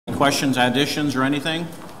Questions, additions, or anything?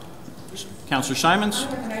 Councillor Simons?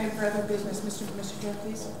 An item for other business, Mr. Chair,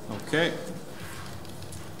 please. Okay.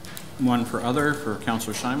 One for other for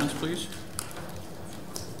Councillor Simons, please.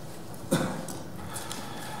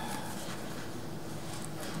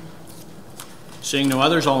 Seeing no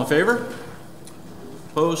others, all in favor?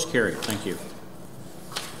 Opposed? Carried. Thank you.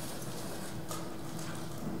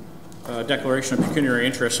 Declaration of pecuniary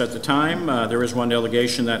interest at the time. There is one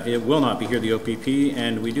delegation that it will not be here, the OPP,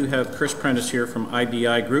 and we do have Chris Prentice here from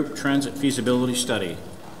IBI Group Transit Feasibility Study.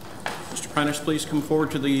 Mr. Prentice, please come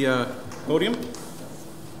forward to the podium.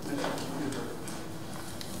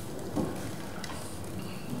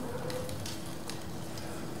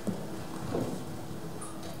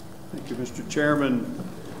 Thank you, Mr. Chairman,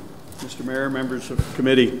 Mr. Mayor, members of the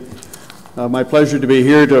committee. My pleasure to be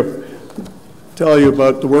here to tell you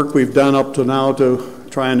about the work we've done up to now to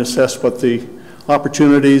try and assess what the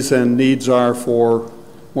opportunities and needs are for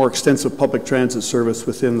more extensive public transit service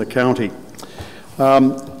within the county.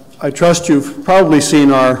 I trust you've probably seen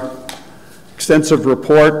our extensive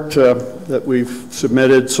report that we've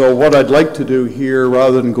submitted. So what I'd like to do here,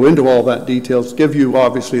 rather than go into all that details, give you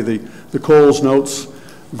obviously the Coles Notes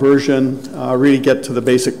version, really get to the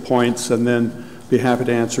basic points, and then be happy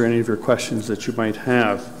to answer any of your questions that you might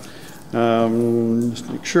have. Just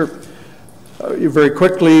make sure. Very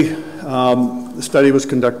quickly, the study was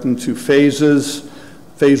conducted in 2 phases.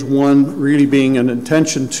 Phase 1 really being an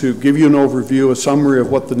intention to give you an overview, a summary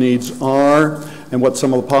of what the needs are and what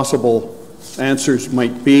some of the possible answers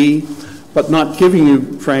might be, but not giving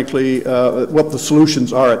you, frankly, what the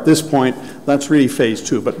solutions are at this point. That's really phase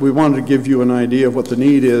 2. But we wanted to give you an idea of what the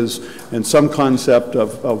need is and some concept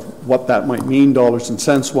of what that might mean dollars and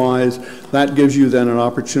cents wise. That gives you then an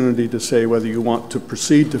opportunity to say whether you want to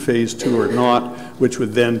proceed to phase 2 or not, which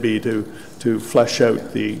would then be to flesh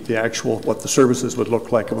out the actual, what the services would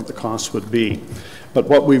look like and what the costs would be. But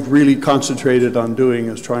what we've really concentrated on doing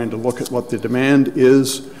is trying to look at what the demand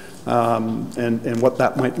is and what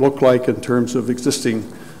that might look like in terms of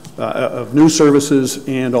existing of new services,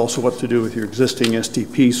 and also what to do with your existing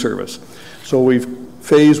STP service. So we've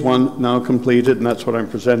phase 1 now completed, and that's what I'm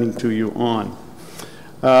presenting to you on.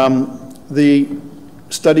 The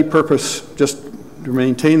study purpose, just to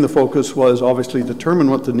maintain the focus, was obviously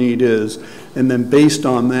determine what the need is, and then based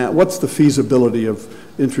on that, what's the feasibility of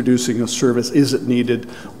introducing a service? Is it needed?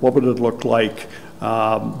 What would it look like?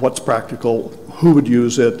 What's practical? Who would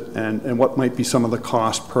use it? And what might be some of the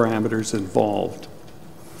cost parameters involved?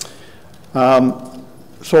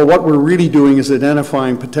 So what we're really doing is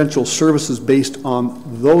identifying potential services based on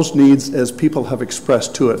those needs as people have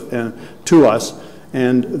expressed to it and to us,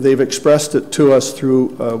 and they've expressed it to us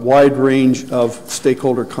through a wide range of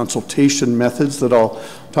stakeholder consultation methods that I'll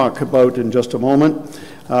talk about in just a moment,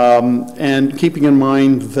 and keeping in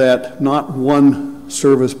mind that not one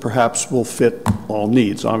service perhaps will fit all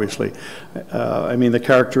needs, obviously. I mean, the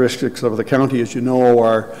characteristics of the county, as you know,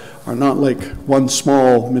 are not like one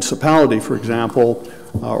small municipality, for example,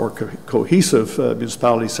 or cohesive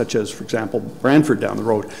municipalities such as, for example, Brantford down the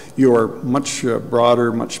road. You are much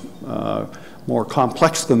broader, much more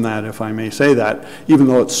complex than that, if I may say that, even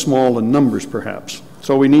though it's small in numbers, perhaps.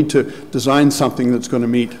 So we need to design something that's going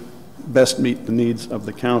to best meet the needs of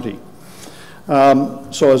the county.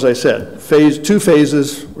 So as I said, 2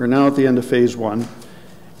 phases, we're now at the end of phase 1.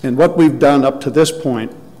 And what we've done up to this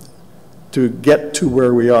point to get to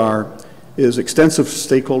where we are is extensive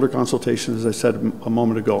stakeholder consultation, as I said a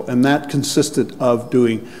moment ago. And that consisted of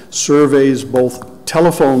doing surveys, both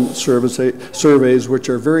telephone surveys, which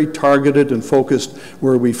are very targeted and focused,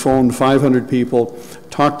 where we phoned 500 people,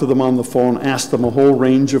 talked to them on the phone, asked them a whole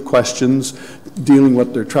range of questions, dealing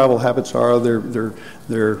what their travel habits are,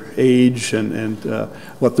 their age, and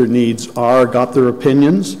what their needs are, got their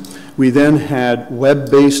opinions. We then had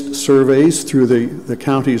web-based surveys through the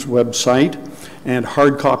county's website, and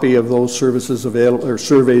hard copy of those services available, or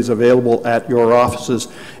surveys available at your offices,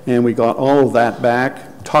 and we got all of that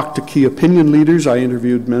back. Talked to key opinion leaders. I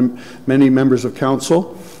interviewed many members of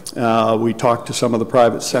council. We talked to some of the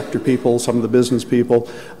private sector people, some of the business people.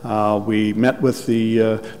 We met with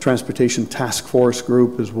the Transportation Task Force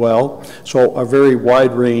group as well. So a very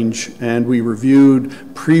wide range, and we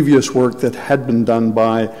reviewed previous work that had been done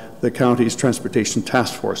by the county's Transportation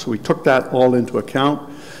Task Force. So we took that all into account.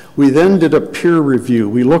 We then did a peer review.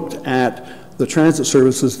 We looked at the transit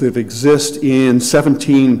services that exist in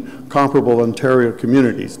 17 comparable Ontario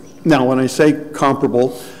communities. Now, when I say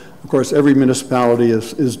comparable, of course, every municipality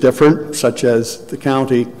is different, such as the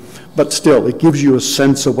county, but still, it gives you a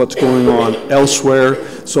sense of what's going on elsewhere,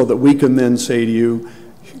 so that we can then say to you,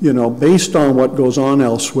 you know, based on what goes on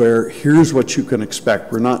elsewhere, here's what you can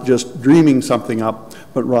expect. We're not just dreaming something up,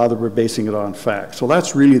 but rather we're basing it on facts. So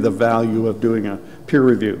that's really the value of doing a peer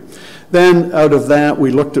review. Then out of that, we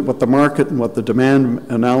looked at what the market and what the demand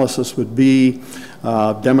analysis would be,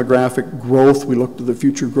 demographic growth. We looked at the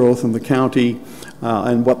future growth in the county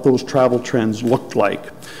and what those travel trends looked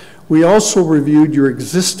like. We also reviewed your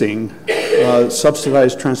existing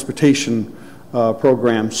subsidized transportation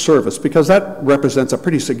program service, because that represents a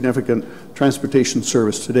pretty significant transportation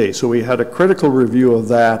service today. So we had a critical review of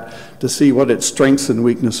that to see what its strengths and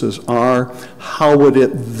weaknesses are. How would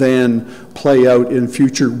it then play out in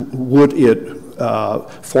future? Would it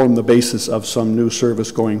form the basis of some new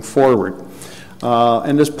service going forward?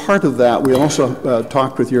 And as part of that, we also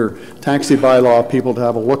talked with your taxi bylaw people to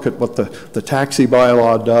have a look at what the taxi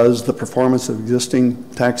bylaw does, the performance of existing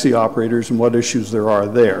taxi operators, and what issues there are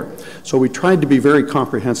there. So we tried to be very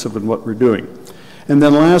comprehensive in what we're doing. And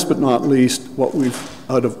then last but not least, what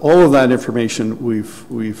out of all of that information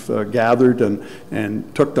we've gathered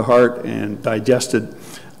and took to heart and digested,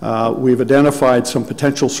 we've identified some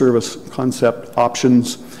potential service concept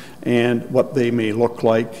options and what they may look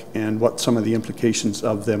like and what some of the implications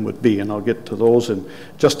of them would be. And I'll get to those in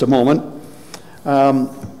just a moment.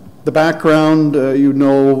 The background, you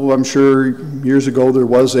know, I'm sure years ago there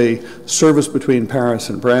was a service between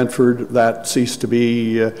Paris and Brantford. That ceased to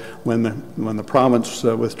be when the province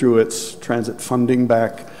withdrew its transit funding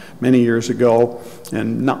back many years ago,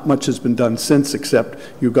 and not much has been done since, except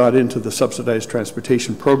you got into the subsidized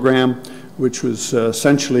transportation program, which was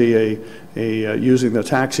essentially using the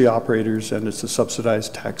taxi operators, and it's a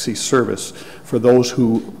subsidized taxi service for those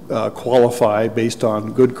who qualify based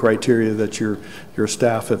on good criteria that your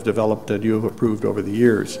staff have developed and you have approved over the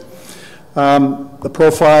years. The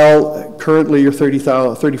profile, currently you're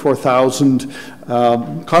 34,000,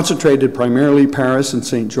 concentrated primarily Paris and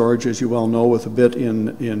St. George, as you well know, with a bit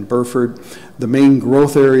in Burford. The main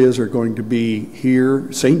growth areas are going to be here,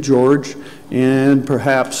 St. George, and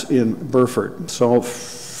perhaps in Burford. So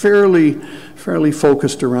fairly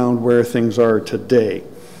focused around where things are today.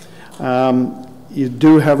 You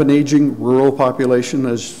do have an aging rural population,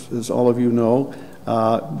 as all of you know,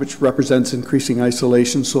 which represents increasing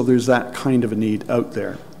isolation, so there's that kind of a need out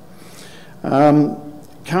there.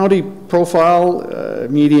 County profile,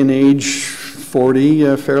 median age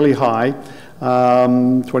 40, fairly high,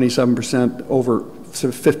 27% over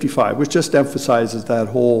 55, which just emphasizes that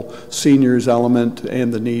whole seniors element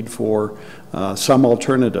and the need for some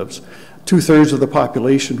alternatives. 2/3 of the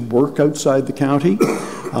population work outside the county.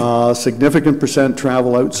 Significant percent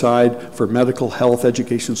travel outside for medical, health,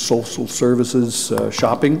 education, social services,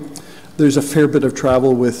 shopping. There's a fair bit of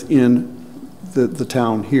travel within the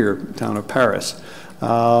town here, town of Paris.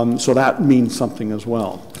 So that means something as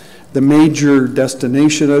well. The major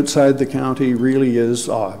destination outside the county really is,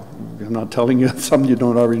 I'm not telling you something you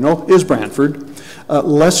don't already know, is Brantford.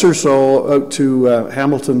 Lesser so out to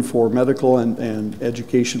Hamilton for medical and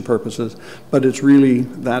education purposes, but it's really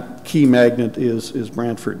that key magnet is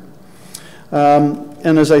Brantford.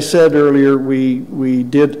 And as I said earlier, we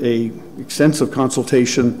did a extensive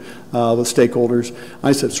consultation with stakeholders.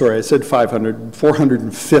 I said 500,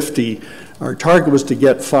 450. Our target was to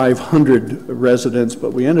get 500 residents,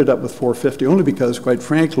 but we ended up with 450 only because, quite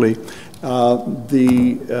frankly,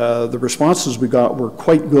 the responses we got were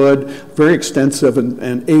quite good, very extensive,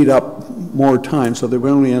 and ate up more time, so that we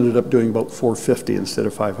only ended up doing about 450 instead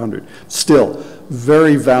of 500. Still,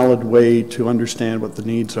 very valid way to understand what the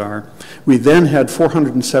needs are. We then had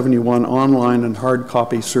 471 online and hard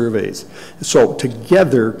copy surveys. So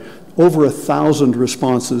together, over 1,000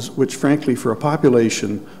 responses, which frankly for a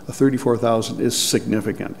population of 34,000 is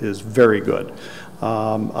significant, is very good.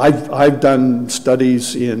 I've done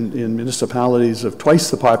studies in municipalities of twice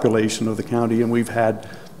the population of the county, and we've had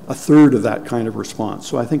 1/3 of that kind of response.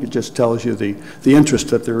 So I think it just tells you the interest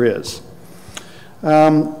that there is.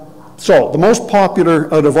 So the most popular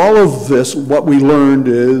out of all of this, what we learned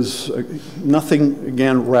is nothing,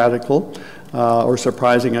 again, radical or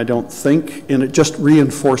surprising, I don't think, and it just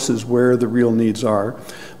reinforces where the real needs are.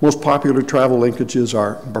 Most popular travel linkages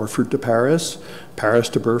are Burford to Paris, Paris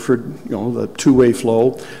to Burford, you know, the two-way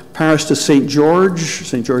flow. Paris to St. George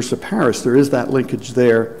to Paris, there is that linkage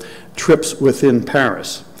there. Trips within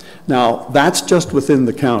Paris. Now, that's just within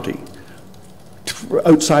the county.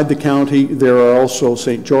 Outside the county, there are also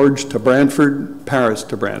St. George to Brantford, Paris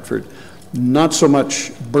to Brantford. Not so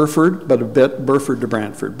much Burford, but a bit Burford to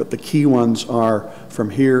Brantford. But the key ones are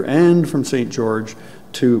from here and from St. George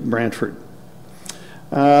to Brantford.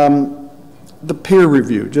 The peer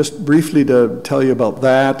review, just briefly to tell you about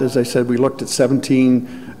that. As I said, we looked at 17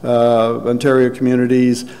 Ontario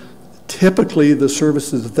Communities. Typically, the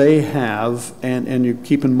services they have, and you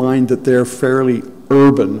keep in mind that they're fairly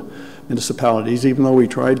urban municipalities, even though we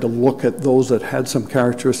tried to look at those that had some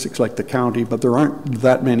characteristics like the county, but there aren't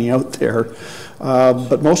that many out there.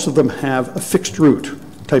 But most of them have a fixed route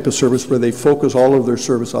type of service where they focus all of their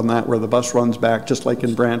service on that, where the bus runs back, just like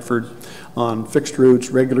in Brantford, on fixed routes,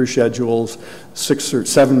 regular schedules, 6 or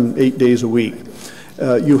 7, 8 days a week.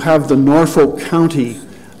 You have the Norfolk County,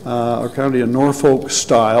 or County of Norfolk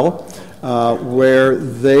style, where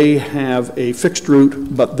they have a fixed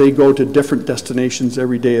route, but they go to different destinations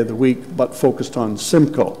every day of the week, but focused on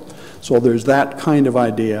Simcoe. So there's that kind of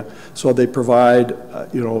idea. So they provide,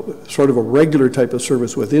 sort of a regular type of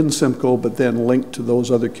service within Simcoe, but then linked to those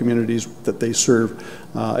other communities that they serve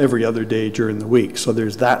every other day during the week. So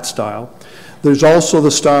there's that style. There's also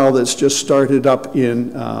the style that's just started up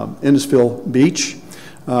in Innisfil Beach,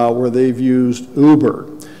 where they've used Uber.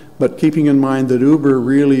 But keeping in mind that Uber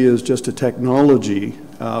really is just a technology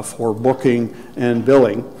for booking and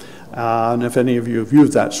billing. And if any of you have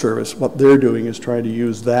used that service, what they're doing is trying to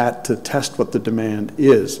use that to test what the demand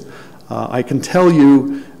is. I can tell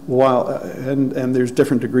you, and there's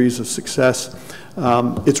different degrees of success,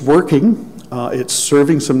 it's working, it's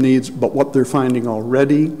serving some needs, but what they're finding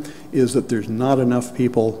already is that there's not enough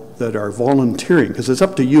people that are volunteering, because it's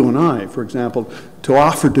up to you and I, for example, to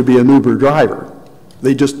offer to be an Uber driver.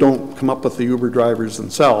 They just don't come up with the Uber drivers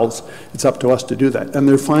themselves. It's up to us to do that. And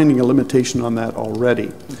they're finding a limitation on that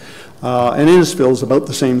already. And Innisfil is about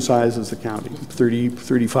the same size as the county,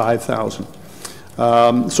 35,000.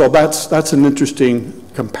 So that's an interesting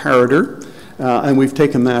comparator. And we've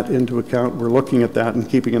taken that into account. We're looking at that and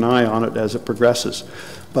keeping an eye on it as it progresses.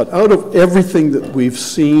 But out of everything that we've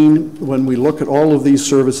seen, when we look at all of these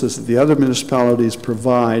services that the other municipalities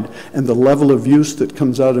provide and the level of use that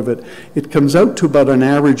comes out of it, it comes out to about an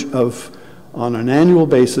average of, on an annual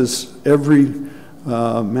basis, every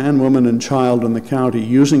man, woman, and child in the county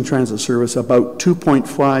using transit service about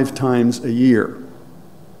 2.5 times a year.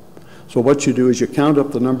 So what you do is you count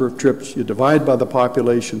up the number of trips, you divide by the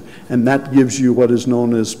population, and that gives you what is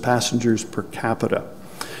known as passengers per capita.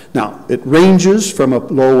 Now, it ranges from a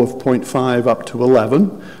low of 0.5 up to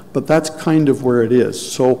 11, but that's kind of where it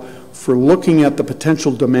is. So for looking at the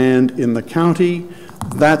potential demand in the county,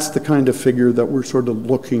 that's the kind of figure that we're sort of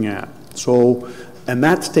looking at. So, and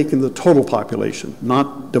that's taking the total population,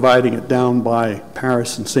 not dividing it down by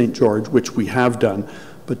Paris and St. George, which we have done,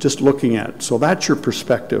 but just looking at it. So that's your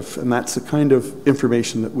perspective, and that's the kind of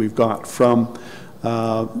information that we've got from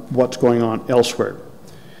what's going on elsewhere.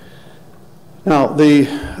 Now, the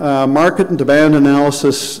market and demand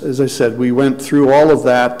analysis, as I said, we went through all of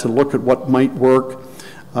that to look at what might work.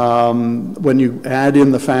 When you add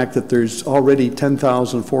in the fact that there's already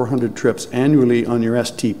 10,400 trips annually on your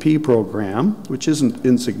STP program, which isn't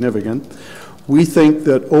insignificant, we think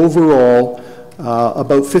that overall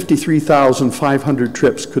about 53,500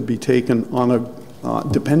 trips could be taken on a,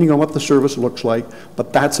 depending on what the service looks like,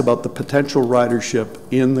 but that's about the potential ridership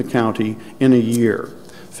in the county in a year.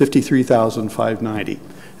 53,590.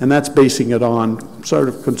 And that's basing it on sort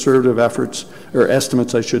of conservative efforts, or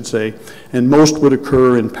estimates, I should say, and most would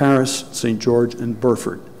occur in Paris, St. George, and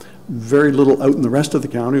Burford. Very little out in the rest of the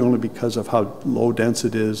county, only because of how low dense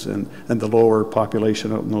it is and the lower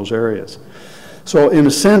population out in those areas. So in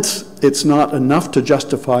a sense, it's not enough to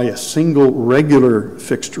justify a single regular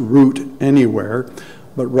fixed route anywhere,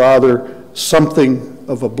 but rather something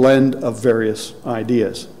of a blend of various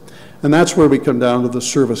ideas. And that's where we come down to the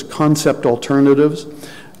service concept alternatives.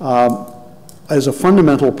 As a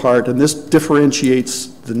fundamental part, and this differentiates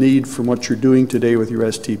the need from what you're doing today with your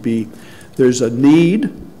STP, there's a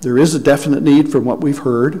need, there is a definite need from what we've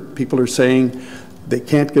heard. People are saying they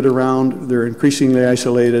can't get around, they're increasingly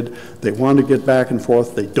isolated, they want to get back and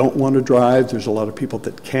forth, they don't want to drive. There's a lot of people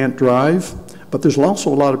that can't drive, but there's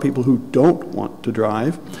also a lot of people who don't want to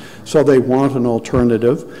drive, so they want an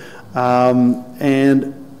alternative.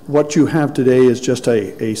 And what you have today is just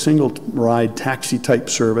a single ride taxi type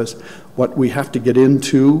service. What we have to get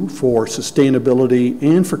into for sustainability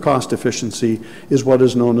and for cost efficiency is what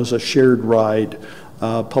is known as a shared ride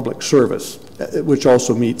public service, which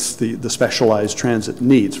also meets the specialized transit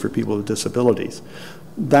needs for people with disabilities.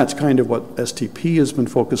 That's kind of what STP has been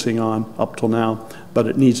focusing on up till now, but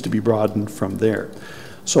it needs to be broadened from there.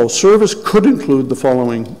 So service could include the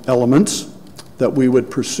following elements that we would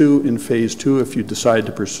pursue in phase 2 if you decide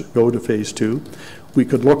to go to phase 2. We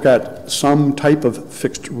could look at some type of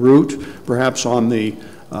fixed route, perhaps on the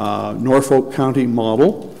Norfolk County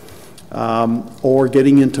model, or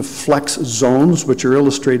getting into flex zones, which are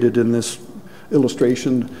illustrated in this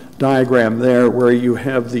illustration diagram there where you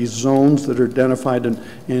have these zones that are identified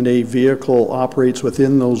and a vehicle operates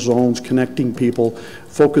within those zones, connecting people,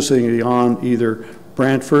 focusing on either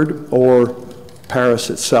Brantford or Paris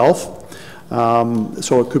itself.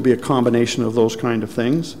 So it could be a combination of those kind of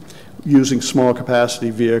things, using small capacity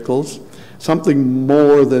vehicles, something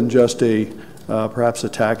more than just a perhaps a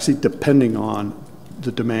taxi, depending on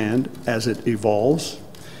the demand as it evolves.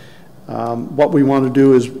 What we want to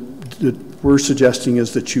do is, we're suggesting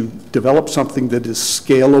is that you develop something that is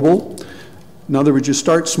scalable. In other words, you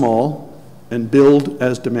start small and build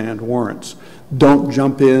as demand warrants. Don't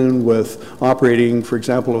jump in with operating, for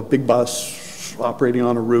example, a big bus operating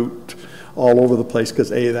on a route all over the place,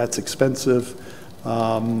 because A, that's expensive,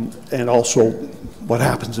 and also what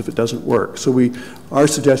happens if it doesn't work. So our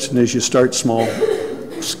suggestion is you start small,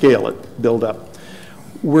 scale it, build up.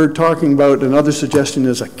 We're talking about, another suggestion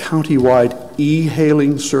is a county-wide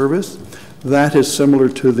e-hailing service. That is similar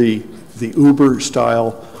to the Uber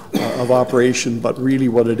style of operation, but really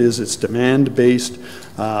what it is, it's demand-based,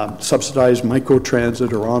 subsidized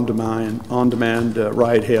microtransit or on-demand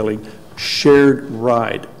ride hailing, shared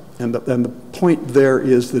ride. And the point there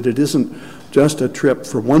is that it isn't just a trip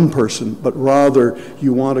for one person, but rather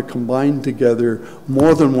you want to combine together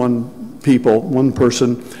more than one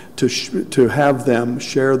person, to have them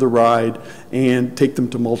share the ride and take them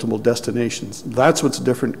to multiple destinations. That's what's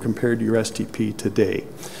different compared to your STP today.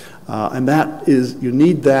 And that is, you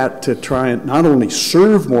need that to try and not only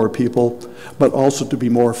serve more people, but also to be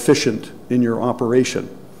more efficient in your operation.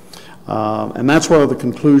 And that's one of the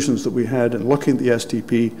conclusions that we had in looking at the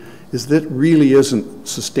STP, is that it really isn't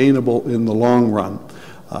sustainable in the long run.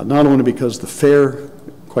 Not only because the fare,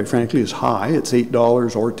 quite frankly, is high, it's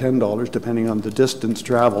 $8 or $10 depending on the distance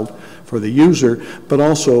traveled for the user, but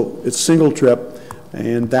also it's single trip,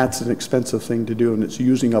 and that's an expensive thing to do, and it's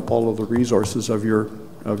using up all of the resources of your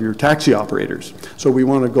taxi operators. So we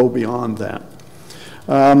want to go beyond that.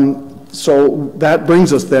 So that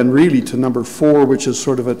brings us then really to number 4, which is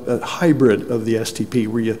sort of a hybrid of the STP,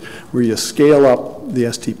 where you scale up the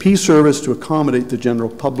STP service to accommodate the general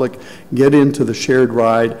public, get into the shared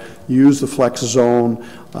ride, use the flex zone,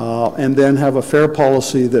 and then have a fare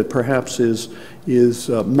policy that perhaps is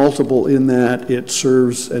multiple in that it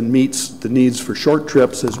serves and meets the needs for short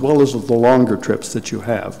trips as well as the longer trips that you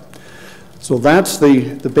have. So that's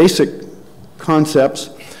the basic concepts.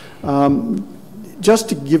 Just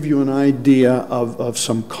to give you an idea of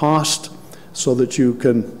some cost so that you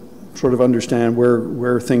can sort of understand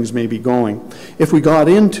where things may be going. If we got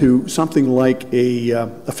into something like a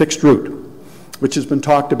fixed route, which has been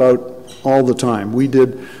talked about all the time. We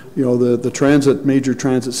did, the major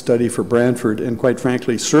transit study for Brantford, and quite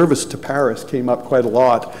frankly, service to Paris came up quite a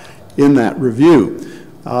lot in that review.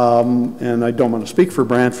 And I don't want to speak for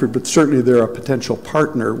Brantford, but certainly they're a potential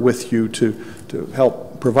partner with you to help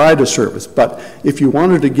provide a service. But if you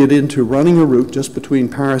wanted to get into running a route just between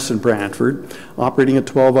Paris and Brantford, operating at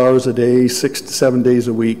 12 hours a day, 6 to 7 days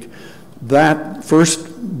a week, that first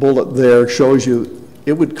bullet there shows you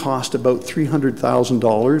it would cost about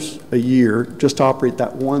 $300,000 a year just to operate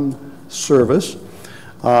that one service.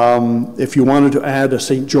 If you wanted to add a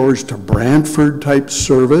St. George to Brantford type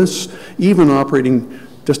service, even operating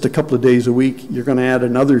just a couple of days a week, you're going to add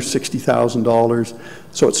another $60,000.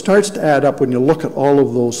 So it starts to add up when you look at all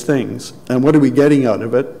of those things. And what are we getting out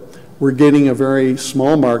of it? We're getting a very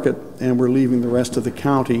small market, and we're leaving the rest of the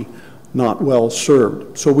county not well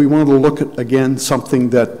served. So we want to look at, again,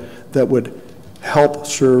 something that would help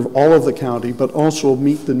serve all of the county, but also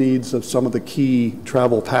meet the needs of some of the key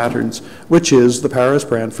travel patterns, which is the Paris,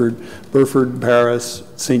 Brantford, Burford, Paris,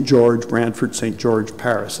 St. George, Brantford, St. George,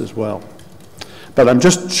 Paris as well. But I'm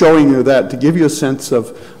just showing you that to give you a sense of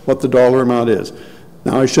what the dollar amount is.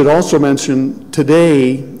 Now, I should also mention,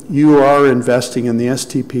 today you are investing in the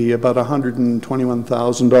STP about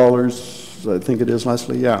 $121,000, I think it is,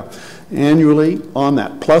 Leslie, yeah, annually on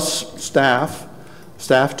that, plus staff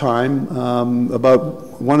time.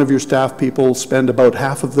 About one of your staff people spend about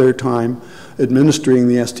half of their time administering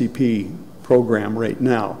the STP program right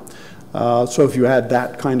now. So if you add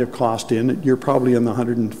that kind of cost in, you're probably in the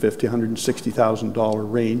 $150,000,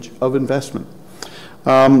 $160,000 range of investment.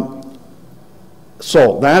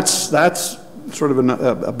 So that's sort of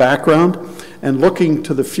a background. And looking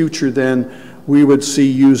to the future then, we would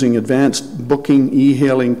see using advanced booking,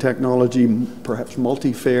 e-hailing technology, perhaps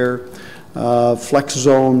multi-fare, flex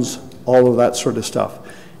zones, all of that sort of stuff.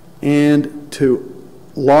 And to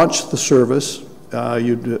launch the service,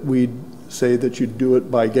 we'd say that you do it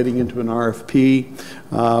by getting into an RFP,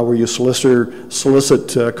 where you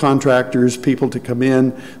solicit contractors, people to come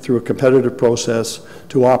in through a competitive process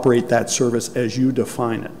to operate that service as you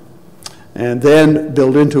define it. And then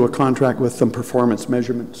build into a contract with some performance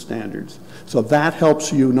measurement standards. So that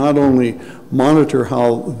helps you not only monitor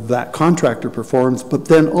how that contractor performs, but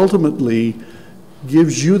then ultimately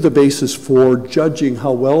gives you the basis for judging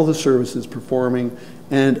how well the service is performing.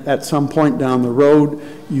 And at some point down the road,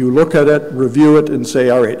 you look at it, review it, and say,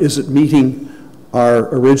 all right, is it meeting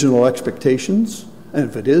our original expectations? And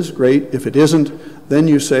if it is, great. If it isn't, then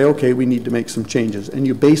you say, okay, we need to make some changes. And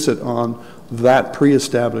you base it on that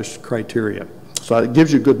pre-established criteria. So it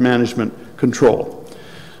gives you good management control.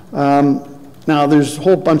 Now, there's a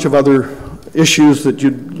whole bunch of other issues that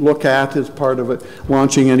you'd look at as part of it,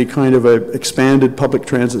 launching any kind of a expanded public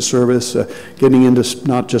transit service, getting into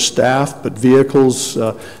not just staff, but vehicles.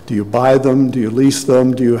 Do you buy them? Do you lease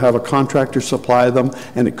them? Do you have a contractor supply them?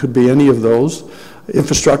 And it could be any of those.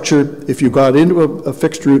 Infrastructure, if you got into a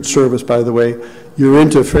fixed route service, by the way, you're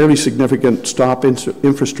into fairly significant stop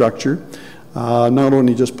infrastructure. Not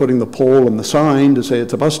only just putting the pole and the sign to say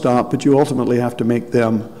it's a bus stop, but you ultimately have to make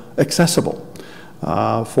them accessible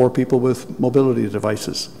for people with mobility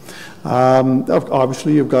devices.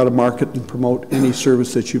 Obviously, you've got to market and promote any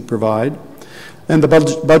service that you provide. And the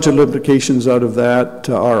budget implications out of that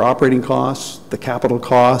are operating costs, the capital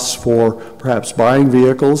costs for perhaps buying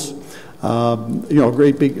vehicles. You know, a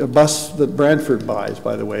great big bus that Brantford buys,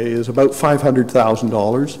 by the way, is about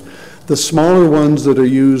 $500,000. The smaller ones that are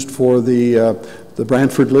used for the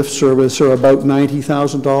Brantford Lift service are about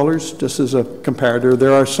 $90,000, just as a comparator.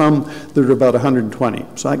 There are some that are about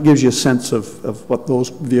 $120,000. So that gives you a sense of what those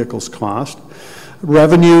vehicles cost.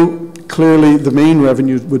 Revenue, clearly the main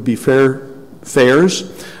revenue would be fares,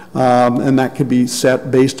 and that could be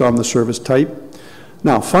set based on the service type.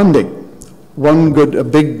 Now, funding. A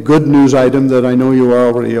big good news item that I know you are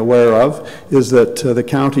already aware of is that the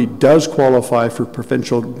county does qualify for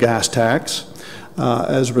provincial gas tax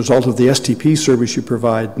as a result of the STP service you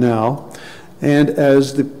provide now. And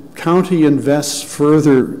as the county invests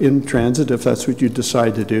further in transit, if that's what you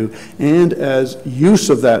decide to do, and as use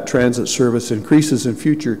of that transit service increases in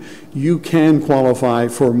future, you can qualify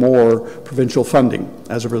for more provincial funding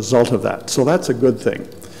as a result of that. So that's a good thing.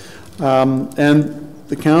 And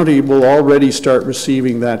the county will already start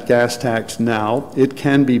receiving that gas tax now. It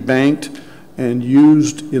can be banked and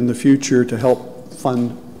used in the future to help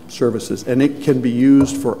fund services. And it can be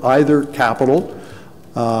used for either capital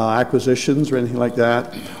acquisitions or anything like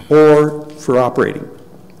that, or for operating.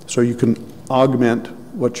 So you can augment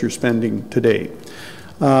what you're spending today.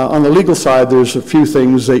 On the legal side, there's a few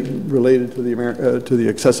things related to the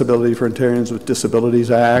Accessibility for Ontarians with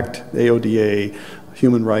Disabilities Act, AODA,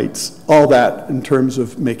 human rights, all that in terms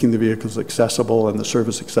of making the vehicles accessible and the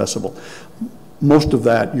service accessible. Most of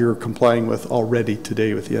that you're complying with already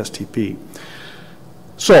today with the STP.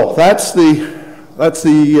 So that's the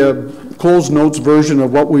closed notes version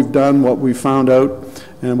of what we've done, what we found out,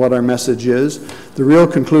 and what our message is. The real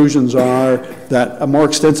conclusions are that a more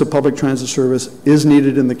extensive public transit service is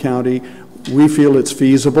needed in the county. We feel it's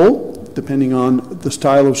feasible, depending on the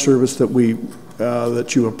style of service that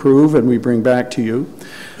you approve and we bring back to you.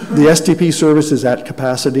 The STP service is at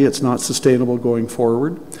capacity. It's not sustainable going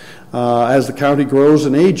forward. As the county grows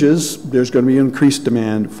and ages, there's going to be increased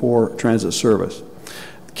demand for transit service.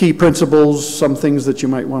 Key principles, some things that you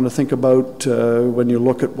might want to think about when you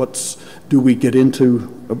look at do we get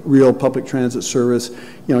into a real public transit service.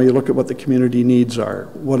 You know, you look at what the community needs are.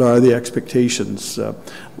 What are the expectations?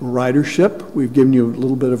 Ridership, we've given you a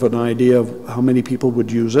little bit of an idea of how many people would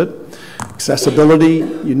use it. Accessibility,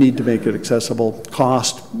 you need to make it accessible.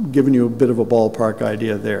 Cost, giving you a bit of a ballpark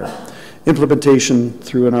idea there. Implementation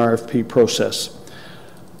through an RFP process.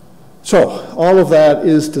 So all of that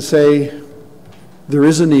is to say there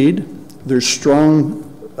is a need. There's strong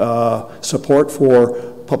support for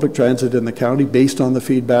public transit in the county based on the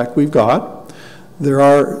feedback we've got. There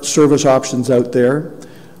are service options out there.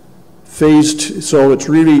 So it's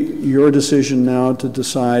really your decision now to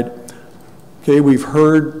decide, okay, we've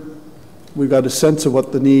got a sense of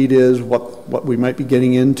what the need is, what we might be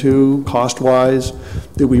getting into cost-wise.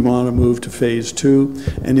 Do we want to move to phase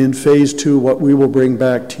 2? And in phase 2, what we will bring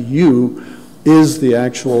back to you is the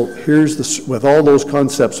actual, with all those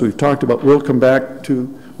concepts we've talked about, we'll come back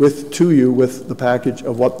to you with the package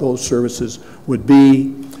of what those services would be,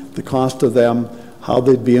 the cost of them, how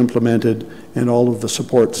they'd be implemented, and all of the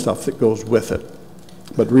support stuff that goes with it.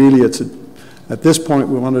 But really, at this point,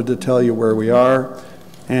 we wanted to tell you where we are,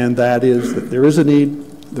 and that is that there is a need,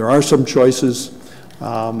 there are some choices,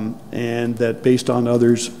 and that based on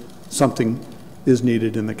others, something is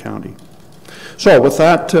needed in the county. So with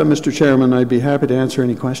that, Mr. Chairman, I'd be happy to answer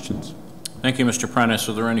any questions. Thank you, Mr. Prentice.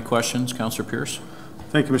 Are there any questions? Councillor Pierce?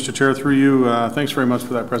 Thank you, Mr. Chair. Through you, thanks very much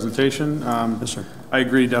for that presentation. Yes, sir. I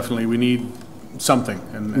agree, definitely. We need something,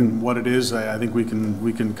 and what it is, I think we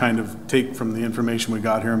can kind of take from the information we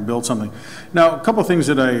got here and build something. Now, a couple of things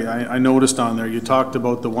that I noticed on there. You talked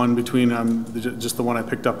about the one between, just the one I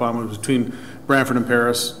picked up on was between Brantford and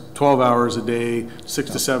Paris, 12 hours a day, 6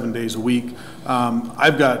 to 7 days a week.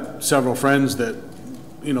 I've got several friends that,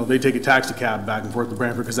 you know, they take a taxi cab back and forth to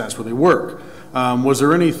Brantford because that's where they work. Was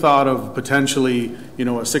there any thought of potentially, you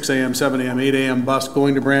know, a 6 a.m., 7 a.m., 8 a.m. bus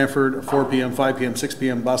going to Brantford, a 4 p.m., 5 p.m., 6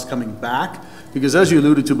 p.m. bus coming back? Because as you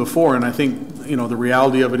alluded to before, and I think, you know, the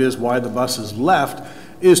reality of it is why the bus is left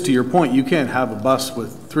is, to your point, you can't have a bus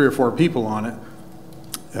with 3 or 4 people on it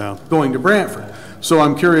going to Brantford. So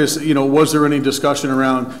I'm curious, you know, was there any discussion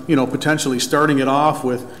around, you know, potentially starting it off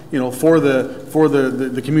with, you know, for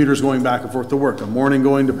the commuters going back and forth to work, a morning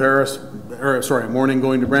going to Paris, or sorry, a morning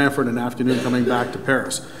going to Brantford, an afternoon coming back to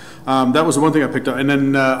Paris. That was the one thing I picked up. And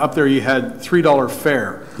then up there you had $3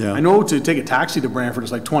 fare. Yeah. I know to take a taxi to Brantford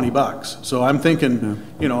is like $20. So I'm thinking,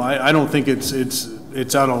 you know, I don't think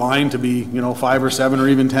it's out of line to be, you know, $5 or $7 or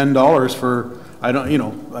even $10 for, I don't, you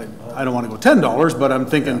know, I don't want to go $10, but I'm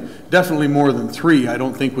thinking definitely more than $3. I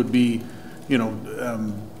don't think would be, you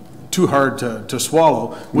know, too hard to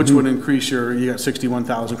swallow, which would increase you got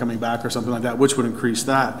 61,000 coming back or something like that, which would increase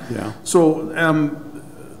that. Yeah. So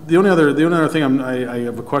the only other thing I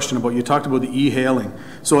have a question about, you talked about the e-hailing.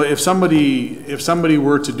 So if somebody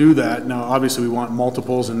were to do that, now obviously we want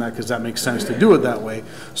multiples in that because that makes sense to do it that way.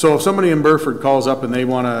 So if somebody in Burford calls up and they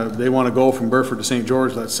want to go from Burford to St.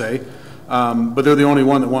 George, let's say, but they're the only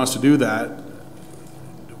one that wants to do that,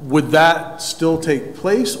 would that still take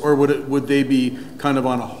place, or would they be kind of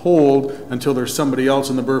on a hold until there's somebody else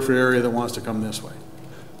in the Burford area that wants to come this way?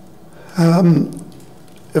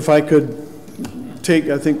 If I could take,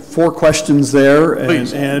 I think, 4 questions there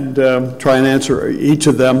and try and answer each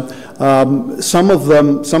of them. Some of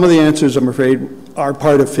the answers, I'm afraid, are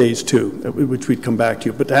part of phase 2, which we'd come back to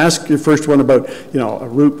you. But to ask your first one about, you know, a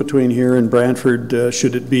route between here and Brantford,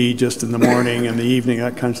 should it be just in the morning and the evening,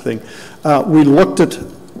 that kind of thing. We looked at,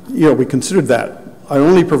 you know, we considered that. I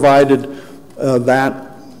only provided that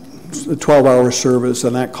 12-hour service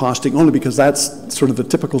and that costing only because that's sort of the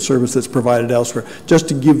typical service that's provided elsewhere, just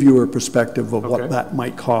to give you a perspective of what that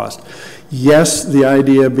might cost. Yes, the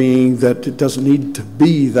idea being that it doesn't need to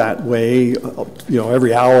be that way, you know,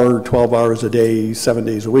 every hour, 12 hours a day, 7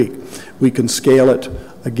 days a week. We can scale it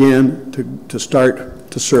again to start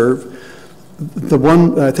to serve.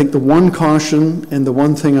 I think the one caution and the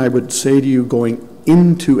one thing I would say to you going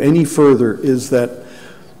into any further is that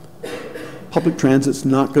public transit's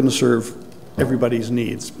not going to serve everybody's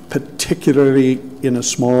needs, particularly in a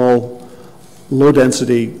small,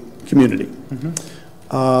 low-density community.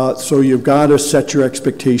 So you've got to set your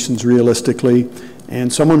expectations realistically,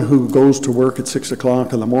 and someone who goes to work at 6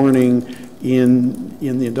 o'clock in the morning in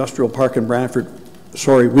the industrial park in Brantford,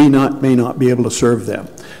 sorry, we may not be able to serve them.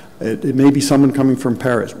 It may be someone coming from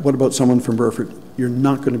Paris. What about someone from Burford? You're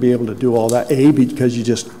not going to be able to do all that, because you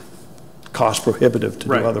just cost prohibitive to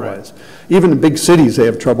do otherwise. Even in big cities, they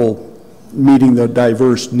have trouble meeting the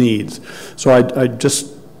diverse needs. So I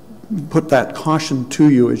just put that caution to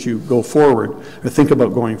you as you go forward, or think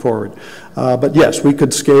about going forward. But yes, we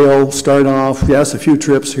could scale, start off, yes, a few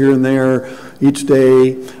trips here and there each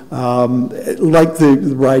day, like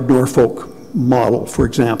the Ride Norfolk model, for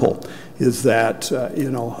example, is that, you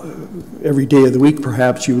know, every day of the week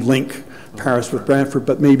perhaps you link Paris with Brantford,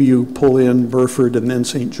 but maybe you pull in Burford and then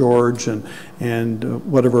St. George and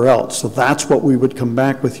whatever else. So that's what we would come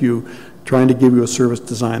back with you, trying to give you a service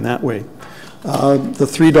design that way. The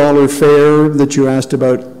 $3 fare that you asked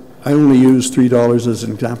about, I only use $3 as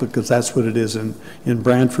an example because that's what it is in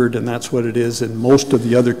Brantford, and that's what it is in most of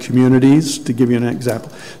the other communities, to give you an example.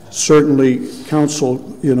 Certainly,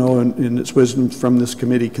 council, you know, in its wisdom from this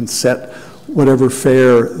committee, can set whatever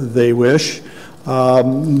fare they wish.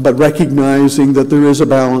 But recognizing that there is a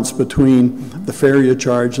balance between the fare you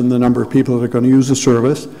charge and the number of people that are going to use the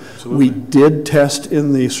service. Absolutely. We did test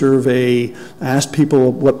in the survey, asked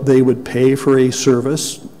people what they would pay for a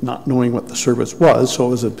service, not knowing what the service was, so it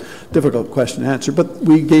was a difficult question to answer, but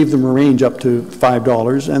we gave them a range up to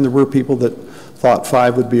 $5, and there were people that thought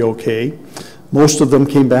 $5 would be okay. Most of them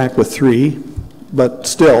came back with $3, but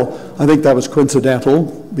still, I think that was coincidental,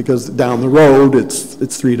 because down the road, it's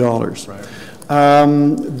 $3. Right.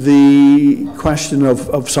 The question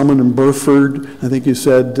of someone in Burford, I think you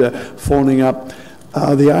said phoning up,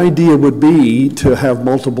 the idea would be to have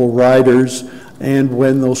multiple riders and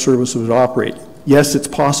when those services would operate. Yes, it's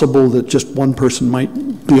possible that just one person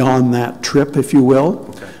might be on that trip, if you will.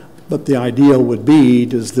 Okay. But the ideal would be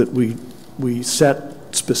is that we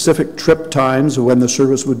set specific trip times of when the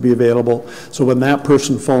service would be available, so when that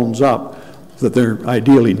person phones up, that they're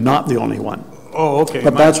ideally not the only one. Oh, okay.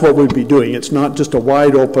 But that's what we'd be doing. It's not just a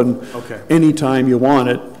wide open, Okay. anytime you want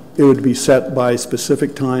it. It would be set by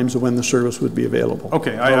specific times of when the service would be available.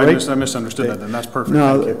 Okay, All I right? misunderstood that then. That's perfect.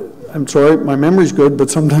 Now, Thank you. I'm sorry, my memory's good, but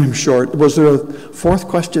sometimes short. Was there a fourth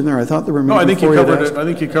question there? I thought there were maybe No, I think you four you'd covered asked. it. I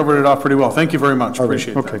think you covered it off pretty well. Thank you very much. All right,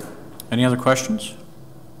 Appreciate that. okay. Any other questions?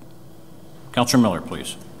 Councillor Miller,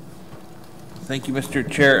 please. Thank you, Mr.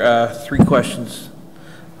 Chair. Three questions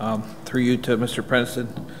through you to Mr. Prentice.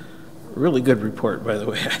 Really good report, by the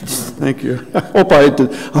way. Thank you. I hope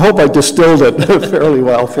I distilled it fairly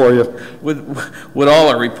well for you. Would all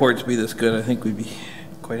our reports be this good? I think we'd be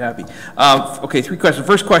quite happy. Okay, three questions.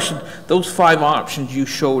 First question, those 5 options you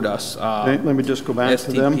showed us. Okay, let me just go back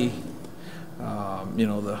to them. STP, you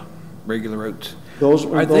know, the regular routes. Those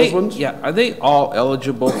ones? Yeah, are they all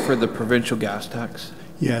eligible for the provincial gas tax?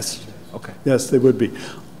 Yes. Okay. Yes, they would be.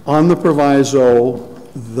 On the proviso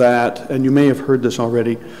that, and you may have heard this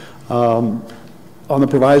already, on the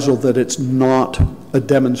proviso that it's not a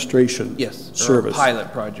demonstration Yes, or a service.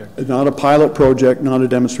 pilot project. Not a pilot project, not a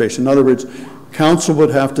demonstration. In other words, council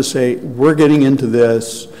would have to say, we're getting into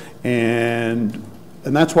this, and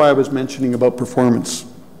that's why I was mentioning about performance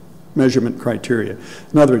measurement criteria.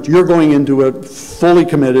 In other words, you're going into it fully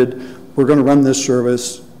committed, we're going to run this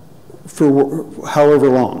service for however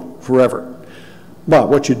long, forever. But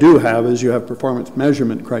what you do have is you have performance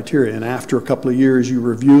measurement criteria, and after a couple of years you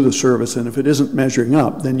review the service, and if it isn't measuring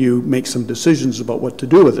up, then you make some decisions about what to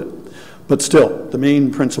do with it. But still, the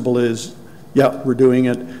main principle is, yeah, we're doing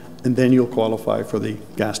it, and then you'll qualify for the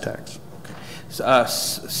gas tax.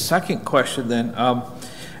 Second question then,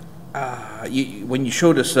 when you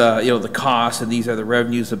showed us, you know, the costs, and these are the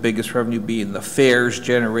revenues, the biggest revenue being the fares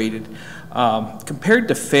generated, compared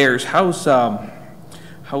to fares, how's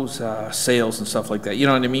sales and stuff like that? You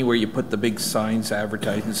know what I mean, where you put the big signs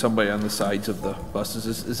advertising somebody on the sides of the buses.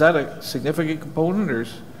 Is that a significant component, or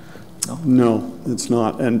is, no? No, it's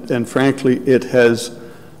not, and frankly, it has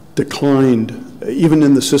declined, even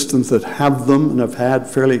in the systems that have them and have had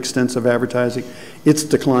fairly extensive advertising, it's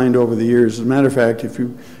declined over the years. As a matter of fact, if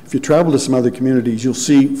you travel to some other communities, you'll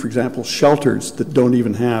see, for example, shelters that don't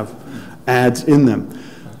even have ads in them.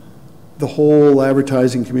 The whole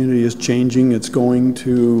advertising community is changing. It's going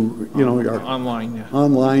to, you know, our Online, yeah.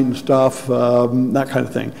 online stuff, that kind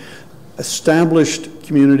of thing. Established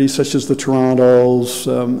communities such as the Torontos,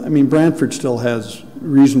 I mean, Brantford still has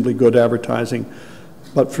reasonably good advertising,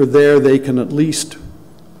 but for there they can at least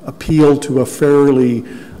appeal to a fairly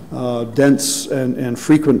dense and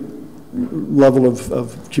frequent level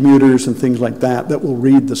of commuters and things like that will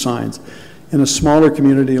read the signs. In a smaller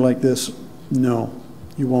community like this, no.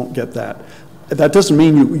 You won't get that. That doesn't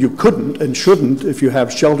mean you couldn't and shouldn't if you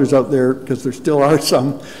have shelters out there, because there still are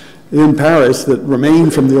some in Paris that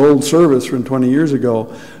remain from the old service from 20 years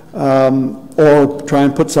ago, or try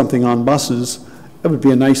and put something on buses. That would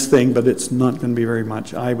be a nice thing, but it's not going to be very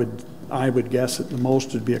much. I would guess at the most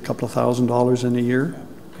it'd be a couple of $1,000s in a year.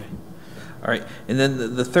 Okay. All right, and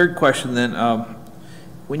then the third question then,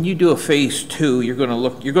 when you do a phase 2, you're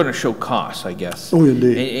going to show costs, I guess. Oh,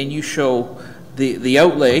 indeed. And you show the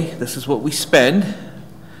outlay, this is what we spend,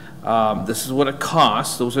 this is what it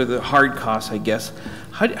costs, those are the hard costs, I guess.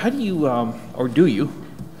 How do you, or do you,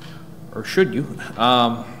 or should you,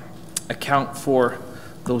 account for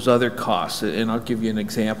those other costs? And I'll give you an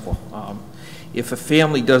example. If a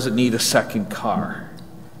family doesn't need a second car,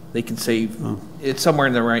 they can save, it's somewhere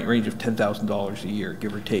in the range of $10,000 a year,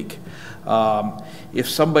 give or take. If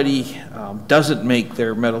somebody doesn't make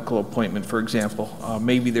their medical appointment, for example,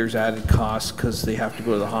 maybe there's added costs because they have to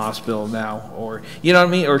go to the hospital now, or, you know what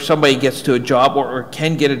I mean, or somebody gets to a job or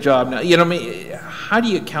can get a job now, you know what I mean? How do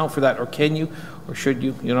you account for that, or can you, or should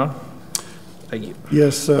you, you know? Thank you.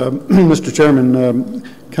 Yes, Mr. Chairman,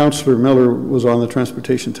 Councillor Miller was on the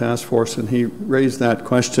Transportation Task Force, and he raised that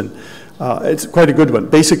question. It's quite a good one.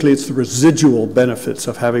 Basically, it's the residual benefits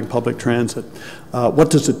of having public transit. What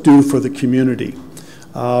does it do for the community?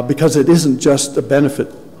 Because it isn't just a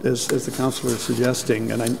benefit, as the councillor is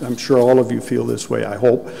suggesting, and I'm sure all of you feel this way, I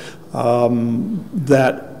hope,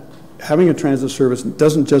 that having a transit service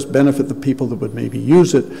doesn't just benefit the people that would maybe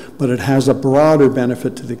use it, but it has a broader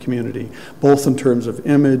benefit to the community, both in terms of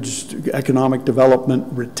image, economic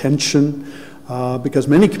development, retention, because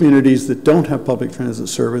many communities that don't have public transit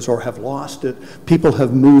service or have lost it, people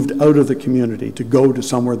have moved out of the community to go to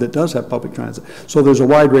somewhere that does have public transit. So there's a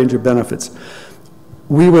wide range of benefits.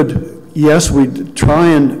 we would, yes, we'd try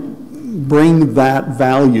and bring that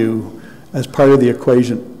value as part of the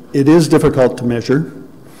equation. It is difficult to measure.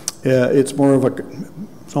 It's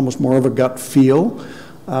almost more of a gut feel,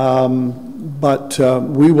 but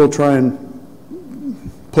we will try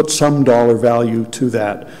and put some dollar value to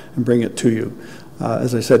that and bring it to you.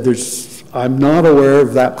 As I said, I'm not aware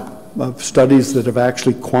of studies that have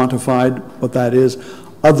actually quantified what that is,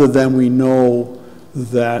 other than we know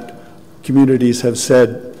that communities have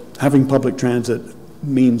said having public transit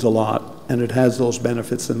means a lot, and it has those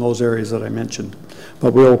benefits in those areas that I mentioned.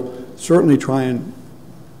 But we'll certainly try and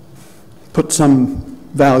put some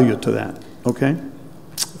value to that, okay?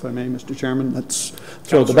 If I may, Mr. Chairman, that's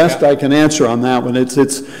the best I can answer on that one.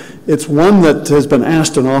 It's one that has been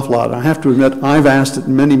asked an awful lot. I have to admit, I've asked it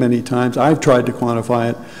many, many times. I've tried to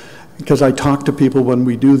quantify it because I talk to people when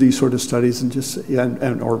we do these sort of studies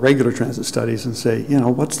or regular transit studies and say,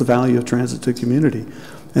 what's the value of transit to the community?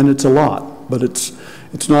 And it's a lot, but it's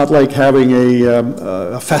not like having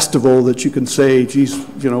a festival that you can say, geez,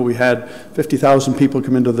 we had 50,000 people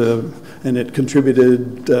come into and it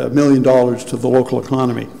contributed $1 million to the local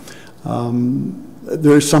economy.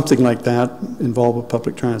 There's something like that involved with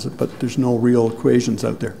public transit, but there's no real equations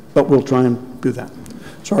out there. But we'll try and do that.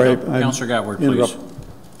 Sorry. Councillor Gatward, please.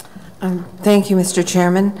 Thank you, Mr.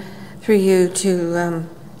 Chairman. Through you to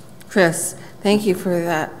Chris, thank you for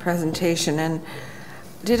that presentation. And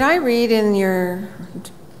did I read in your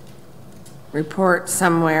report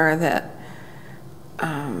somewhere that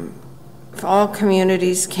if all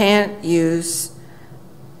communities can't use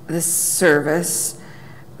this service,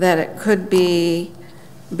 that it could be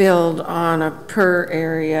billed on a per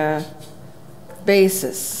area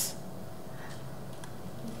basis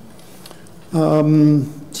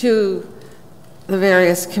to the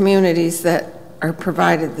various communities that are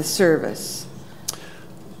provided the service?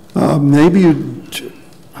 Maybe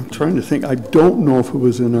I'm trying to think. I don't know if it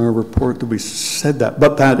was in our report that we said that,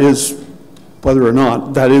 but that is, whether or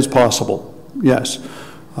not, that is possible, yes.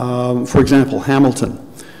 For example, Hamilton,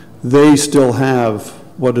 they still have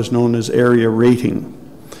what is known as area rating,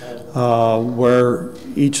 where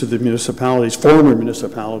each of the municipalities, former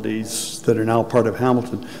municipalities that are now part of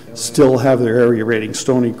Hamilton, still have their area rating,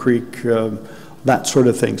 Stony Creek, that sort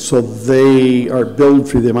of thing. So they are billed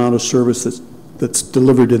for the amount of service that's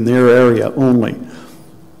delivered in their area only.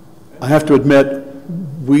 I have to admit,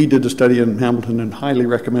 we did a study in Hamilton and highly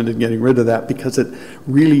recommended getting rid of that because it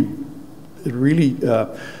really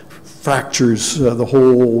fractures the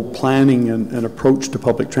whole planning and approach to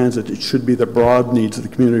public transit. It should be the broad needs of the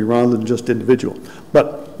community rather than just individual.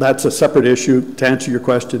 But that's a separate issue. To answer your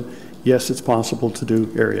question, yes, it's possible to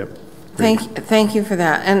do area. Thank you for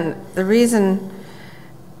that. And the reason,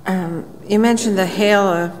 you mentioned the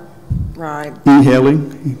HALA ride.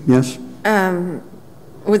 E-hailing, yes.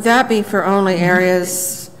 Would that be for only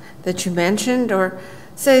areas that you mentioned, or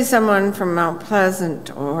say someone from Mount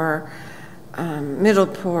Pleasant or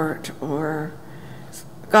Middleport or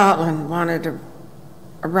Scotland wanted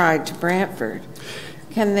a ride to Brantford?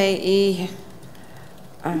 Can they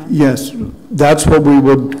Yes, that's what we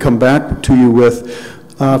would come back to you with.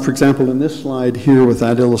 For example, in this slide here with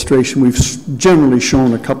that illustration, we've generally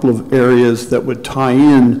shown a couple of areas that would tie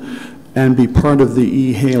in and be part of the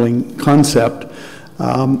e-hailing concept.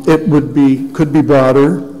 It could be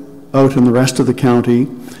broader out in the rest of the county.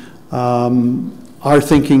 Our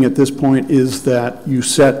thinking at this point is that you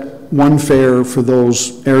set one fare for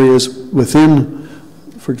those areas within,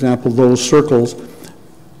 for example, those circles.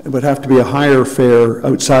 It would have to be a higher fare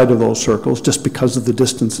outside of those circles just because of the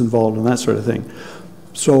distance involved and that sort of thing.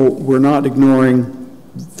 So we're not ignoring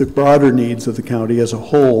the broader needs of the county as a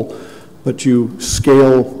whole, but you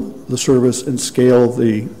scale the service and scale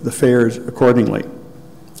the fares accordingly,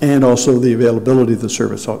 and also the availability of the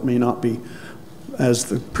service. So it may not be, as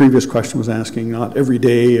the previous question was asking, not every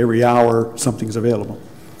day, every hour, something's available.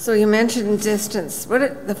 So you mentioned distance.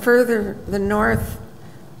 The further the north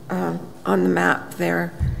on the map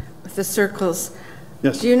there with the circles,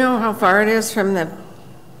 Yes. do you know how far it is from the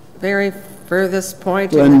very furthest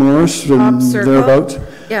point? Glen Morris and thereabouts?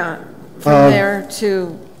 Yeah, from there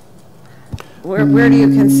to, where do you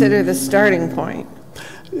consider the starting point?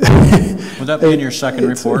 Would that be in your second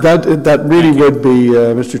report? That really would be,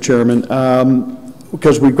 Mr. Chairman,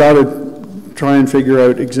 because we've got to try and figure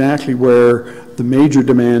out exactly where the major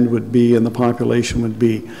demand would be and the population would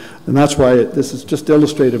be. And that's why this is just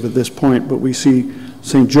illustrative at this point, but we see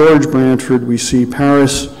St. George, Brantford, we see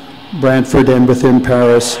Paris, Brantford, and within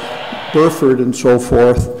Paris, Burford and so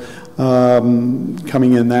forth,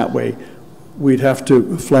 coming in that way. We'd have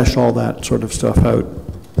to flesh all that sort of stuff out.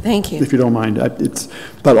 Thank you. if you don't mind.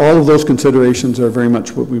 But all of those considerations are very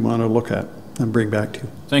much what we want to look at and bring back to you.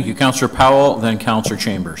 Thank you. Councillor Powell, then Councillor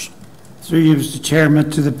Chambers. Through you, Mr. Chairman,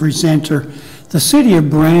 to the presenter. The city of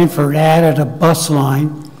Brantford added a bus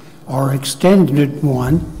line or extended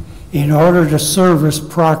one in order to service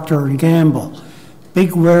Procter & Gamble.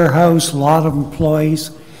 Big warehouse, a lot of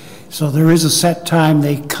employees, so there is a set time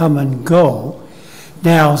they come and go.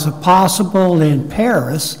 Now, is it possible in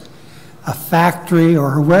Paris, a factory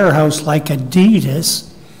or a warehouse like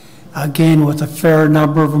Adidas, again with a fair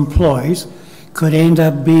number of employees, could end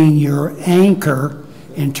up being your anchor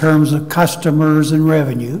in terms of customers and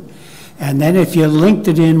revenue? And then if you linked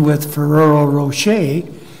it in with Ferrero Rocher,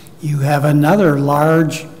 you have another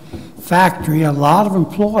large factory, a lot of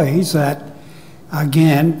employees that,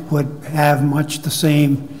 again, would have much the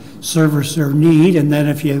same service or need. And then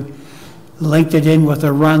if you linked it in with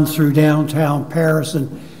a run through downtown Paris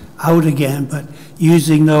and out again, but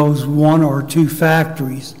using those one or two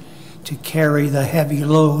factories to carry the heavy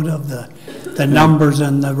load of the numbers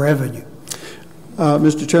and the revenue.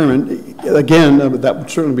 Mr. Chairman, again, that would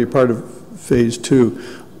certainly be part of phase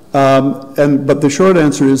 2. But the short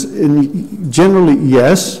answer is, generally,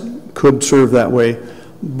 yes, could serve that way.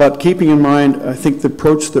 But keeping in mind, I think the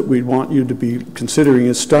approach that we want you to be considering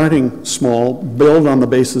is starting small, build on the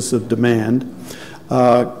basis of demand,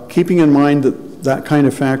 keeping in mind that that kind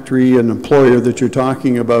of factory and employer that you're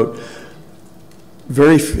talking about,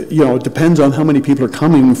 it depends on how many people are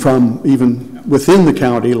coming from even within the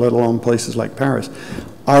county, let alone places like Paris.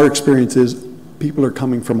 Our experience is people are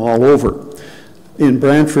coming from all over. In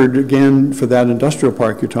Brantford, again, for that industrial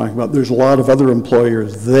park you're talking about, there's a lot of other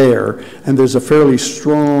employers there, and there's a fairly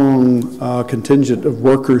strong contingent of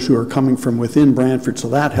workers who are coming from within Brantford, so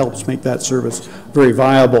that helps make that service very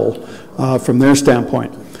viable from their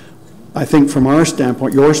standpoint. I think from our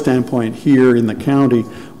standpoint, your standpoint here in the county,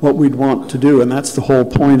 what we'd want to do, and that's the whole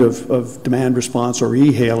point of demand response or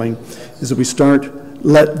e-hailing, is that we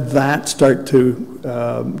let that start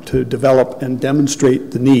to develop and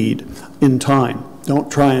demonstrate the need in time.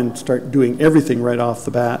 Don't try and start doing everything right off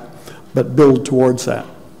the bat, but build towards that.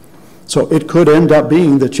 So it could end up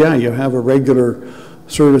being that, yeah, you have a regular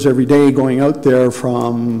service every day going out there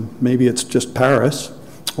from, maybe it's just Paris,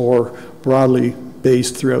 or broadly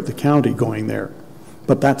based throughout the county going there.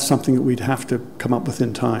 But that's something that we'd have to come up with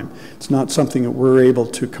in time. It's not something that we're able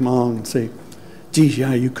to come on and say, geez,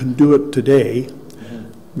 yeah, you can do it today,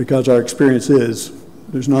 because our experience is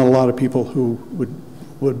there's not a lot of people who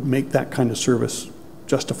would make that kind of service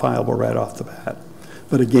justifiable right off the bat.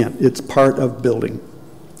 But again, it's part of building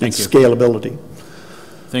and scalability.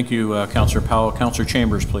 Thank you, Councillor Powell. Councillor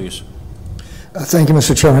Chambers, please. Thank you,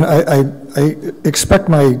 Mr. Chairman. I expect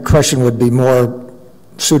my question would be more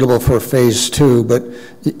suitable for phase 2, but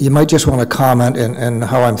you might just want to comment and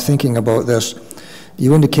how I'm thinking about this.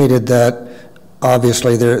 You indicated that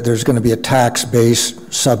obviously there's going to be a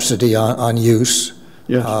tax-based subsidy on use.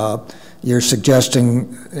 Yes. You're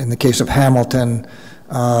suggesting, in the case of Hamilton,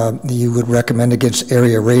 you would recommend against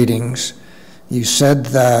area ratings. You said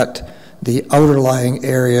that the outerlying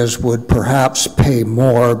areas would perhaps pay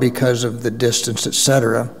more because of the distance, et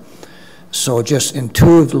cetera. So just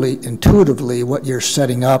intuitively, what you're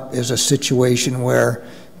setting up is a situation where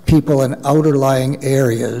people in outerlying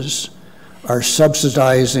areas are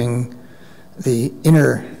subsidizing the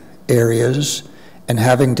inner areas and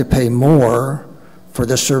having to pay more for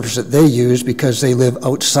the service that they use because they live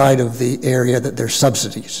outside of the area that they're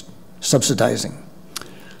subsidizing.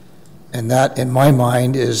 And that, in my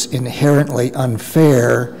mind, is inherently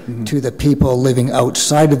unfair to the people living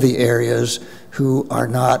outside of the areas who are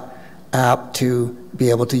not apt to be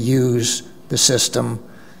able to use the system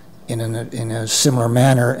in a similar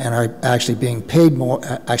manner and are actually being paid more,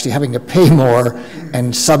 actually having to pay more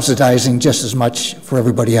and subsidizing just as much for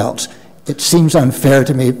everybody else. It seems unfair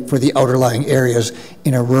to me for the outerlying areas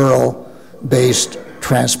in a rural-based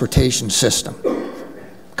transportation system.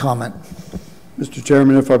 Comment. Mr.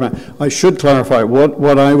 Chairman, if I may, I should clarify,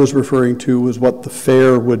 what I was referring to was what the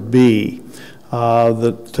fare would be,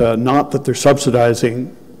 not that they're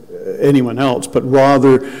subsidizing anyone else, but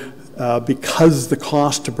rather because the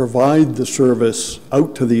cost to provide the service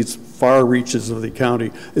out to these far reaches of the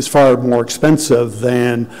county is far more expensive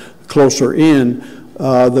than closer in,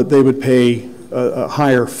 that they would pay a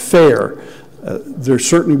higher fare. There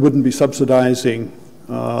certainly wouldn't be subsidizing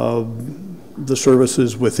the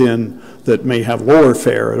services within that may have lower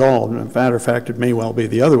fare at all. As a matter of fact, it may well be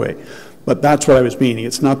the other way. But that's what I was meaning.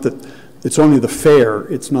 It's not that, it's only the fare.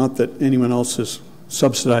 It's not that anyone else is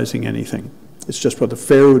subsidizing anything. It's just what the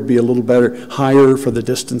fare would be a little better, higher for the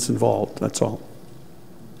distance involved. That's all.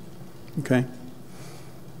 Okay?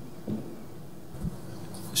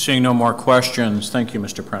 Seeing no more questions, thank you,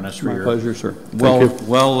 Mr. Prentice, for My your pleasure, sir. Thank you.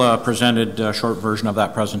 well presented short version of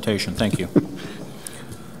that presentation. Thank you.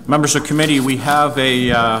 Members of committee, we have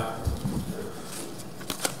that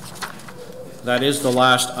is the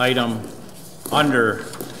last item under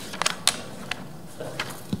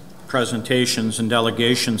presentations and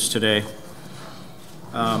delegations today.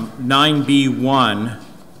 9B1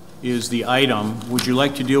 is the item. Would you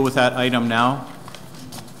like to deal with that item now?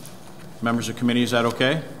 Members of committee, is that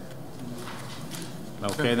okay?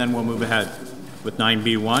 Okay, then we'll move ahead with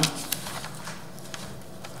 9B1.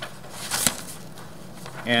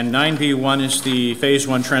 And 9B1 is the Phase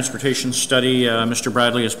 1 Transportation Study. Mr.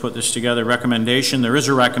 Bradley has put this together. Recommendation. There is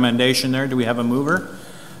a recommendation there. Do we have a mover?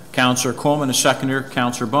 Councillor Coleman, a seconder.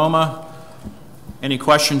 Councillor Boma. Any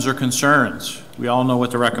questions or concerns? We all know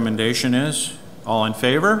what the recommendation is. All in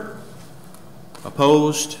favor?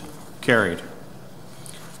 Opposed? Carried.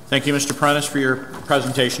 Thank you, Mr. Prentice, for your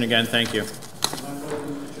presentation again. Thank you.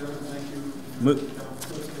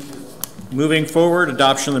 Moving forward,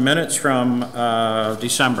 adoption of the minutes from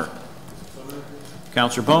December.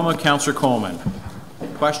 Councillor Boma, Councillor Coleman.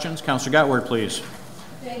 Questions? Councillor Gatward, please.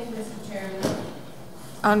 Thank you, Mr. Chairman.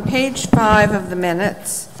 On page 5 of the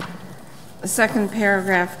minutes, the second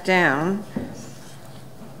paragraph down,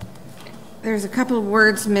 there's a couple of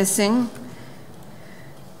words missing.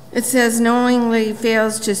 It says knowingly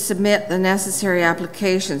fails to submit the necessary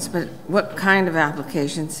applications, but what kind of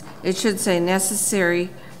applications? It should say necessary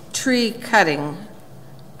tree cutting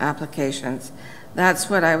applications. That's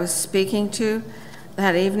what I was speaking to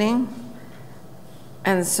that evening.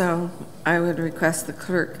 And so I would request the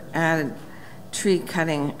clerk add tree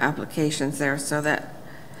cutting applications there so that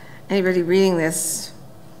anybody reading this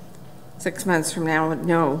 6 months from now would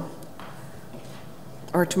know,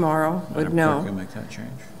 or tomorrow would know. Madam Clerk, make that change.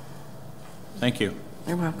 Thank you.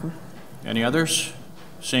 You're welcome. Any others?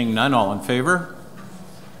 Seeing none, all in favor?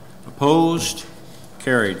 Opposed?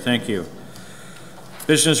 Carried. Thank you.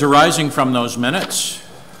 Business arising from those minutes.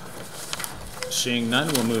 Seeing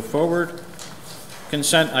none, we'll move forward.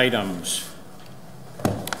 Consent items.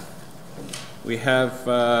 We have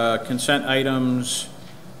consent items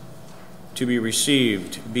to be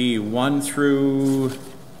received, B1 through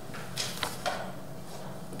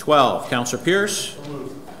 12. Councillor Pierce?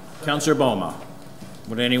 Councillor Boma.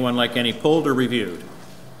 Would anyone like any pulled or reviewed?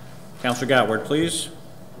 Councillor Gatward, please.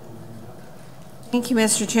 Thank you,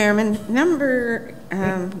 Mr. Chairman. Number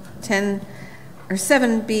 10 or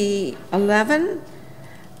 7B11,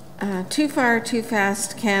 Too Far, Too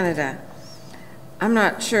Fast Canada. I'm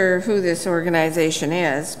not sure who this organization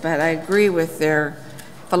is, but I agree with their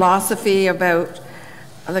philosophy about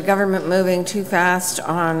the government moving too fast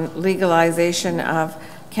on legalization of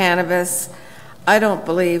cannabis. I don't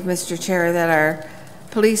believe, Mr. Chair, that our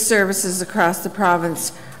police services across the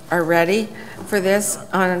province are ready for this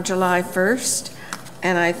on July 1st.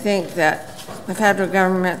 And I think that the federal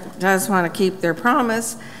government does want to keep their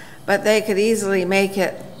promise, but they could easily make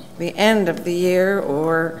it the end of the year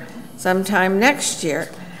or sometime next year.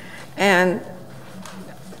 And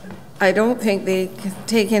I don't think they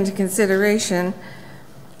take into consideration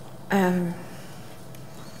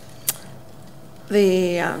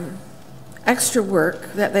the extra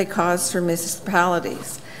work that they cause for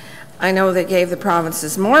municipalities. I know they gave the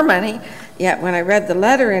provinces more money, yet when I read the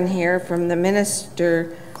letter in here from the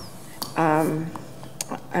minister, I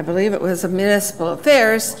believe it was of Municipal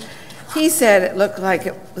Affairs, he said it looked like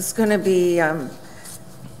it was going to be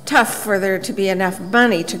tough for there to be enough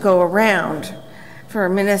money to go around for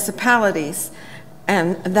municipalities,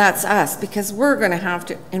 and that's us, because we're going to have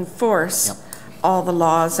to enforce all the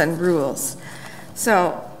laws and rules.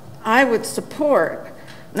 So I would support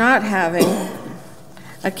not having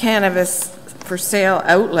a cannabis for sale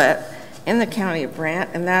outlet in the county of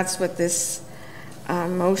Brant, and that's what this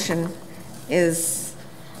motion is,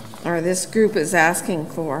 or this group is asking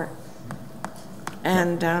for.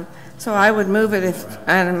 And so I would move it if,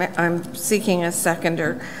 and I'm seeking a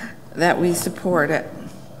seconder, that we support it.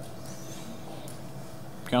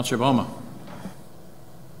 Councillor Boma.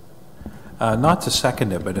 Not to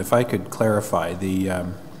second it, but if I could clarify, the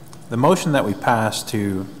motion that we passed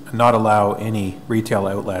to not allow any retail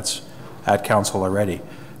outlets at council already,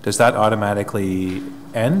 does that automatically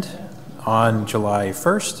end on July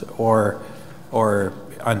 1st or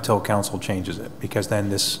until council changes it? Because then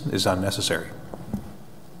this is unnecessary.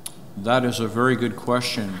 That is a very good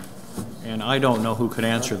question, and I don't know who could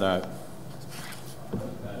answer that.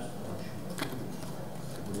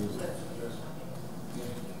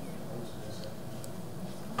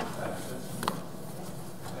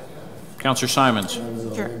 Councillor Simons.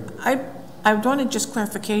 Sure. I wanted just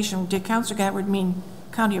clarification. Did Councillor Gatward mean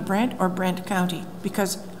County of Brant or Brant County?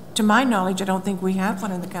 Because to my knowledge, I don't think we have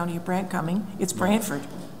one in the County of Brant coming. It's Brantford.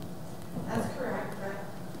 That's correct, Brent.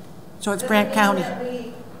 So it's Brant County.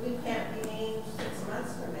 We can't be named 6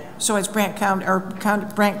 months from now. So it's Brant County, or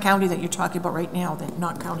Brant County that you're talking about right now, then,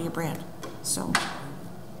 not County of Brant. So,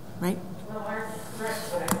 right? Well, our Brant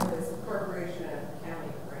is a corporation of County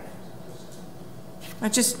of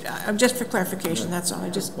Brant. Just for clarification, that's all.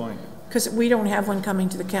 Because we don't have one coming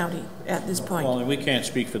to the county at this point. Well, and we can't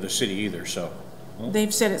speak for the city either, so.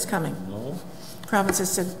 They've said it's coming. No. Province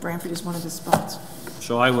has said Brantford is one of the spots.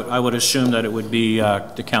 So I would assume that it would be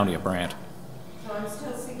the County of Brant. So I'm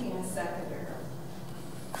still seeking a seconder.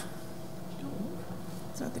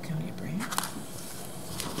 It's not the County of Brant.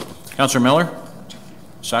 Councillor Miller?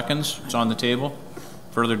 Seconds, it's on the table.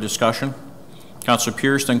 Further discussion? Councillor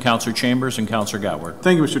Pierce, then Councillor Chambers, and Councillor Gatward.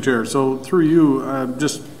 Thank you, Mr. Chair. So through you,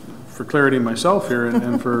 just for clarity myself here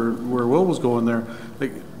and for where Will was going there,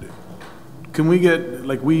 like, can we get,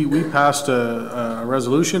 like, we passed a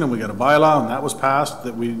resolution and we got a bylaw and that was passed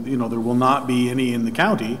that there will not be any in the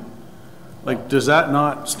county. Like, does that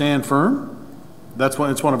not stand firm? It's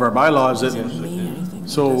one of our bylaws. Doesn't mean anything.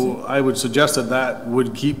 does So I would suggest that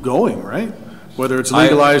would keep going, right? Whether it's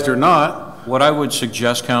legalized or not. What I would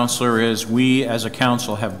suggest, Councillor, is we as a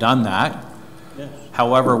council have done that.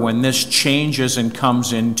 However, when this changes and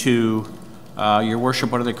comes into, Your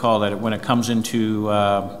Worship, what do they call that? When it comes into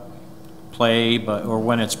play, or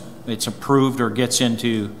when it's approved or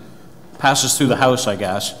passes through the House, I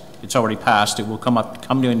guess, it's already passed, it will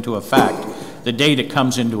come into effect. The date it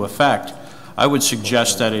comes into effect, I would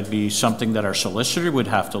suggest that it be something that our solicitor would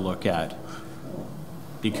have to look at.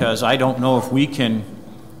 Because I don't know if we can,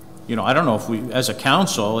 I don't know if we, as a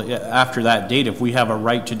council, after that date, if we have a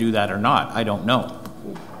right to do that or not. I don't know.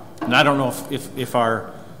 And I don't know if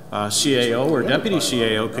our CAO or deputy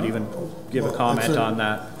CAO could even give a comment on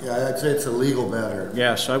that. Yeah, I'd say it's a legal matter.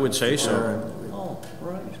 Yes, I would say so. Oh,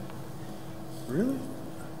 right. Really?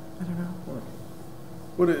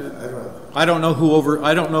 I don't know.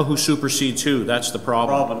 I don't know who supersedes who. That's the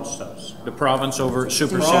problem. Province does. The province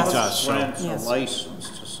supersedes us. So. Grants Yes. a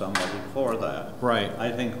license to somebody for that. Right.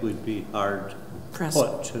 I think we'd be hard Press.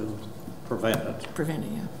 put to prevent it. Prevent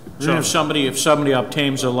it, yeah. So if somebody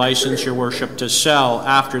obtains a license, Your Worship, to sell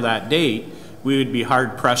after that date, we would be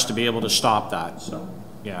hard pressed to be able to stop that. So,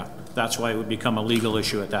 yeah, that's why it would become a legal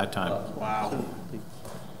issue at that time. Wow.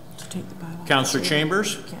 To take the bylaw. Councillor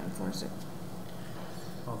Chambers? You can't enforce it.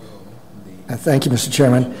 Thank you, Mr.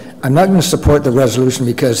 Chairman. I'm not going to support the resolution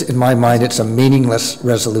because, in my mind, it's a meaningless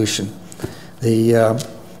resolution.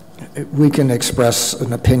 We can express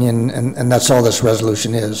an opinion, and that's all this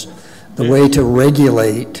resolution is. The way to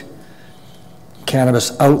regulate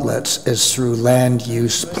cannabis outlets is through land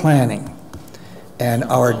use planning. And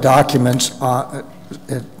our documents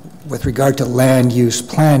with regard to land use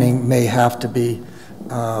planning may have to be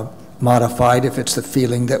modified if it's the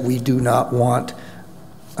feeling that we do not want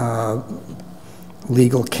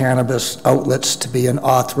legal cannabis outlets to be an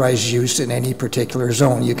authorized use in any particular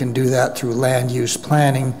zone. You can do that through land use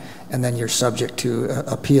planning, and then you're subject to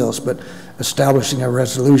appeals. But establishing a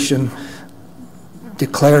resolution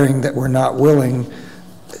declaring that we're not willing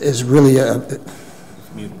is really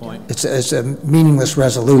Mute point. it's a meaningless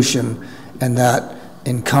resolution, and that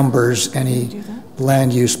encumbers any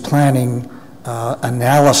land use planning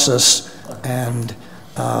analysis, and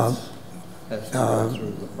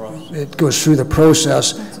it goes through the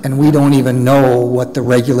process, and we don't even know what the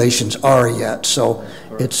regulations are yet. So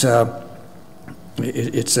it's a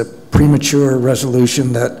premature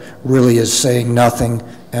resolution that really is saying nothing,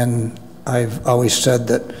 and I've always said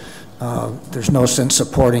that there's no sense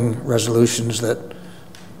supporting resolutions that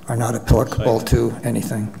are not applicable to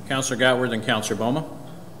anything. Councillor Gatward and Councillor Boma.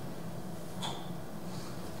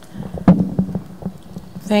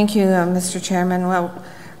 Thank you, Mr. Chairman. Well,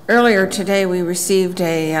 earlier today we received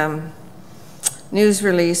a news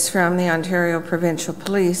release from the Ontario Provincial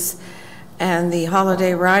Police and the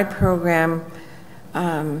Holiday Ride Program.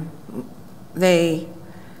 They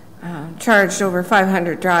charged over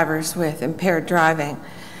 500 drivers with impaired driving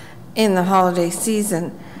in the holiday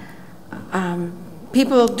season.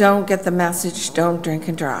 People don't get the message, don't drink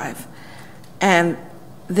and drive. And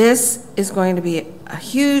this is going to be a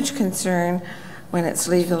huge concern when it's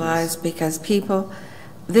legalized, because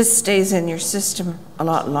this stays in your system a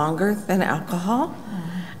lot longer than alcohol.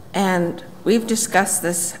 And we've discussed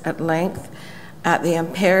this at length at the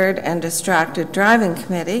Impaired and Distracted Driving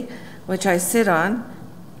Committee, which I sit on,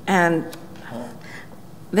 and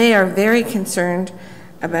they are very concerned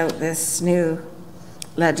about this new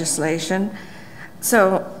legislation.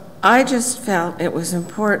 So I just felt it was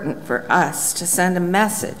important for us to send a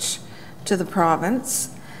message to the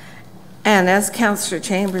province. And as Councillor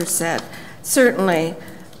Chambers said, certainly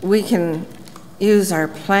we can use our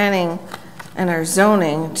planning and our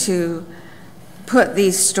zoning to put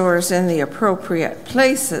these stores in the appropriate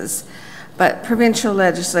places, but provincial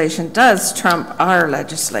legislation does trump our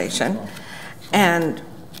legislation, and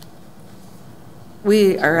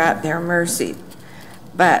we are at their mercy.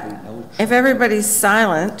 But if everybody's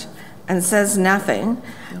silent and says nothing,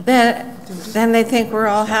 then they think we're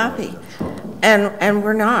all happy. And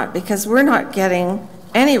we're not, because we're not getting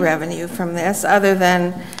any revenue from this other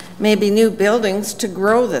than maybe new buildings to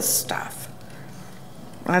grow this stuff.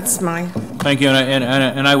 That's my... Thank you,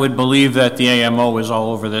 and I would believe that the AMO is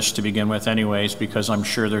all over this to begin with anyways, because I'm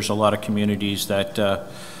sure there's a lot of communities that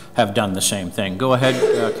have done the same thing. Go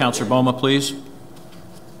ahead, Councillor Boma, please.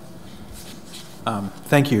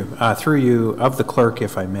 Thank you. Through you, of the clerk,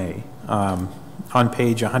 if I may, on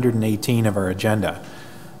page 118 of our agenda,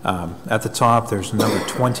 at the top there's number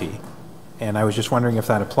 20, and I was just wondering if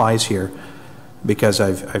that applies here, because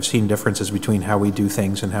I've seen differences between how we do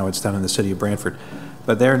things and how it's done in the city of Brantford.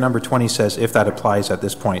 But there, number 20 says, if that applies at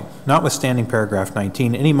this point. Notwithstanding paragraph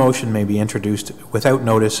 19, any motion may be introduced without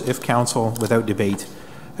notice if council, without debate,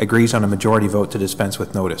 agrees on a majority vote to dispense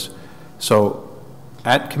with notice. So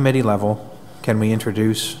at committee level, can we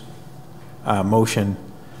introduce a motion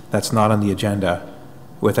that's not on the agenda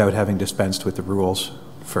without having dispensed with the rules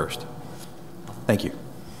first? Thank you.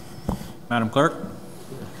 Madam Clerk?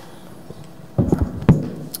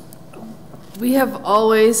 We have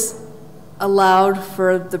always allowed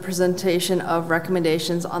for the presentation of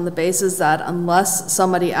recommendations on the basis that unless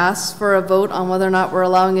somebody asks for a vote on whether or not we're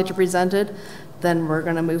allowing it to be presented, then we're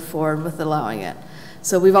going to move forward with allowing it.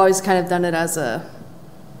 So we've always kind of done it as a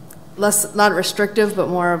less, not restrictive, but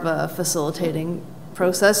more of a facilitating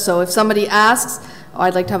process. So if somebody asks, oh,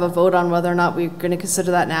 I'd like to have a vote on whether or not we're going to consider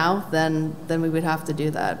that now, then we would have to do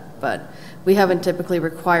that. But we haven't typically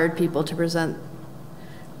required people to present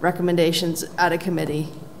recommendations at a committee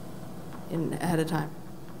ahead of time.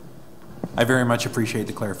 I very much appreciate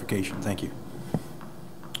the clarification. Thank you.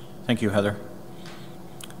 Thank you, Heather.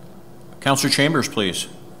 Councillor Chambers, please.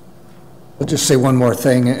 I'll just say one more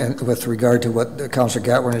thing with regard to what Councillor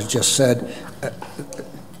Gatwin has just said.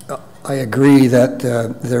 I agree that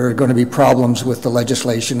there are going to be problems with the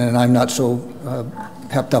legislation, and I'm not so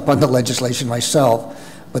pepped up on the legislation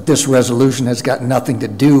myself, but this resolution has got nothing to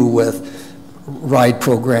do with ride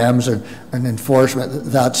programs and enforcement.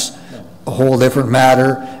 That's a whole different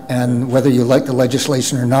matter, and whether you like the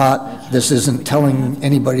legislation or not, this isn't telling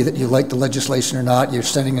anybody that you like the legislation or not. You're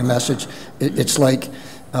sending a message. It's like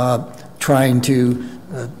trying to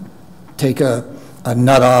take a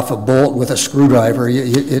nut off a bolt with a screwdriver.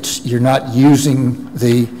 You're not using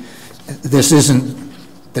this isn't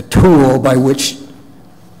the tool by which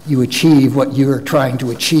you achieve what you're trying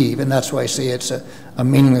to achieve, and that's why I say it's a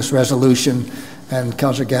meaningless resolution. And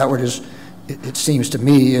Councillor Gatward it seems to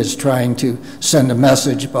me, is trying to send a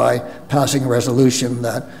message by passing a resolution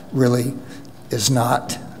that really is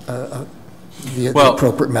not the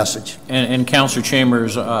appropriate message. And Councillor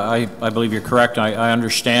Chambers, I believe you're correct. I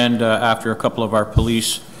understand after a couple of our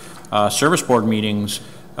police service board meetings,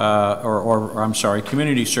 or I'm sorry,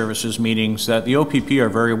 community services meetings, that the OPP are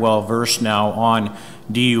very well versed now on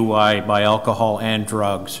DUI by alcohol and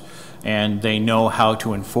drugs, and they know how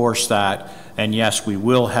to enforce that. And yes, we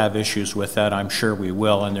will have issues with that. I'm sure we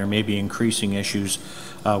will, and there may be increasing issues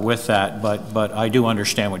with that. But I do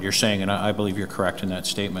understand what you're saying, and I believe you're correct in that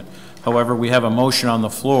statement. However, we have a motion on the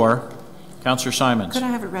floor. Councillor Simons. Could I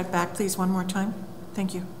have it read back, please, one more time?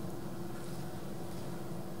 Thank you.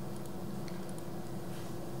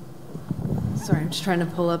 Sorry, I'm just trying to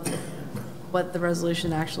pull up what the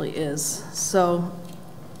resolution actually is. So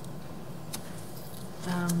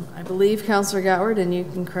I believe, Councillor Gatward, and you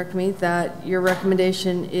can correct me, that your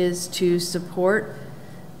recommendation is to support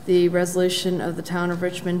the resolution of the Town of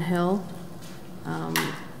Richmond Hill,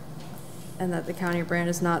 and that the County of Brant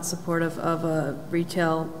is not supportive of a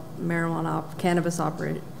retail marijuana cannabis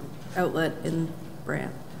outlet in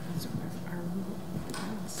Brant.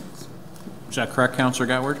 Is that correct, Councillor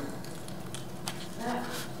Gatward? That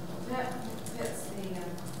fits the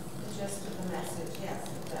gist of the message, yes,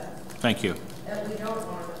 it does. Thank you. That we don't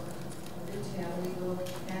want a retail legal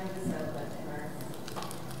cannabis outlet in our...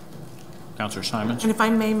 Councillor Simons. And if I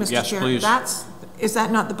may, Mr. Yes, Chair, please. Is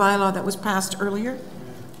that not the bylaw that was passed earlier?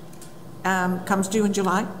 Comes due in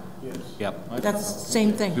July? Yes. Yep. That's the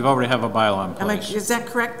same thing. We already have a bylaw in place. Is that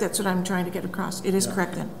correct? That's what I'm trying to get across. It is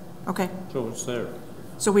correct then? Okay. So it's there.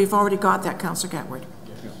 So we've already got that, Councillor Gatward.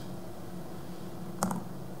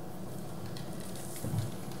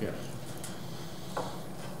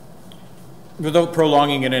 Without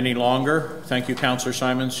prolonging it any longer, thank you, Councillor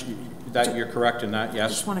Simons. That you're correct in that,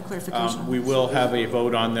 yes. Just want a clarification. We will have a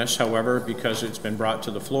vote on this, however, because it's been brought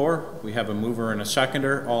to the floor. We have a mover and a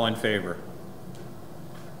seconder. All in favor?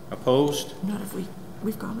 Opposed? Not if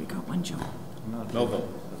we've got one, Joe. No vote.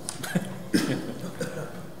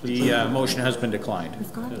 The motion has been declined.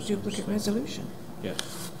 We've got a duplicate resolution.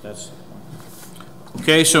 Yes, that's.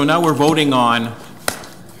 Okay, so now we're voting on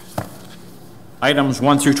items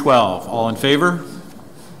 1 through 12. All in favor?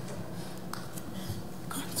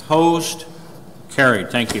 Opposed? Carried.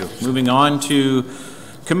 Thank you. Moving on to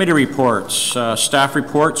committee reports, staff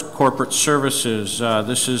reports, corporate services.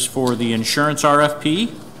 This is for the insurance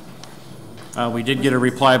RFP. We did get a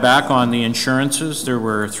reply back on the insurances. There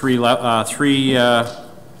were three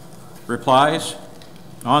replies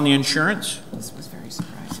on the insurance. This was very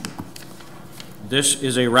surprising. This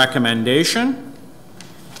is a recommendation.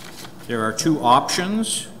 There are 2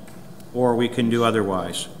 options, or we can do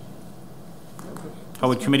otherwise. How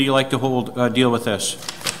would committee like to deal with this?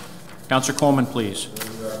 Councillor Coleman, please.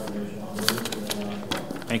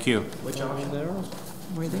 Thank you. Which option there are?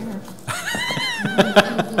 We're there.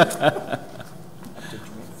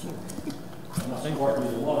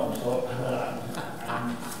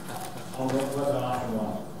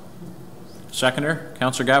 Seconder,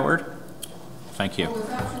 Councillor Gatward. Thank you.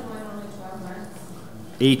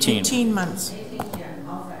 18. 18 months.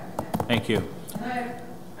 Thank you.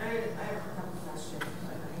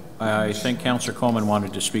 I think Councillor Coleman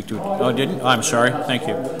wanted to speak to it. Oh, didn't? Oh, I'm sorry. Thank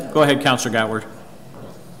you. Go ahead, Councillor Gatward.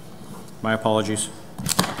 My apologies.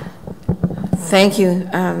 Thank you,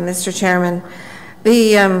 Mr. Chairman.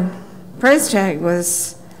 The price tag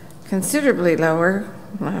was considerably lower.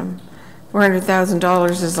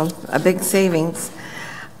 $400,000 is a big savings.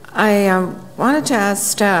 I wanted to ask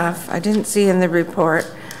staff, I didn't see in the report,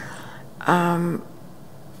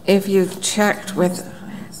 if you've checked with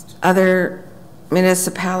other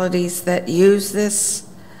municipalities that use this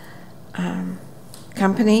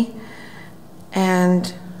company,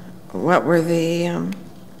 and what were the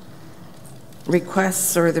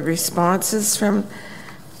requests or the responses from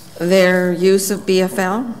their use of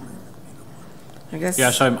BFL? I guess.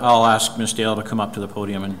 Yes, I'll ask Ms. Dale to come up to the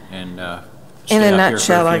podium and stay in a up here for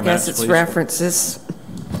nutshell, few I guess minutes, it's please. references.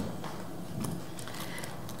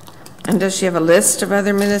 And does she have a list of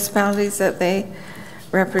other municipalities that they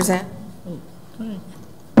represent?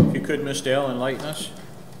 If you could, Ms. Dale, enlighten us.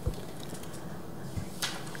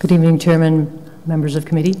 Good evening, Chairman, members of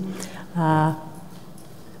committee.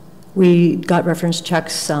 We got reference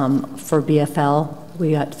checks for BFL.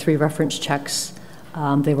 We got 3 reference checks.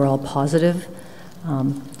 They were all positive.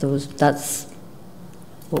 That's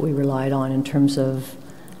what we relied on in terms of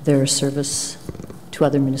their service to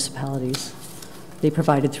other municipalities. They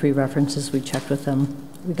provided 3 references. We checked with them.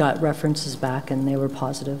 We got references back, and they were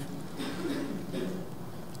positive.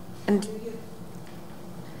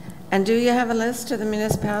 And do you have a list of the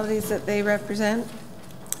municipalities that they represent?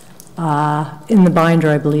 In the binder,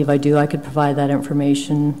 I believe I do. I could provide that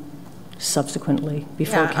information subsequently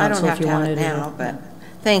before council if you wanted it. I don't have to have it now, but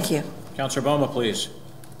thank you. Councillor Boma, please.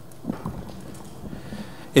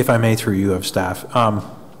 If I may, through you of staff,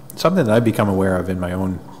 something that I've become aware of in my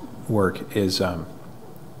own work is,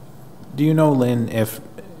 do you know, Lynn,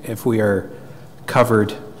 if we are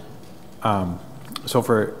covered, so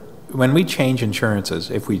for when we change insurances,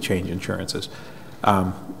 if we change insurances,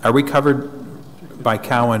 are we covered by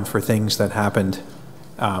Cowan for things that happened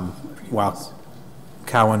while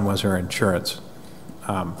Cowan was our insurance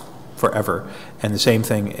forever? And the same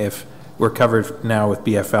thing if we're covered now with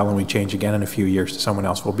BFL and we change again in a few years to someone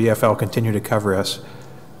else, will BFL continue to cover us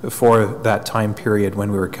for that time period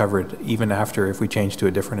when we were covered, even after if we change to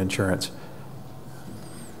a different insurance?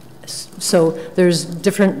 So there's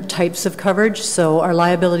different types of coverage. So our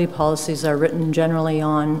liability policies are written generally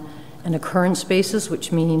on an occurrence basis,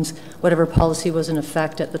 which means whatever policy was in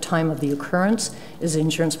effect at the time of the occurrence is the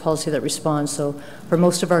insurance policy that responds. So for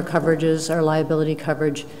most of our coverages, our liability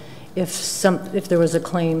coverage, if there was a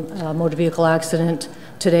claim, motor vehicle accident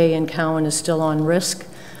today and Cowan is still on risk,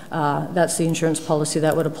 that's the insurance policy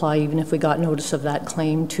that would apply even if we got notice of that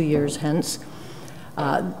claim 2 years hence.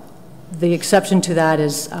 The exception to that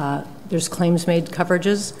is there's claims-made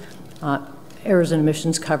coverages. Errors and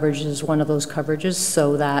omissions coverage is one of those coverages,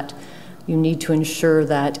 so that you need to ensure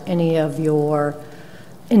that any of your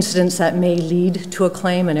incidents that may lead to a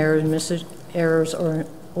claim, an errors or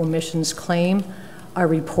omissions claim, are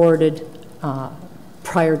reported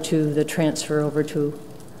prior to the transfer over to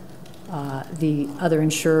the other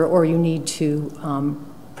insurer, or you need to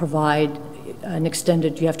provide an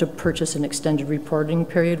extended, you have to purchase an extended reporting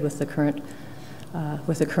period with the current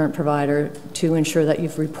with the current provider to ensure that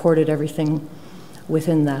you've reported everything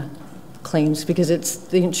within the claims, because it's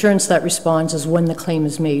the insurance that responds is when the claim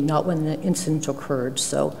is made, not when the incident occurred.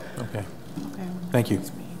 So, okay. Thank you.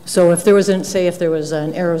 So if there was, if there was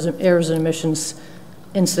an errors and omissions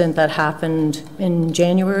incident that happened in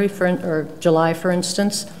January or July, for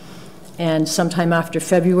instance, and sometime after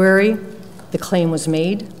February, the claim was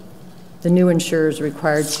made, the new insurer is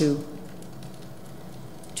required to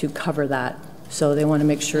cover that. So they want to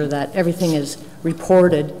make sure that everything is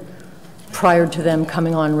reported prior to them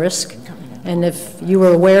coming on risk. And if you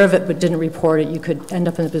were aware of it but didn't report it, you could end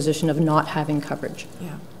up in the position of not having coverage.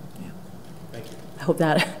 Yeah. I hope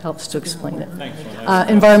that helps to explain it. Thanks.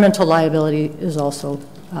 Environmental liability is also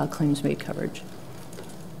claims-made coverage.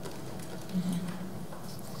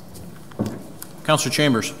 Councillor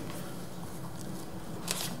Chambers.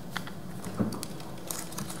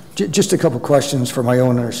 Just a couple questions for my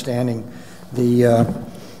own understanding. The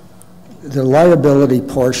liability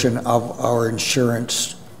portion of our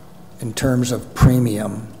insurance in terms of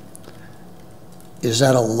premium, is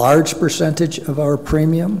that a large percentage of our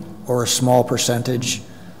premium or a small percentage?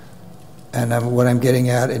 And what I'm getting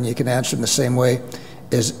at, and you can answer in the same way,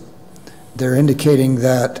 is they're indicating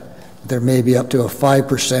that there may be up to a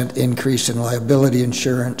 5% increase in liability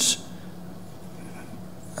insurance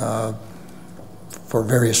for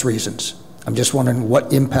various reasons. I'm just wondering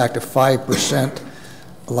what impact a 5%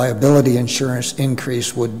 liability insurance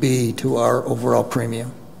increase would be to our overall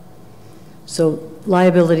premium. So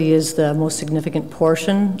liability is the most significant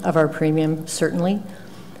portion of our premium, certainly.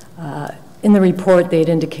 In the report, they had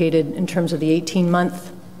indicated in terms of the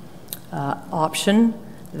 18-month option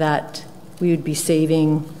that we would be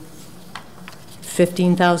saving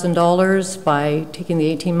 $15,000 by taking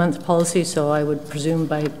the 18-month policy, so I would presume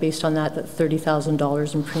based on that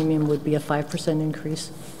 $30,000 in premium would be a 5%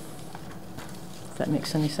 increase, if that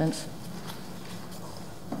makes any sense.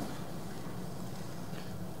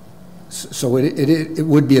 So it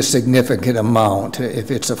would be a significant amount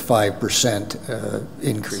if it's a 5%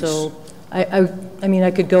 increase. So I mean,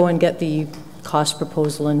 I could go and get the cost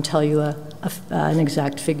proposal and tell you an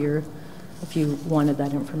exact figure if you wanted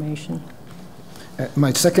that information.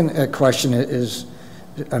 My second question is,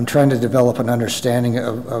 I'm trying to develop an understanding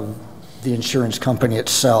of the insurance company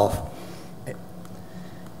itself.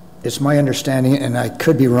 It's my understanding, and I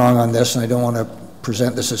could be wrong on this, and I don't want to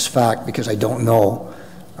present this as fact because I don't know,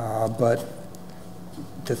 but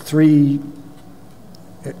the three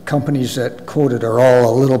companies that quoted are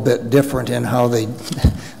all a little bit different in how they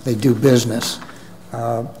do business.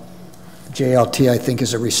 JLT, I think,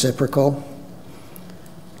 is a reciprocal.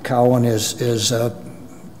 Cowan is a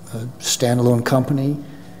standalone company,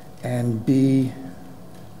 and BFL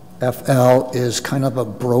is kind of a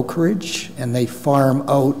brokerage, and they farm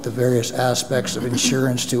out the various aspects of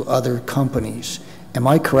insurance to other companies. Am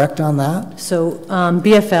I correct on that? So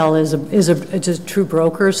BFL is a true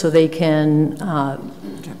broker, so they can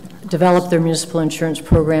develop their municipal insurance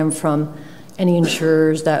program from any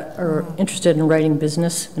insurers that are interested in writing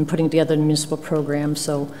business and putting together a municipal program.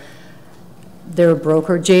 So they're a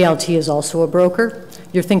broker. JLT is also a broker.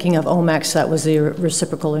 You're thinking of Omax, that was the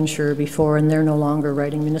reciprocal insurer before, and they're no longer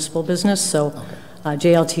writing municipal business. So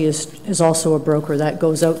JLT is also a broker that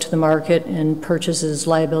goes out to the market and purchases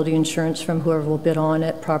liability insurance from whoever will bid on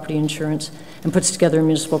it, property insurance, and puts together a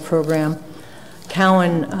municipal program.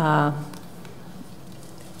 Cowan,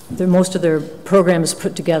 most of their program is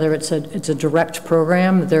put together. It's a direct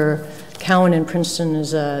program. Cowan in Princeton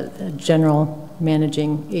is a general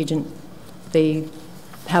managing agent. They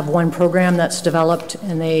have one program that's developed,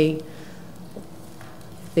 and they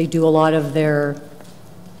do a lot of their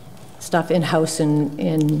stuff in-house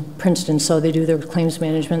in Princeton. So they do their claims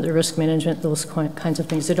management, their risk management, those kinds of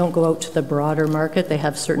things. They don't go out to the broader market. They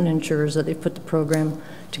have certain insurers that they put the program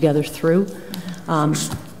together through.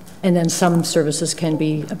 And then some services can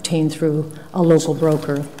be obtained through a local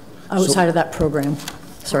broker outside of that program.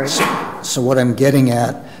 Sorry. So what I'm getting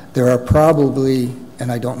at, there are probably,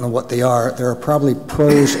 and I don't know what they are, there are probably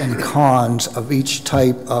pros and cons of each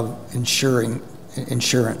type of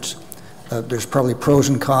insurance. There's probably pros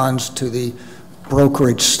and cons to the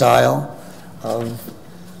brokerage style of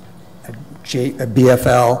a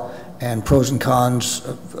BFL, and pros and cons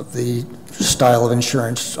of the style of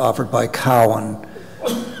insurance offered by Cowan.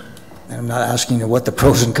 And I'm not asking you what the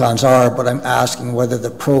pros and cons are, but I'm asking whether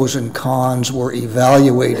the pros and cons were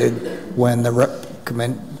evaluated when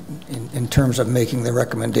in terms of making the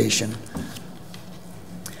recommendation.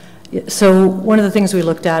 So one of the things we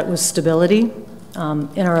looked at was stability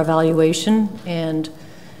in our evaluation, and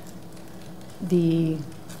the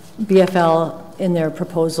BFL in their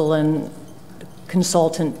proposal and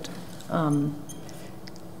consultant,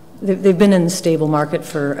 they've been in the stable market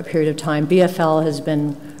for a period of time. BFL has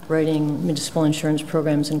been writing municipal insurance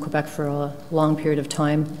programs in Quebec for a long period of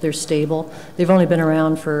time. They're stable. They've only been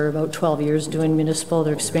around for about 12 years doing municipal.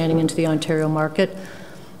 They're expanding into the Ontario market,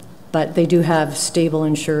 but they do have stable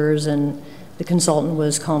insurers, and the consultant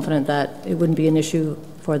was confident that it wouldn't be an issue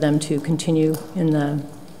for them to continue in the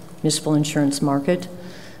municipal insurance market.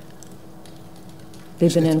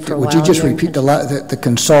 They've been in for a while. Would you just repeat the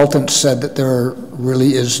consultant said that there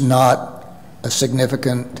really is not a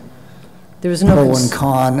significant there was no pro and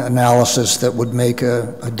con analysis that would make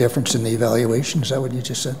a difference in the evaluation? Is that what you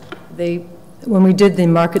just said? When we did the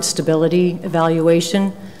market stability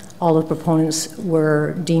evaluation, all the proponents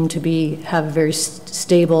were deemed to have a very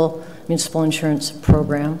stable municipal insurance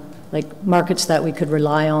program, like markets that we could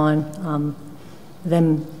rely on,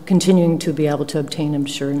 them continuing to be able to obtain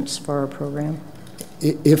insurance for our program.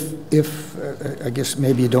 If I guess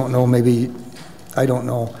maybe you don't know, maybe I don't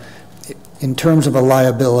know, in terms of a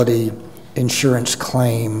liability insurance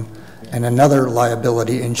claim and another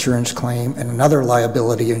liability insurance claim and another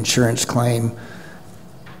liability insurance claim,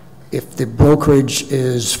 if the brokerage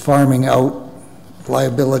is farming out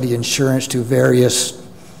liability insurance to various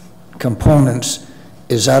components,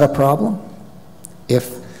 is that a problem?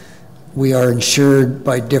 If we are insured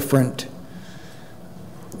by different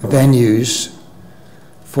venues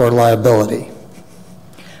for liability.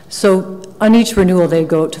 So on each renewal, they'd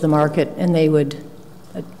go out to the market and they would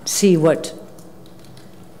see what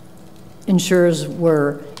insurers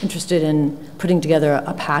were interested in putting together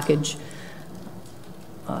a package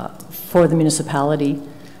for the municipality.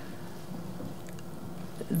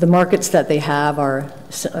 The markets that they have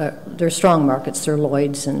they're strong markets. They're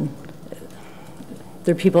Lloyd's, and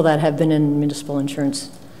they're people that have been in the municipal insurance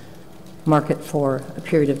market for a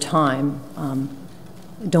period of time.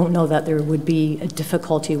 Don't know that there would be a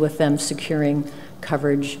difficulty with them securing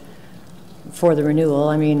coverage for the renewal.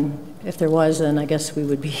 I mean, if there was, then I guess we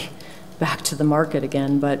would be back to the market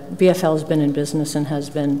again. But BFL has been in business and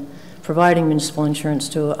has been providing municipal insurance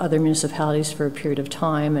to other municipalities for a period of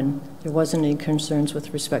time, and there wasn't any concerns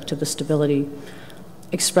with respect to the stability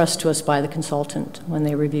expressed to us by the consultant when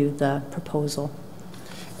they reviewed the proposal.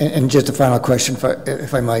 And just a final question,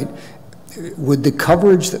 if I might. Would the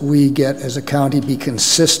coverage that we get as a county be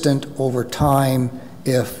consistent over time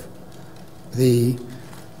if the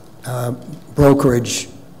brokerage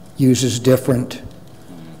uses different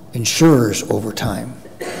insurers over time?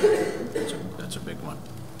 That's a big one.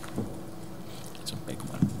 That's a big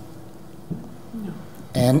one.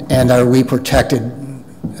 And are we protected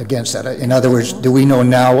against that? In other words, do we know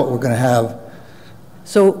now what we're going to have?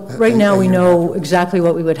 So right now we know exactly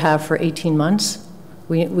what we would have for 18 months.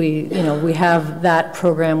 We have that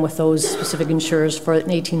program with those specific insurers for an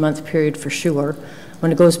 18-month period for sure.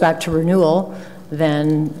 When it goes back to renewal,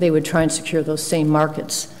 then they would try and secure those same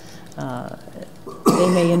markets. They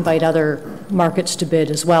may invite other markets to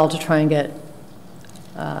bid as well to try and get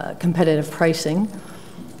competitive pricing.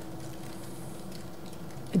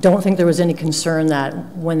 I don't think there was any concern that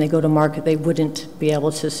when they go to market, they wouldn't be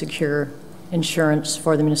able to secure insurance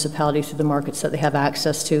for the municipality through the markets that they have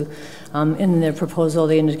access to. In their proposal,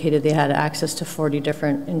 they indicated they had access to 40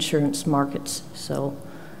 different insurance markets. So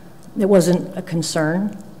it wasn't a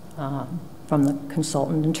concern from the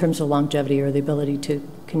consultant in terms of longevity or the ability to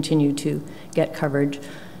continue to get coverage.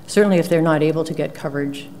 Certainly if they're not able to get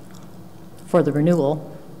coverage for the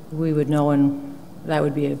renewal, we would know, and that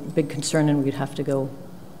would be a big concern, and we'd have to go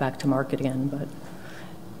back to market again. But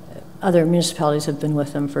other municipalities have been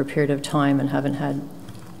with them for a period of time and haven't had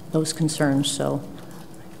those concerns, so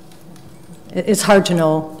it's hard to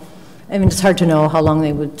know. I mean, it's hard to know how long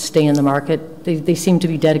they would stay in the market. They seem to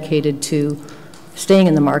be dedicated to staying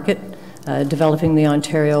in the market, developing the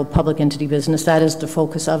Ontario public entity business. That is the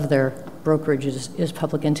focus of their brokerage, is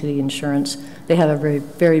public entity insurance. They have a very,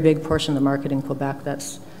 very big portion of the market in Quebec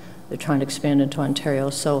they're trying to expand into Ontario.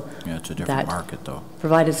 So yeah, it's a different market, though.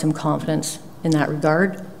 Provided some confidence in that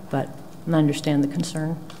regard, but I understand the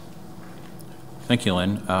concern. Thank you,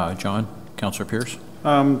 Lynn. John, Councillor Pierce.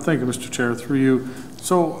 Thank you, Mr. Chair, through you.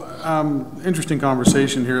 So, interesting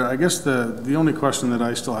conversation here. I guess the only question that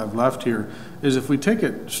I still have left here is if we take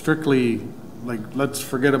it strictly, like, let's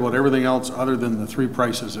forget about everything else other than the three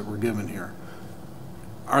prices that were given here.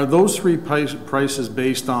 Are those three prices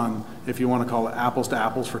based on, if you want to call it apples to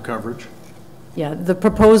apples for coverage? Yeah, the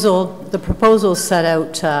proposal set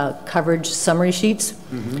out coverage summary sheets,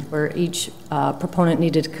 where each proponent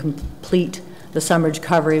needed to complete the summary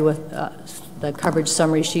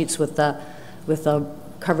summary sheets with the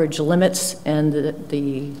coverage limits and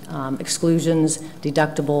the exclusions,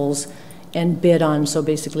 deductibles, and bid on, so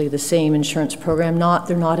basically the same insurance program.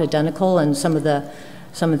 They're not identical, and some of the,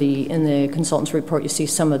 in the consultant's report, you see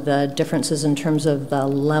some of the differences in terms of the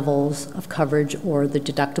levels of coverage or the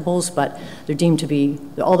deductibles, but they're deemed to be,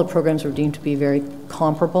 all the programs were deemed to be very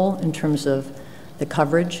comparable in terms of the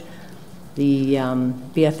coverage. The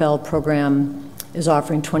BFL program is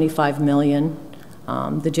offering $25 million.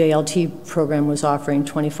 The JLT program was offering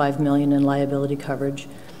 $25 million in liability coverage.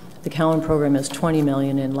 The Cowan program is $20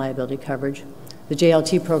 million in liability coverage. The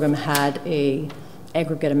JLT program had a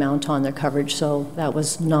aggregate amount on their coverage, so that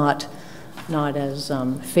was not as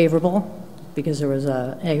favorable, because there was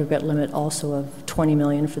an aggregate limit also of $20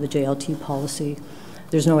 million for the JLT policy.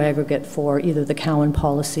 There's no aggregate for either the Cowan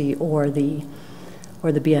policy or the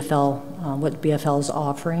BFL, what BFL is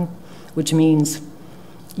offering, which means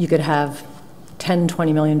you could have $10,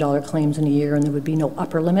 $20 million claims in a year, and there would be no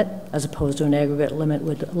upper limit, as opposed to an aggregate limit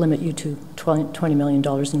would limit you to $20 million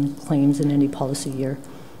in claims in any policy year.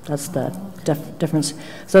 That's the difference.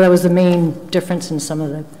 So that was the main difference in some of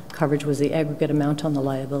the coverage, was the aggregate amount on the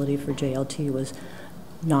liability for JLT was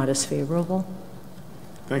not as favorable.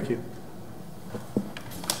 Thank you.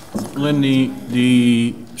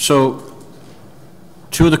 Lynn, so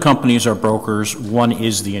two of the companies are brokers, one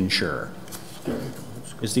is the insurer,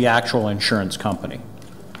 is the actual insurance company.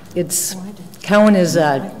 It's, Cowan is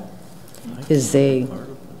a,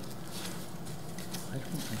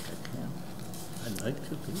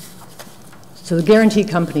 so the guarantee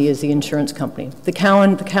company is the insurance company. The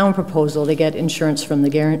Cowan proposal, they get insurance from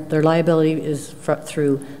their liability is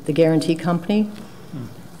through the guarantee company,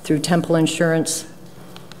 through Temple Insurance,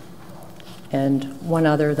 and one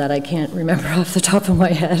other that I can't remember off the top of my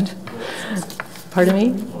head. Pardon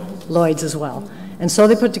me? Lloyd's as well. And so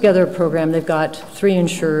they put together a program. They've got 3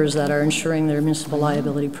 insurers that are insuring their municipal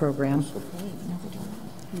liability program.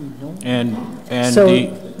 And so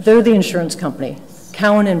they're the insurance company.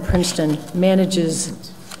 Cowan and Princeton manages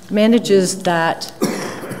that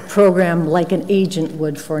program like an agent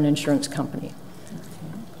would for an insurance company.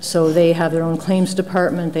 So they have their own claims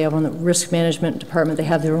department, they have a risk management department, they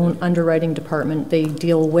have their own underwriting department. They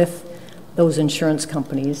deal with those insurance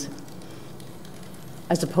companies,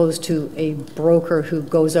 as opposed to a broker who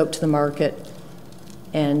goes out to the market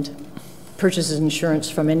and purchases insurance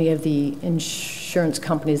from any of the insurance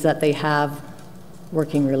companies that they have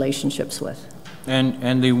working relationships with.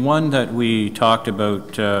 And the one that we talked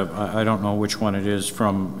about, I don't know which one it is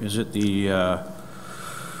from, is it the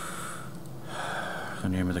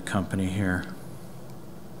name of the company here?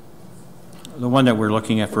 The one that we're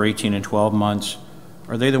looking at for 18 and 12 months,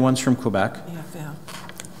 are they the ones from Quebec? Yeah.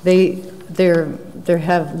 They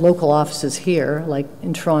have local offices here, like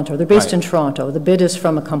in Toronto. They're based in Toronto. The bid is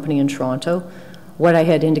from a company in Toronto. What I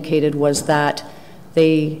had indicated was that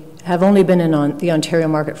they have only been in the Ontario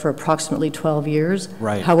market for approximately 12 years.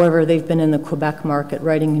 Right. However, they've been in the Quebec market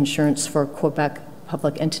writing insurance for Quebec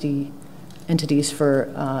public entities for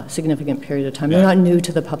a significant period of time. They're not new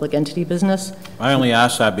to the public entity business. I only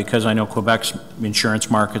ask that because I know Quebec's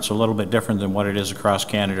insurance market's a little bit different than what it is across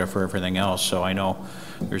Canada for everything else, so I know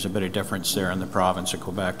there's a bit of difference there in the province of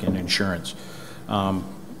Quebec in insurance.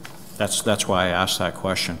 That's why I asked that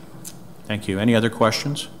question. Thank you. Any other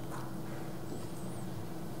questions?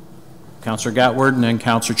 Councillor Gatward and then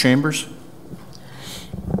Councillor Chambers.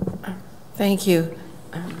 Thank you.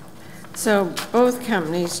 So both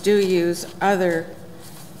companies do use other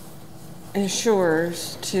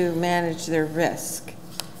insurers to manage their risk,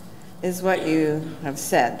 is what you have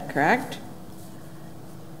said, correct?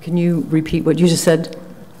 Can you repeat what you just said?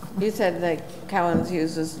 You said that Cowan's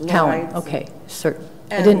uses Lloyd's. Cowan, okay, certain.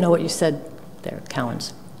 I didn't know what you said there,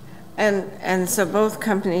 Cowan's. And so both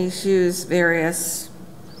companies use various,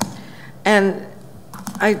 and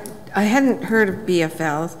I hadn't heard of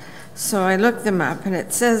BFLs, so I looked them up, and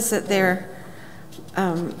it says that they're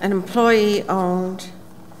an employee-owned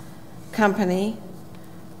company,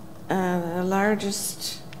 the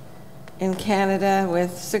largest in Canada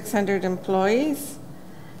with 600 employees.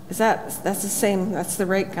 That's the same, that's the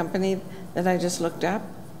right company that I just looked up?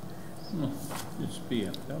 It's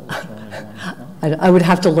BFL. I would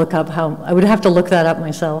have to look up I would have to look that up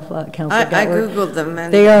myself, Councillor Gatward. I Googled them.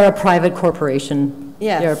 And they are a private corporation.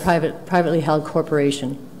 Yes. They're a privately held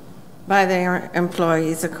corporation. By their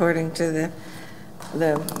employees, according to the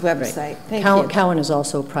website. Right. Thank you. Cowan is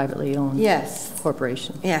also a privately owned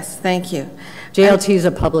corporation. Yes, thank you. JLT is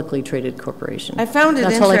a publicly traded corporation. I found it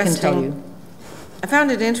That's interesting. all I can tell you. I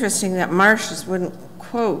found it interesting that Marshes wouldn't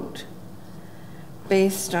quote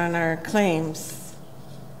based on our claims.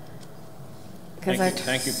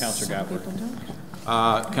 Thank you, Councillor Gatward.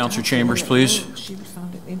 Councillor Chambers, please. She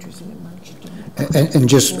found it interesting that March. And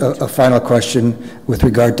just a final question with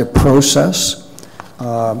regard to process.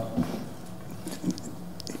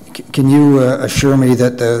 Can you assure me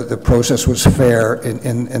that the process was fair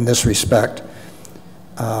in this respect?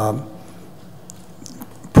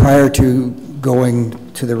 Prior to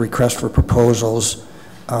going to the request for proposals,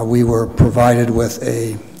 we were provided with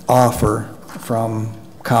an offer from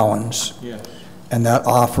Cowan's. Yes. And that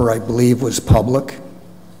offer, I believe, was public.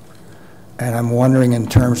 And I'm wondering, in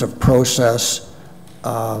terms of process,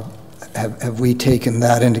 have we taken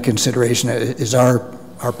that into consideration? Is our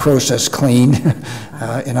process clean?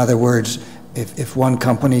 In other words, if one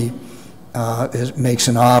company makes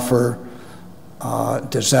an offer,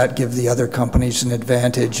 does that give the other companies an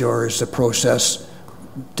advantage, or is the process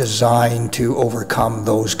designed to overcome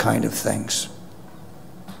those kind of things?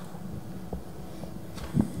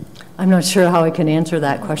 I'm not sure how I can answer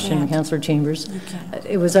that question, Councillor Chambers. You can't.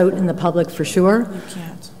 It was out in the public for sure. You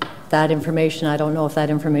can't. That information, I don't know if that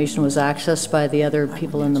information was accessed by the other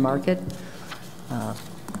people in the market.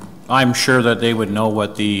 I'm sure that they would know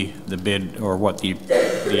what the bid or what the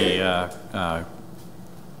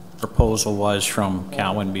proposal was from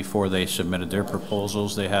Cowan before they submitted their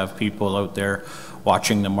proposals. They have people out there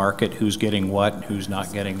watching the market, who's getting what, who's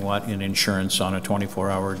not getting what in insurance on a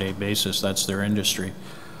 24-hour-a-day basis. That's their industry.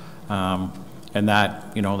 And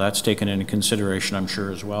that, you know, that's taken into consideration, I'm sure,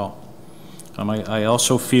 as well. I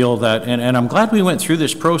also feel that, and I'm glad we went through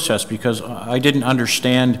this process, because I didn't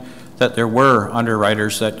understand that there were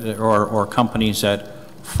underwriters that, or companies that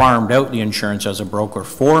farmed out the insurance as a broker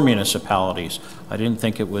for municipalities. I didn't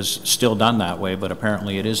think it was still done that way, but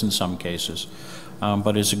apparently it is in some cases.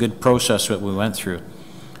 But it's a good process that we went through.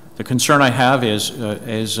 The concern I have is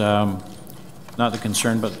not the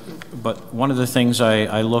concern, but one of the things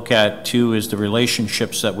I look at too is the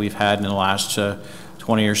relationships that we've had in the last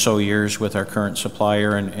 20 or so years with our current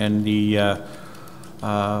supplier, and the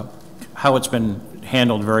how it's been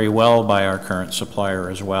handled very well by our current supplier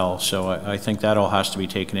as well. So I think that all has to be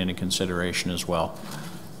taken into consideration as well.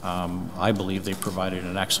 I believe they provided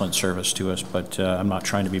an excellent service to us, but I'm not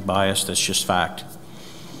trying to be biased, that's just fact.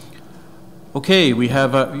 Okay, we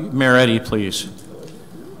have Mayor Eddy, please.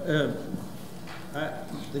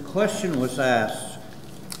 The question was asked,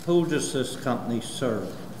 who does this company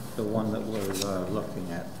serve, the one that we're looking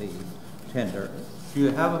at, the tender? Do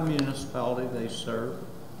you have a municipality they serve?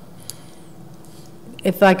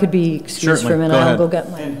 If I could be excused for a minute, I'll go get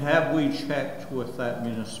my... And have we checked with that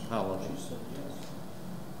municipality?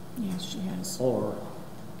 Yes, she has. Or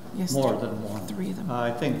Yes, more than one? 3 of them.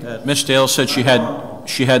 I think that... Ms. Dale said she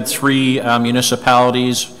had 3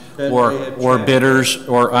 municipalities or bidders,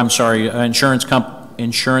 or I'm sorry,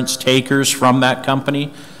 insurance takers from that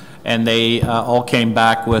company, and they all came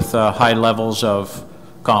back with high levels of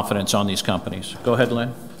confidence on these companies. Go ahead,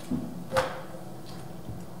 Lynn.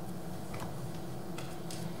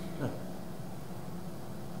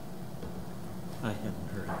 I hadn't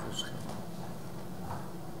heard of this company.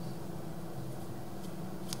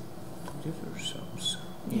 Did ourselves.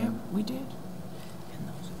 Yeah, we did.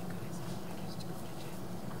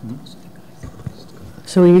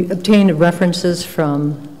 So we obtained references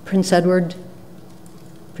from Prince Edward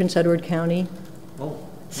County,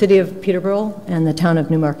 City of Peterborough, and the town of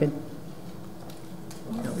Newmarket.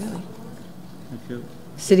 Oh, really? Thank you.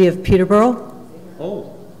 City of Peterborough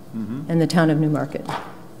Oh. and the town of Newmarket.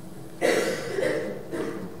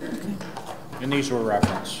 And these were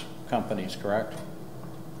reference companies, correct?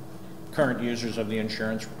 Current users of the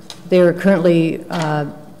insurance? They are currently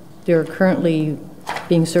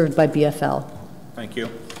being served by BFL. Thank you.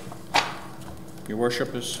 Your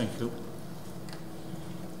worship is... Thank you.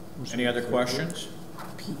 Any other questions?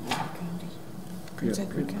 Prince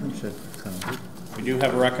Edward County. We do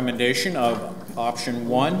have a recommendation of option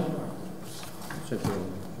 1.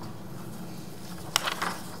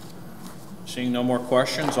 Seeing no more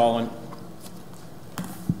questions, all in...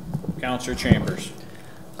 Councillor Chambers.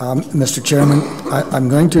 Mr. Chairman, I'm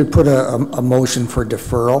going to put a motion for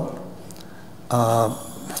deferral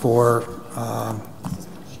for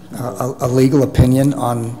a legal opinion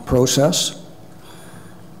on process.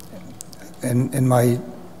 And my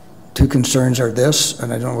 2 concerns are this,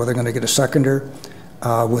 and I don't know whether I'm going to get a seconder,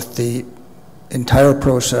 with the entire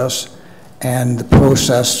process and the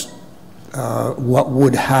process, what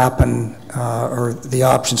would happen or the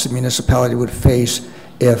options the municipality would face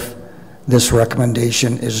if this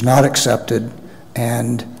recommendation is not accepted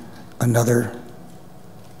and another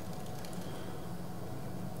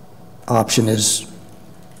option is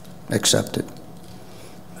accepted.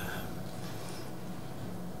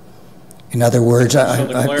 In other words, So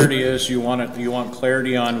the clarity is, you want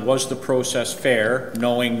clarity on, was the process fair,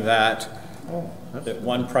 knowing that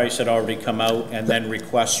one price had already come out and then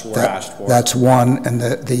requests were asked for? That's one, and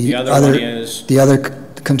the other other, one is- the other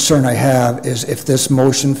concern I have is if this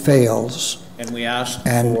motion fails, And we asked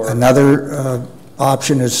and for... another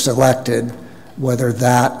option is selected, whether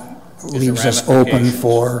that leaves us open ramifications.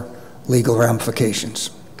 for legal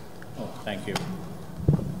ramifications. Oh, thank you.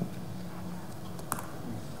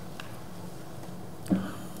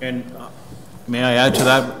 And may I add to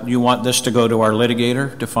that, you want this to go to our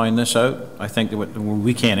litigator to find this out? I think that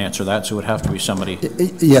we can't answer that, so it would have to be somebody.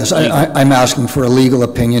 Yes, I'm asking for a legal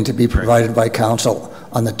opinion to be provided by counsel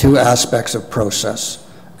on the two aspects of process.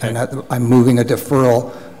 And I'm moving a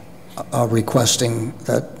deferral, requesting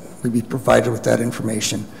that we be provided with that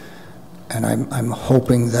information. And I'm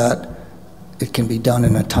hoping that it can be done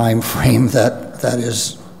in a time frame that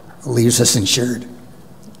leaves us insured.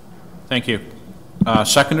 Thank you.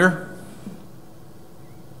 Seconder?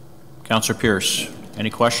 Councillor Pierce,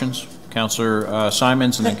 any questions? Councillor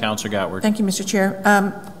Simons and then Councillor Gatward. Thank you, Mr. Chair.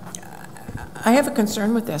 I have a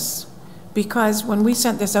concern with this, because when we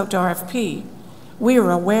sent this out to RFP, we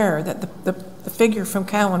were aware that the figure from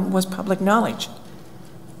Cowan was public knowledge.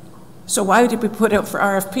 So why did we put out for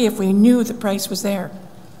RFP if we knew the price was there?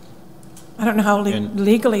 I don't know how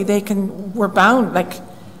legally we're bound, like...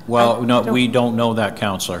 Well, no, we don't know that,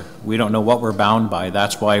 Councillor. We don't know what we're bound by.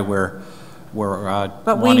 That's why we're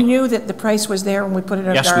But we knew that the price was there when we put it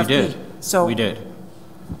out to RFP. Yes, we did. So we did.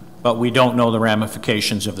 But we don't know the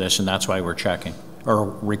ramifications of this, and that's why we're checking, or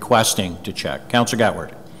requesting to check. Councillor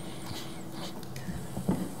Gatward.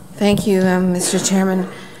 Thank you, Mr. Chairman.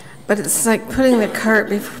 But it's like putting the cart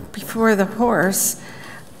before the horse.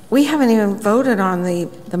 We haven't even voted on the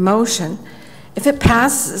motion. If it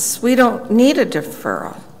passes, we don't need a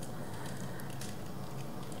deferral.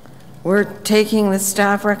 We're taking the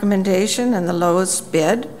staff recommendation and the lowest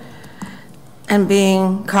bid and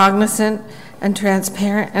being cognizant and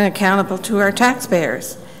transparent and accountable to our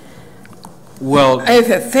taxpayers. Well, if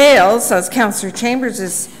it fails, as Councillor Chambers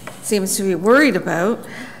seems to be worried about,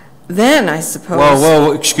 then I suppose...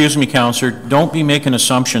 Well, excuse me, Councillor. Don't be making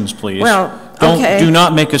assumptions, please. Well, okay. Do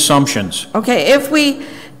not make assumptions. Okay, if we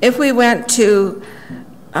went to...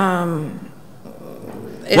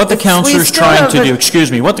 What the councillor's trying to do, excuse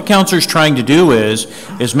me, what the councillor's trying to do is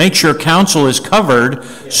make sure council is covered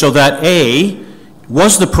so that A,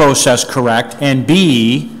 was the process correct, and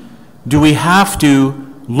B, do we have to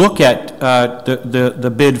look at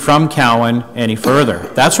the bid from Cowan any further?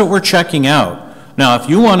 That's what we're checking out. Now, if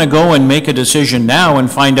you want to go and make a decision now and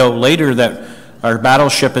find out later that our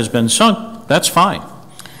battleship has been sunk, that's fine.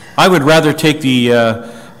 I would rather take the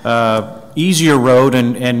easier road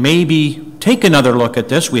and maybe take another look at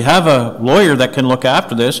this. We have a lawyer that can look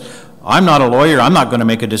after this. I'm not a lawyer. I'm not going to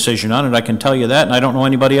make a decision on it. I can tell you that, and I don't know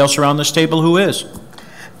anybody else around this table who is.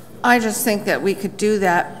 I just think that we could do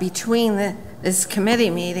that between this committee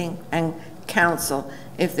meeting and council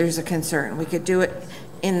if there's a concern. We could do it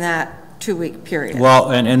in that 2-week period.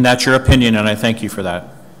 Well, and that's your opinion, and I thank you for that.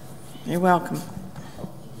 You're welcome.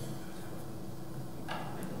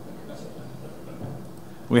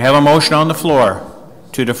 We have a motion on the floor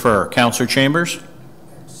to defer. Councillor Chambers?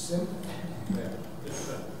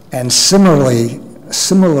 And similarly,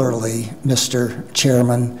 Mr.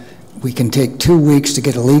 Chairman, we can take 2 weeks to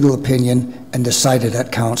get a legal opinion and decide it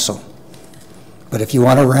at council. But if you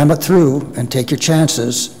want to ram it through and take your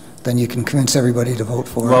chances, then you can convince everybody to vote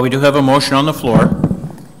for it. Well, we do have a motion on the floor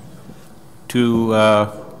to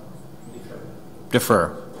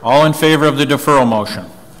defer. All in favor of the deferral motion?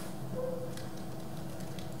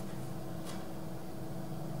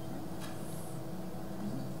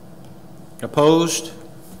 Opposed?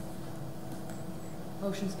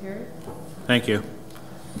 Motion's carried. Thank you.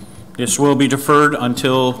 This will be deferred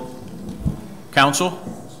until council.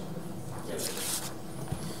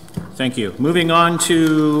 Thank you. Moving on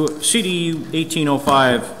to CD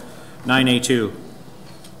 1805-9A2,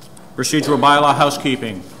 procedural bylaw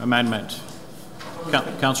housekeeping amendment.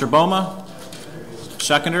 Councillor Boma,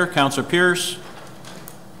 seconder. Councillor Pierce.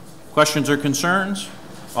 Questions or concerns?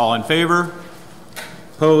 All in favor?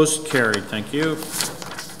 Opposed? Carried. Thank you.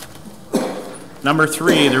 Number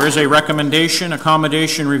 3, there is a recommendation,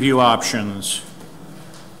 accommodation review options.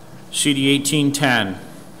 CD 1810.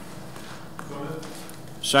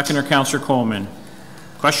 Seconder, Councillor Coleman.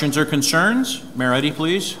 Questions or concerns? Mayor Eddy,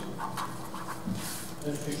 please.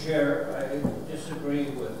 Mr. Chair, I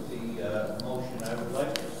disagree with the motion. I would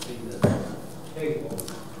like to see this table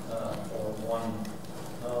for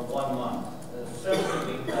 1 month.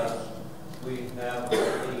 Simply because we have the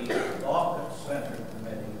Lockhart Center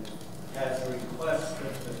Committee has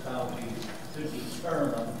requested the county to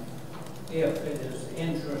determine if it is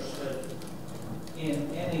interested in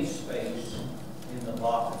any space in the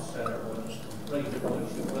Market Center when it's completed,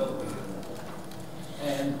 which it will be,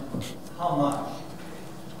 and how much.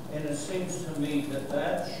 And it seems to me that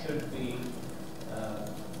that should be,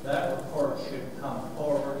 that report should come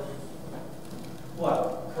forward,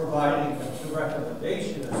 well, providing that the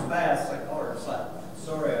recommendation is passed, of course.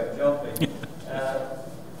 Sorry, I'm jumping.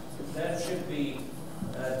 That should be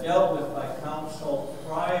dealt with by council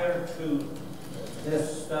prior to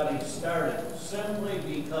this study started, simply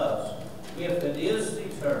because if it is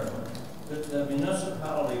determined that the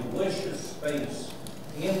municipality wishes space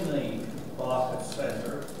in the Market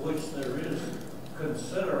Center, which there is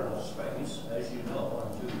considerable space, as you know, on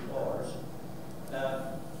 2 floors,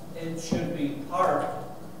 it should be part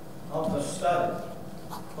of the study.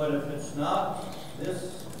 But if it's not,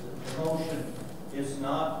 this motion is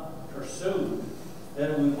not pursued,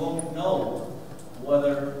 then we won't know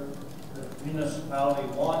whether the municipality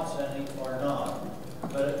wants any or not.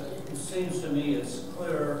 But it seems to me it's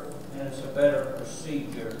clearer and it's a better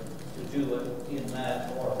procedure to do it in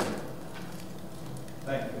that order.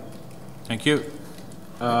 Thank you. Thank you.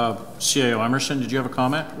 CAO Emerson, did you have a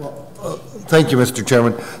comment? Thank you, Mr.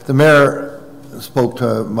 Chairman. The mayor spoke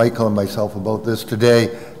to Michael and myself about this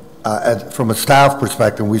today. From a staff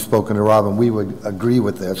perspective, we've spoken to Robin, we would agree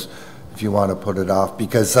with this if you want to put it off,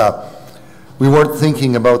 because we weren't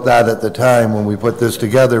thinking about that at the time when we put this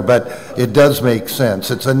together, but it does make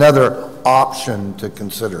sense. It's another option to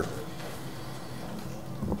consider.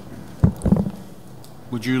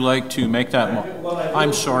 Would you like to make that? Well,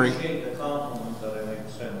 I'm sorry. Appreciate the compliment that it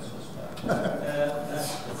makes sense this time.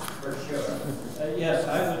 That's for sure. Yes,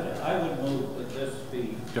 I would move that this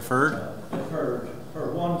be Deferred? Deferred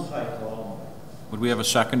for one cycle only. Would we have a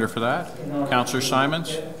seconder for that? Councillor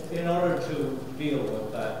Simons? In order to deal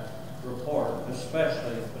with that report,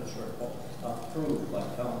 especially if it's approved by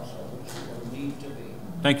council, which it will need to be.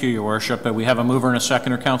 Thank you, Your Worship. We have a mover and a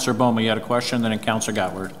seconder. Councillor Bowman, you had a question, then Councillor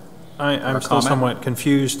Gatward. I'm still somewhat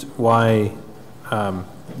confused why,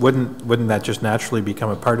 wouldn't that just naturally become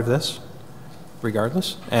a part of this,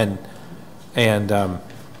 regardless? And I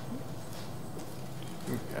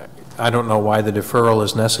don't know why the deferral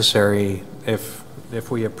is necessary. If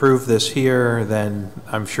we approve this here, then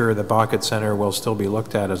I'm sure the Bucket Center will still be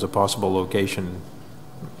looked at as a possible location.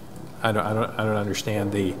 I don't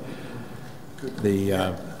understand the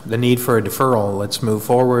need for a deferral. Let's move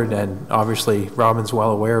forward, and obviously Robin's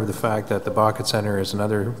well aware of the fact that the Bucket Center is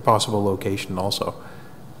another possible location also.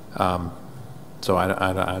 So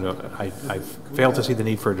I fail to see the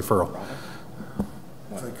need for a deferral.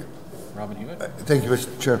 Robin Hewitt? Thank you,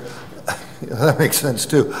 Mr. Chair. That makes sense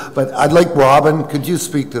too. But I'd like Robin, could you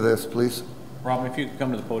speak to this, please? Robin, if you could come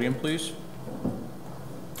to the podium, please.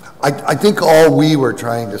 I think all we were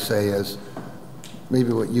trying to say is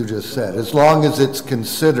maybe what you just said, as long as it's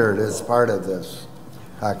considered as part of this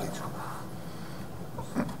package.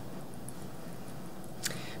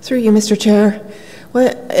 Through you, Mr. Chair.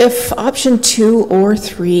 Well, if option 2 or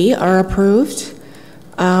 3 are approved,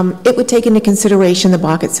 it would take into consideration the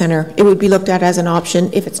Bucket Center. It would be looked at as an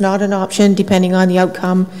option. If it's not an option, depending on the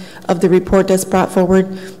outcome of the report that's brought forward,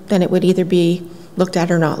 then it would either be looked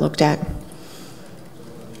at or not looked at.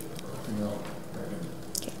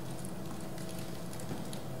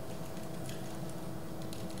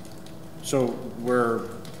 So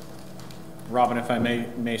Robin, if I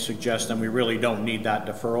may suggest, then we really don't need that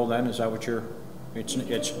deferral then? Is that what you're, it's,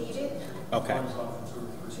 okay.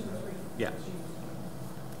 Yeah.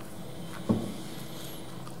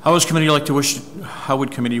 How would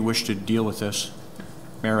committee wish to deal with this?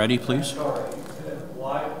 Mayor Eddy, please. I'm sorry,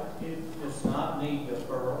 why it does not need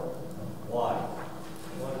deferral? Why?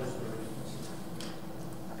 What is the reason?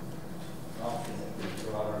 Option is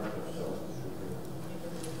broader facilities.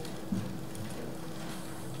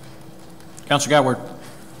 Councillor Gatward.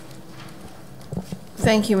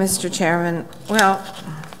 Thank you, Mr. Chairman. Well,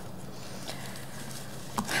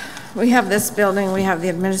 we have this building, we have the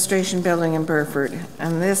administration building in Burford,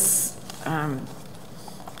 and this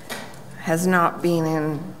has not been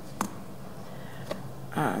in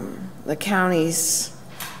the county's,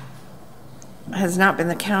 has not been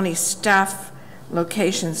the county staff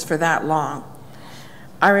locations for that long.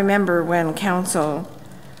 I remember when council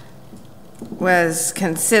was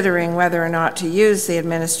considering whether or not to use the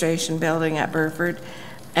administration building at Burford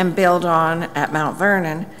and build on at Mount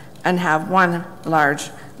Vernon and have one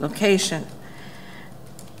large location.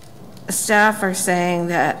 Staff are saying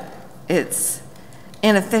that it's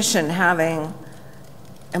inefficient having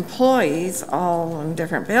employees all in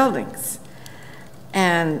different buildings.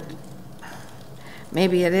 And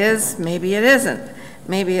Maybe it is, maybe it isn't.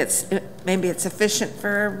 Maybe it's efficient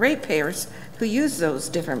for ratepayers who use those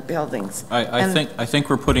different buildings. I think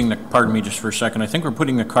we're putting the, pardon me just for a second, I think we're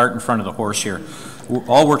putting the cart in front of the horse here.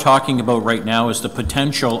 All we're talking about right now is the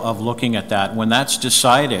potential of looking at that. When that's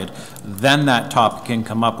decided, then that topic can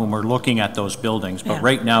come up when we're looking at those buildings. But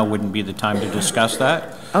right now wouldn't be the time to discuss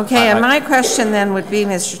that. Okay, and my question then would be,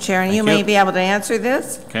 Mr. Chair, and you may be able to answer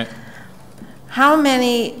this. Okay. How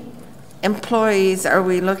many employees are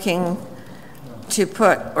we looking to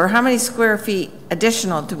put, or how many square feet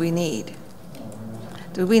additional do we need?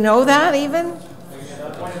 Do we know that even?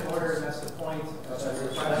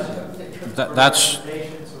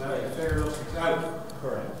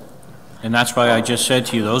 And that's why I just said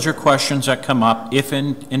to you, those are questions that come up. If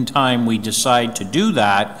in time we decide to do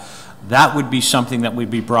that, that would be something that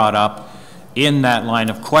would be brought up in that line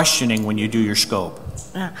of questioning when you do your scope.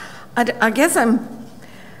 I guess I'm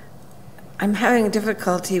having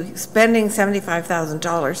difficulty spending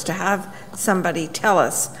 $75,000 to have somebody tell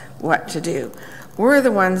us what to do. We're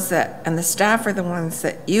the ones that, and the staff are the ones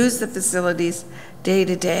that use the facilities day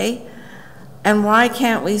to day. And why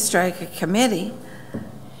can't we strike a committee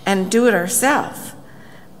and do it ourselves?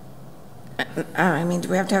 I mean, do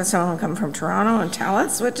we have to have someone come from Toronto and tell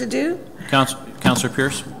us what to do? Councillor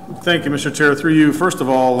Pierce. Thank you, Mr. Chair. Through you, first of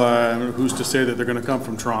all, who's to say that they're going to come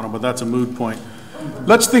from Toronto, but that's a moot point.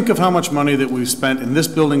 Let's think of how much money that we've spent in this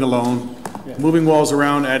building alone, moving walls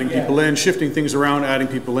around, adding people in, shifting things around, adding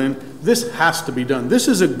people in. This has to be done. This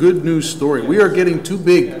is a good news story. We are getting too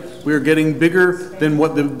big. We are getting bigger than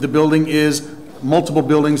what the building is. Multiple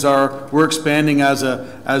buildings are. We're expanding as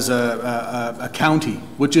a county,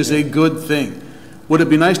 which is a good thing. Would it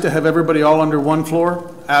be nice to have everybody all under one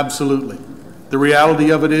floor? Absolutely. The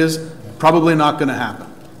reality of it is probably not going to happen.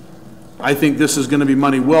 I think this is going to be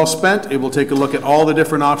money well spent. It will take a look at all the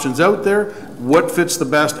different options out there, what fits the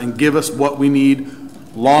best, and give us what we need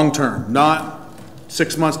long term. Not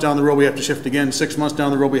 6 months down the road we have to shift again, 6 months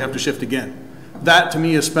down the road we have to shift again. That to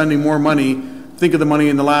me is spending more money. Think of the money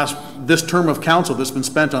in this term of council that's been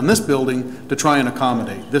spent on this building to try and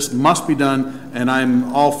accommodate. This must be done, and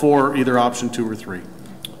I'm all for either option 2 or 3.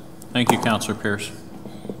 Thank you, Councillor Pierce.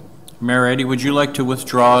 Mayor Eddy, would you like to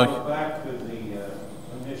withdraw? Go back to the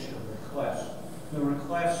initial request. The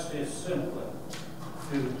request is simply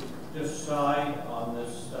to decide on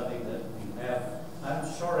this study that we have. I'm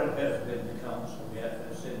sure it has been to council yet,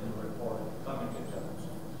 it's in the report coming to council.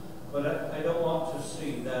 But I don't want to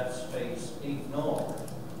see that space ignored.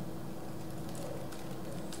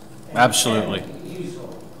 Absolutely.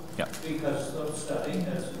 Easily. Yeah. Because the study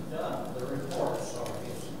hasn't done, the report, sorry,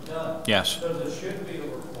 isn't done. Yes. So there should be a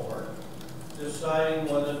report deciding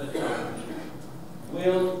whether the county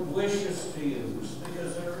wishes to use,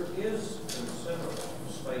 because there is considerable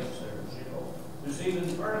space there, you know. There's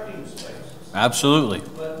even parking spaces. Absolutely.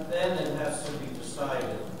 But then it has to be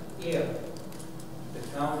decided if the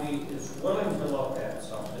county is willing to look at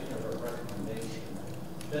something or a recommendation,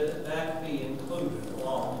 that that be included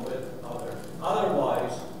along with other.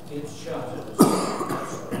 Otherwise, it's shunted aside.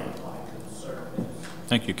 That's what my concern is.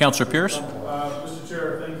 Thank you. Councillor Pierce? Mr.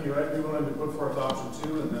 Chair, thank you. I'd be willing to put forth option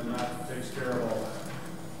 2, and then that takes care of all that.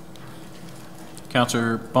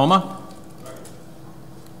 Councillor Boma?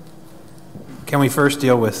 Can we first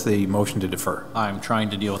deal with the motion to defer? I'm trying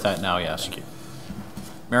to deal with that now, yes. Thank you.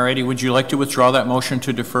 Mayor Eddy, would you like to withdraw that motion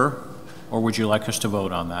to defer, or would you like us to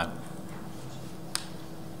vote on that?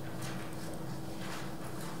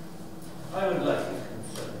 I would like to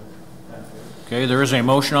consider. Okay, there is a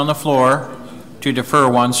motion on the floor to defer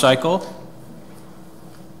one cycle.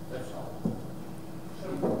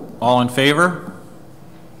 All in favor?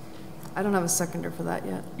 I don't have a seconder for that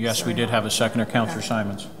yet. Yes, Sorry. we did have a seconder, Councillor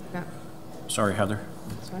Simons. Yeah. Sorry, Heather.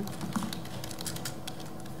 That's fine.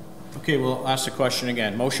 Okay, we'll ask the question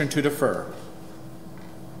again. Motion to defer.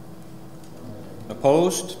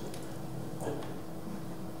 Opposed?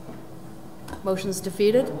 Motion's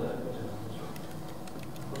defeated.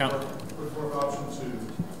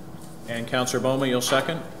 And Councillor Boma, you'll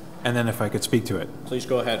second? And then if I could speak to it. Please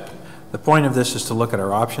go ahead. The point of this is to look at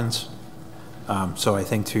our options. So I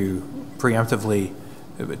think to preemptively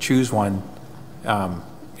choose one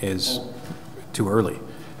is too early.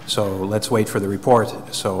 So let's wait for the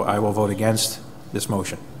report. So I will vote against this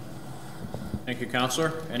motion. Thank you,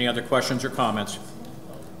 Councillor. Any other questions or comments?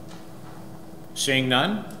 Seeing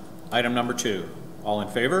none, item number 2. All in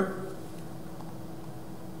favor?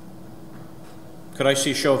 Could I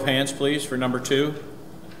see a show of hands, please, for number 2?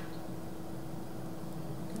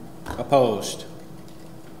 Opposed?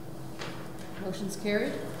 Motion's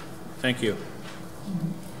carried. Thank you.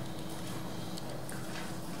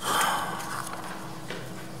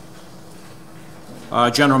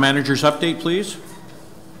 General Manager's update, please.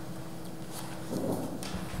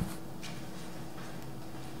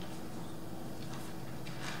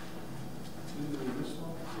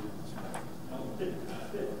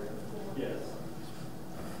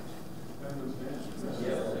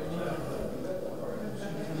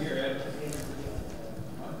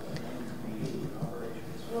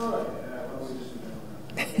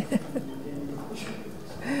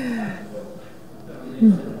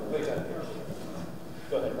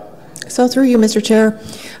 So through you, Mr. Chair,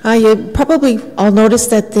 you probably all noticed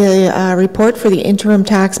that the report for the interim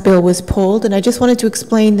tax bill was pulled, and I just wanted to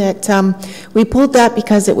explain that we pulled that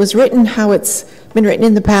because it was written how it's been written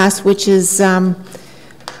in the past, which is so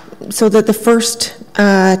that the first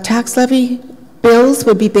tax levy bills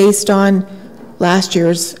would be based on last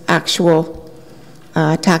year's actual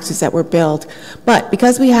taxes that were billed. But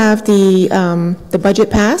because we have the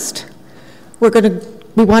budget passed, we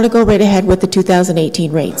want to go right ahead with the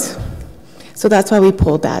 2018 rates. So that's why we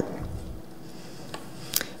pulled that.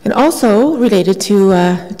 And also related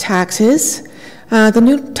to taxes, the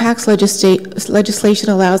new tax legislation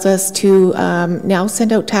allows us to now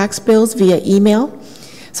send out tax bills via email.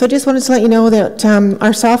 So I just wanted to let you know that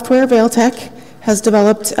our software, VailTech, has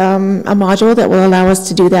developed a module that will allow us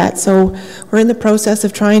to do that. So we're in the process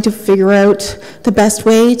of trying to figure out the best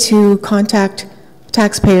way to contact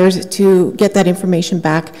taxpayers to get that information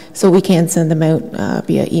back so we can send them out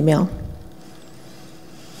via email.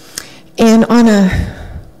 And on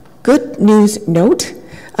a good news note,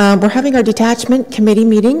 we're having our detachment committee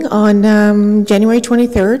meeting on January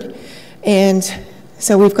 23rd, and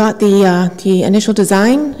so we've got the initial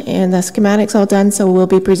design and the schematics all done, so we'll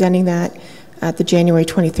be presenting that at the January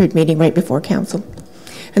 23rd meeting right before council.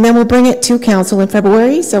 And then we'll bring it to council in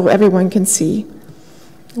February so everyone can see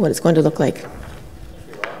what it's going to look like.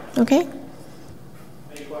 Okay?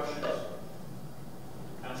 Any questions?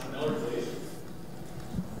 Councilor Miller, please.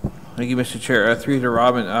 Thank you, Mr. Chair. Through to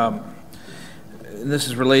Robin. And this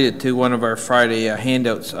is related to one of our Friday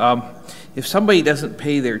handouts. If somebody doesn't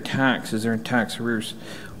pay their taxes, they're in tax arrears,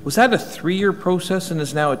 was that a 3-year process and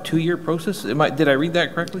is now a 2-year process? Did I read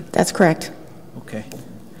that correctly? That's correct. Okay.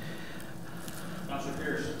 Councilor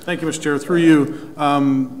Pierce. Thank you, Mr. Chair. Through you,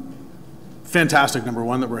 fantastic, number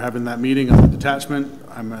one, that we're having that meeting on the detachment.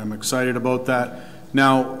 I'm excited about that.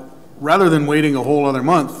 Now, rather than waiting a whole other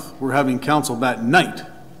month, we're having council that night.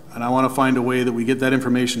 And I want to find a way that we get that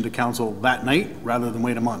information to council that night rather than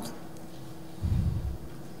wait a month.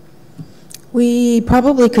 We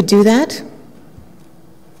probably could do that.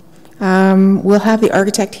 We'll have the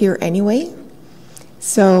architect here anyway.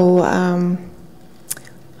 So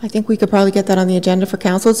I think we could probably get that on the agenda for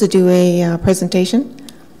council to do a presentation.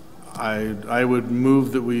 I would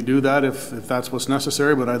move that we do that if that's what's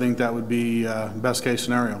necessary, but I think that would be best case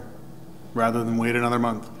scenario rather than wait another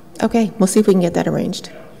month. Okay, we'll see if we can get that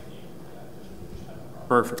arranged.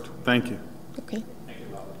 Perfect. Thank you. Okay. Thank you,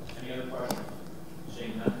 Robert. Any other questions?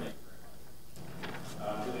 Seeing none.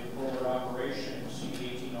 Moving forward, operation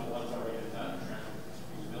CD 1801 is already done.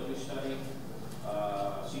 Feasibility study.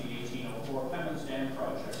 CD 1804 Pemmons Dam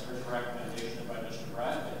project. First recommendation by Mr.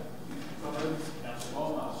 Bradley. Councilor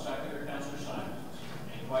Moma, seconder, Councilor Simons.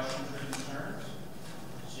 Any questions or concerns?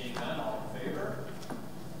 Seeing none, all in favor?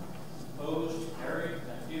 Opposed? Carried.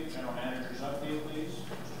 Thank you. General Manager's update, please.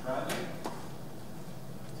 Mr. Bradley.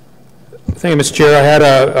 Thank you, Mr. Chair. I had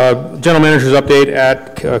a general manager's update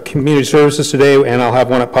at Community Services today, and I'll have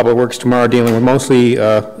one at Public Works tomorrow dealing with mostly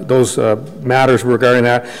those matters regarding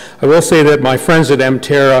that. I will say that my friends at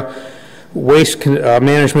MTerra Waste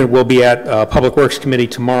Management will be at Public Works Committee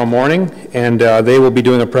tomorrow morning, and they will be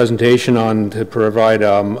doing a presentation to provide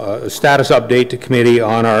a status update to committee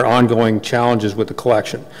on our ongoing challenges with the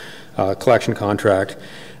collection contract.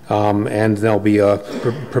 And they'll be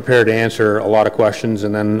prepared to answer a lot of questions,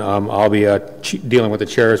 and then I'll be dealing with the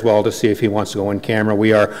chair as well to see if he wants to go in camera.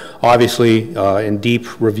 We are obviously in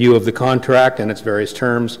deep review of the contract and its various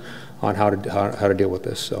terms on how to deal with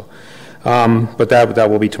this. So, but that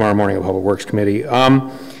will be tomorrow morning at Public Works Committee.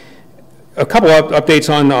 A couple of updates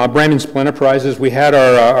on Brandon Splitt Enterprises. We had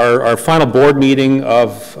our final board meeting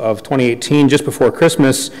of 2018 just before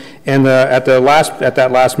Christmas, and at that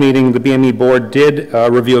last meeting, the BME board did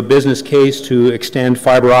review a business case to extend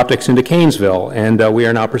fiber optics into Canesville, and we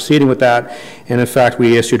are now proceeding with that. And in fact,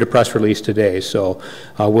 we issued a press release today. So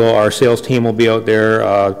our sales team will be out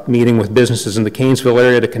there meeting with businesses in the Canesville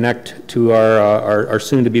area to connect to our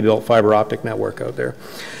soon-to-be built fiber optic network out there.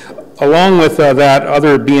 Along with that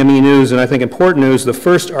other BME news, and I think important news, the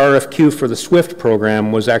first RFQ for the SWIFT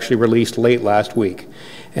program was actually released late last week.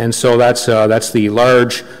 And so that's the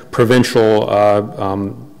large provincial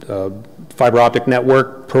fiber optic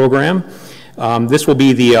network program. This will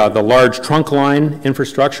be the large trunk line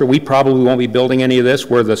infrastructure. We probably won't be building any of this.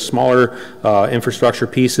 We're the smaller infrastructure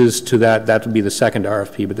pieces to that. That would be the second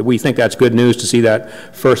RFP. But we think that's good news to see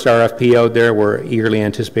that first RFP out there. We're eagerly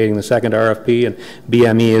anticipating the second RFP. And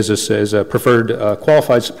BME is a preferred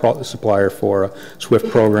qualified supplier for SWIFT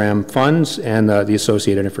program funds and the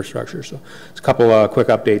associated infrastructure. So it's a couple quick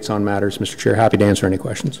updates on matters, Mr. Chair. Happy to answer any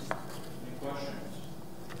questions.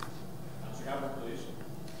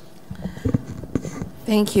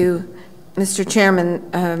 Thank you, Mr.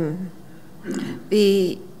 Chairman.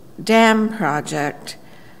 The dam project,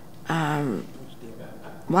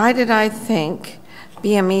 why did I think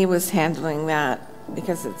BME was handling that?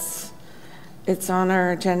 Because it's on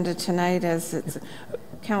our agenda tonight as it's a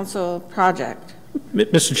council project.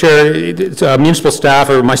 Mr. Chair, it's, municipal staff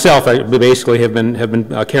or myself, I basically have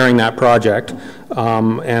been carrying that project,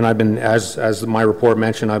 and I've been, as my report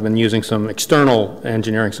mentioned, I've been using some external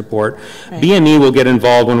engineering support. Right. BME will get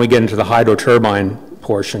involved when we get into the hydro turbine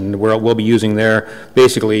portion, where we'll be using their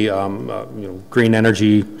basically green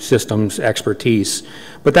energy systems expertise.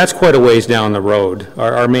 But that's quite a ways down the road.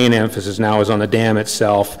 Our main emphasis now is on the dam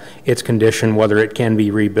itself, its condition, whether it can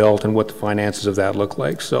be rebuilt, and what the finances of that look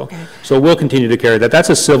like. So, so we'll continue to carry that. That's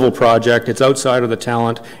a civil project. It's outside of the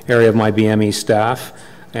talent area of my BME staff,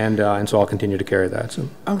 and so I'll continue to carry that. So.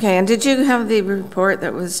 Okay, and did you have the report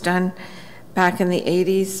that was done back in the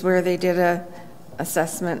 80s where they did a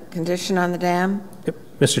assessment condition on the dam? Yep.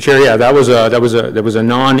 Mr. Chair, yeah, that was a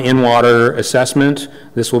non-in-water assessment.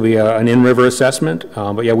 This will be an in-river assessment,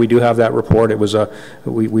 but yeah, we do have that report. It was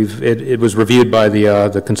it was reviewed by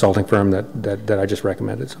the consulting firm that I just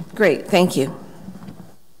recommended. So. Great, thank you.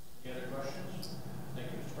 Any other questions?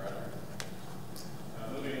 Thank you, Mr. Bradley.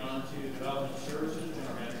 Moving on to Development Services,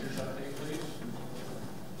 General Manager's update, please.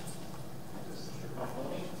 Mr.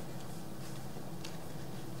 Pomponi.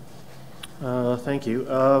 Thank you.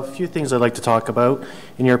 A few things I'd like to talk about.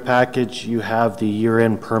 In your package, you have the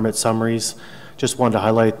year-end permit summaries. Just wanted to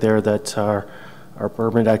highlight there that our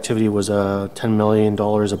permit activity was $10 million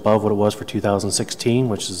above what it was for 2016,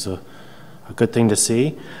 which is a good thing to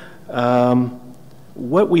see.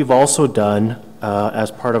 What we've also done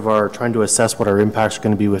as part of our trying to assess what our impacts are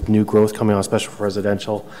going to be with new growth coming on, especially for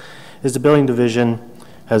residential, is the Building Division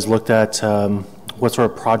has looked at what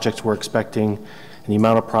sort of projects we're expecting and the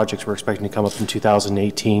amount of projects we're expecting to come up in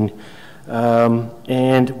 2018.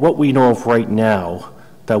 And what we know of right now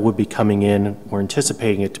that would be coming in, we're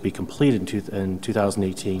anticipating it to be completed in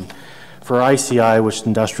 2018. For ICI, which is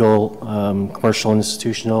industrial, commercial, and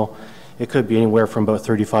institutional, it could be anywhere from about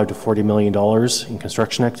 $35 to $40 million in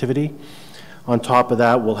construction activity. On top of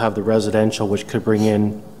that, we'll have the residential, which could bring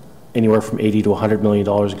in anywhere from $80 to $100 million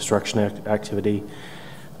in construction activity.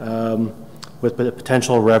 With the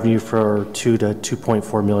potential revenue for $2 to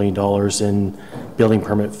 $2.4 million in building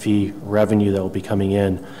permit fee revenue that will be coming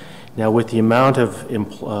in. Now, with the amount of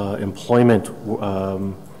employment,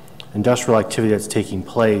 industrial activity that's taking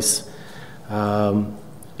place,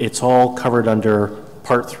 it's all covered under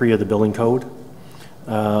Part 3 of the Building Code.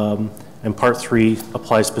 And Part 3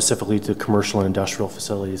 applies specifically to commercial and industrial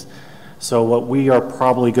facilities. So what we are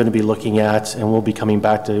probably going to be looking at, and we'll be coming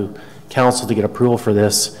back to council to get approval for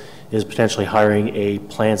this, is potentially hiring a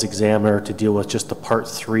plans examiner to deal with just the Part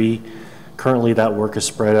 3. Currently, that work is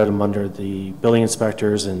spread out under the building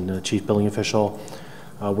inspectors and the chief building official.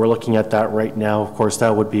 We're looking at that right now. Of course,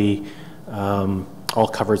 that would be all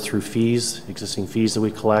covered through fees, existing fees that we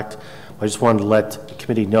collect. I just wanted to let the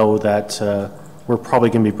committee know that we're probably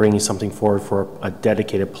going to be bringing something forward for a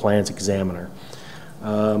dedicated plans examiner.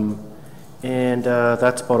 And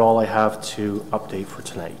that's about all I have to update for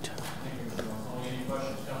tonight.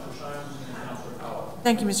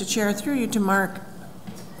 Thank you, Mr. Chair. Through you to Mark,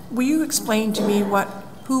 will you explain to me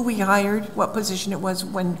who we hired, what position it was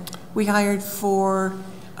when we hired for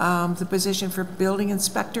the position for building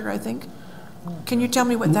inspector, I think? Can you tell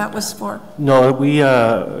me what that was for? No, we,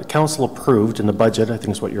 council approved in the budget, I think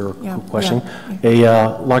is what you're questioning,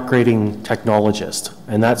 a lot grading technologist,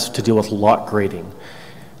 and that's to deal with lot grading.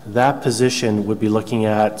 That position would be looking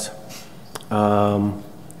at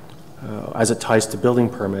as it ties to building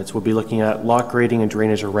permits, we'll be looking at lot grading and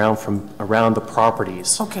drainage around the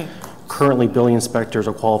properties. Okay. Currently, building inspectors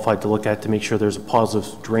are qualified to look at to make sure there's a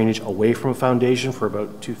positive drainage away from a foundation for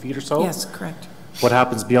about 2 feet or so. Yes, correct. What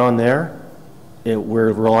happens beyond there,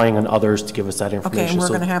 we're relying on others to give us that information. Okay, and we're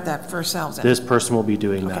going to have that for ourselves then. This person will be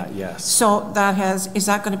doing that, yes. So is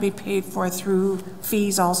that going to be paid for through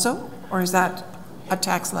fees also, or is that a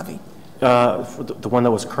tax levy? For the one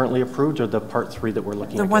that was currently approved, or the Part 3 that we're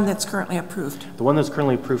looking at? The one that's currently approved. The one that's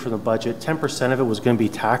currently approved from the budget, 10% of it was going to be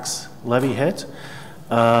tax levy hit.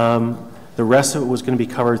 The rest of it was going to be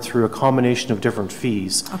covered through a combination of different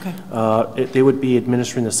fees. Okay. They would be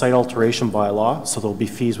administering the site alteration bylaw, so there'll be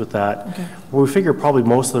fees with that. Okay. Well, we figure probably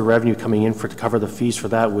most of the revenue coming in to cover the fees for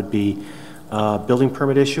that would be building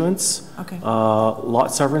permit issuance, okay.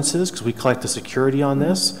 Lot severances, because we collect the security on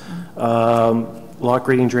this, lot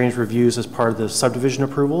grading drainage reviews as part of the subdivision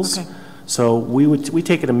approvals. Okay. So we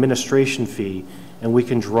take an administration fee, and we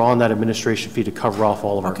can draw on that administration fee to cover off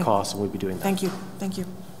all of our costs, and we'd be doing that. Thank you. Thank you.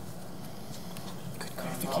 Good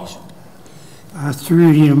clarification.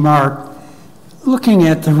 Through you, Mark, looking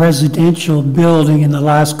at the residential building in the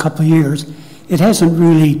last couple of years, it hasn't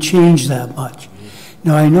really changed that much.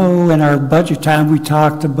 Now, I know in our budget time we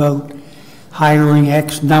talked about hiring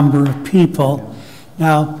X number of people.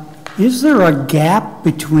 Now, is there a gap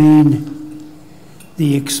between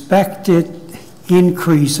the expected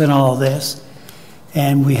increase in all this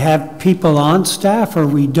and we have people on staff, or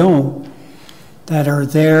we don't, that are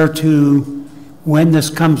there to, when this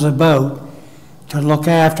comes about, to look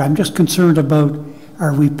after? I'm just concerned about,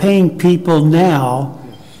 are we paying people now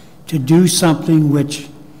to do something which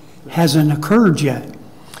hasn't occurred yet?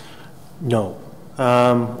 No.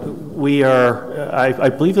 We are, I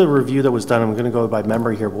believe the review that was done, I'm going to go by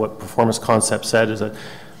memory here, what Performance Concept said is that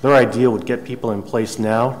their idea would get people in place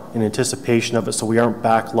now in anticipation of it, so we aren't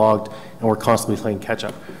backlogged and we're constantly playing catch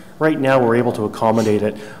up. Right now, we're able to accommodate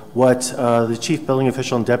it. What the Chief Building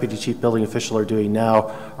Official and Deputy Chief Building Official are doing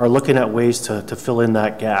now are looking at ways to fill in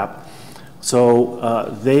that gap.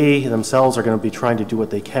 So they themselves are going to be trying to do what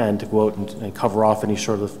they can to go out and cover off any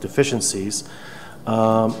sort of deficiencies.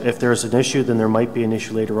 If there's an issue, then there might be an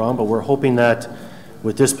issue later on, but we're hoping that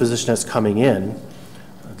with this position that's coming in,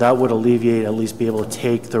 that would alleviate, at least be able to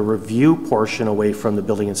take the review portion away from the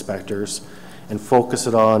building inspectors and focus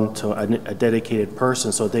it on to a dedicated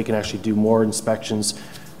person so they can actually do more inspections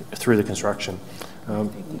through the construction.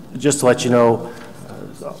 Just to let you know,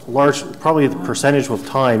 probably the percentage of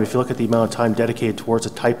time, if you look at the amount of time dedicated towards a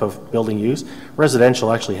type of building use,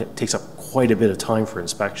 residential actually takes up quite a bit of time for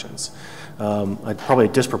inspections. Probably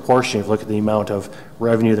disproportionate if you look at the amount of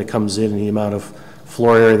revenue that comes in and the amount of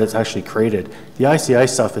floor area that's actually created. The ICI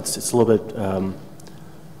stuff, it's a little bit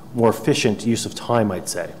more efficient use of time, I'd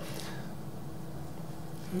say.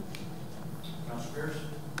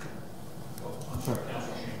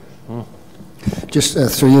 Just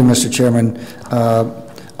through you, Mr. Chairman,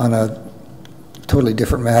 on a totally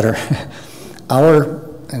different matter,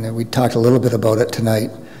 and we talked a little bit about it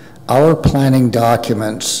tonight, our planning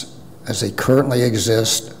documents as they currently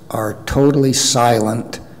exist are totally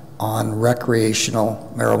silent on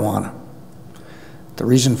recreational marijuana. The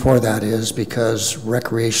reason for that is because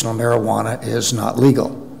recreational marijuana is not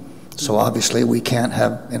legal. So obviously we can't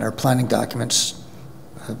have in our planning documents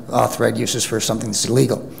authorized uses for something that's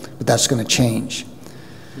illegal, but that's going to change.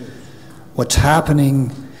 What's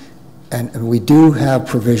happening, and we do have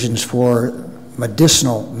provisions for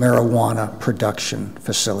medicinal marijuana production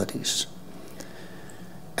facilities,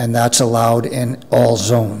 and that's allowed in all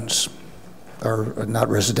zones, or not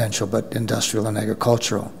residential, but industrial and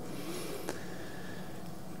agricultural.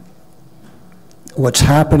 What's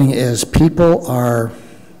happening is people are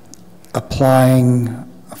applying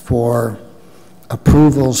for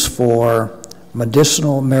approvals for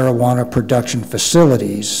medicinal marijuana production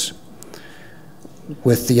facilities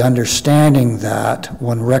with the understanding that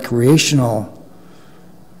when recreational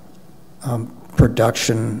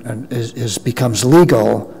production becomes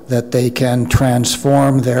legal, that they can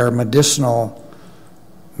transform their medicinal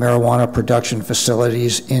marijuana production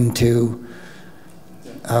facilities into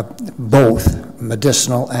both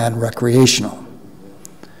medicinal and recreational.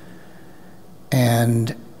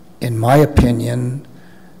 And in my opinion,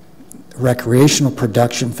 recreational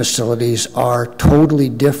production facilities are totally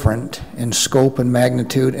different in scope and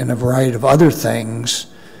magnitude and a variety of other things.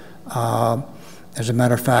 As a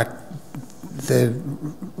matter of fact, the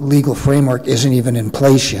legal framework isn't even in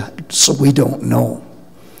place yet, so we don't know.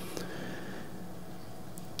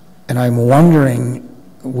 And I'm wondering,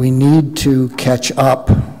 we need to catch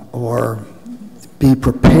up or be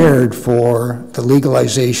prepared for the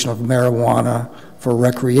legalization of marijuana for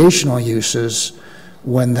recreational uses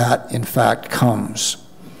when that in fact comes.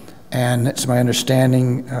 And it's my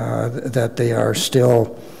understanding that they are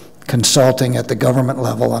still consulting at the government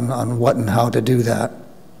level on what and how to do that.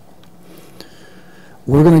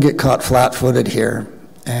 We're going to get caught flat-footed here,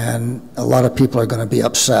 and a lot of people are going to be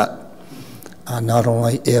upset. Not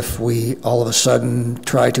only if we all of a sudden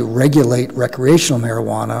try to regulate recreational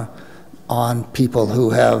marijuana on people who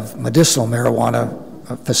have medicinal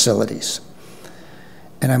marijuana facilities.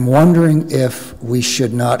 And I'm wondering if we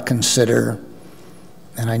should not consider,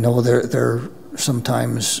 and I know they're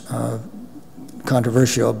sometimes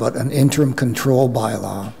controversial, but an interim control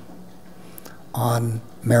bylaw on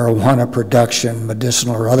marijuana production,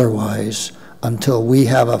 medicinal or otherwise, until we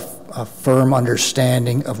have a firm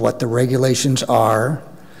understanding of what the regulations are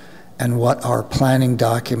and what our planning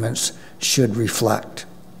documents should reflect.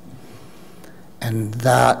 And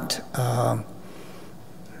that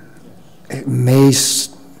it may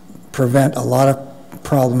prevent a lot of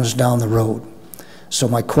problems down the road. So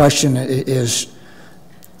my question is,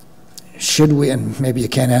 should we, and maybe you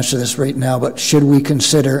can't answer this right now, but should we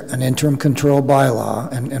consider an interim control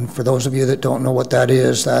bylaw? And for those of you that don't know what that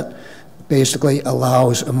is, that basically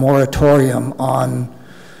allows a moratorium on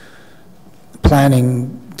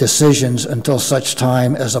planning decisions until such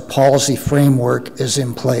time as a policy framework is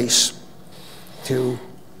in place to,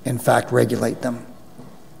 in fact, regulate them.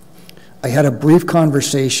 I had a brief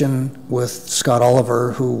conversation with Scott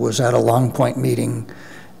Oliver, who was at a Long Point meeting,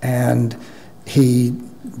 and he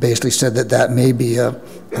basically said that that may be a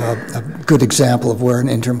good example of where an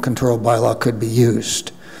interim control bylaw could be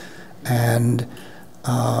used. And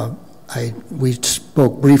we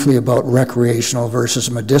spoke briefly about recreational versus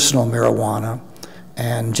medicinal marijuana,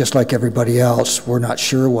 and just like everybody else, we're not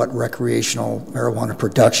sure what recreational marijuana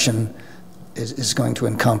production is going to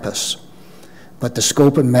encompass. But the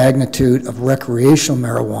scope and magnitude of recreational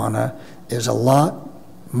marijuana is a lot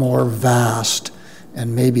more vast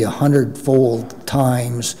and maybe 100-fold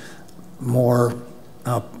times more,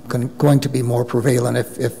 going to be more prevalent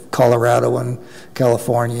if Colorado and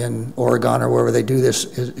California and Oregon or wherever they do this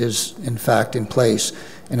is in fact in place.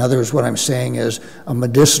 In other words, what I'm saying is a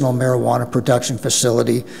medicinal marijuana production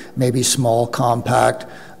facility may be small, compact,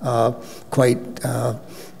 quite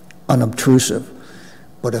unobtrusive.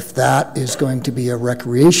 But if that is going to be a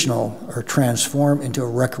recreational or transform into a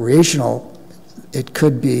recreational, it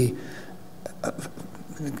could be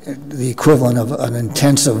the equivalent of an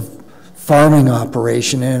intensive farming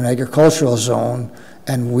operation in an agricultural zone,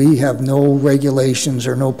 and we have no regulations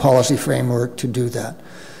or no policy framework to do that.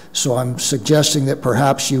 So I'm suggesting that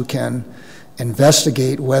perhaps you can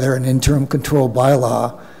investigate whether an interim control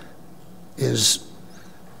bylaw is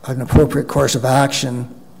an appropriate course of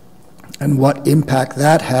action and what impact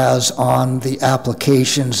that has on the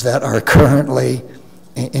applications that are currently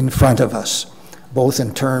in front of us, both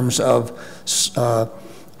in terms of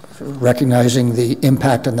recognizing the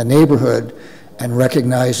impact on the neighborhood and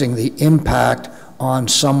recognizing the impact on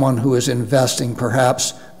someone who is investing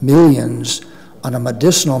perhaps millions on a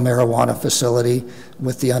medicinal marijuana facility,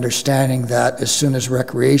 with the understanding that as soon as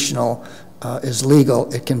recreational is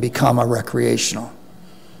legal, it can become a recreational.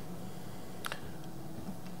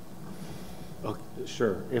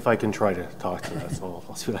 Sure, if I can try to talk to that, so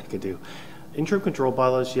I'll see what I can do. Interim control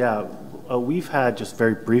bylaws, yeah, we've had just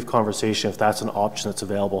very brief conversation if that's an option that's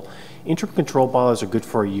available. Interim control bylaws are good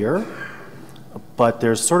for a year, but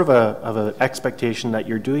there's sort of an expectation that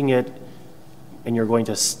you're doing it and you're going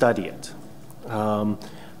to study it.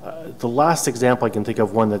 The last example I can think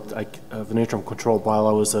of, of an interim control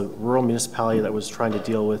bylaw, was a rural municipality that was trying to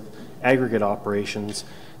deal with aggregate operations.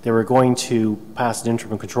 They were going to pass an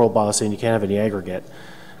interim control bylaw saying you can't have any aggregate,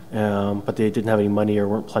 but they didn't have any money or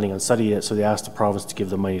weren't planning on studying it, so they asked the province to give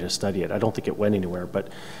them money to study it. I don't think it went anywhere, but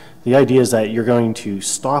the idea is that you're going to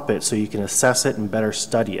stop it so you can assess it and better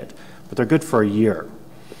study it, but they're good for a year.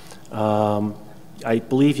 I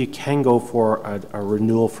believe you can go for a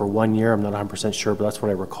renewal for 1 year. I'm not 100% sure, but that's what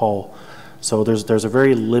I recall. So there's a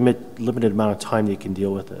very limited amount of time that you can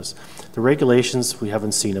deal with this. The regulations, we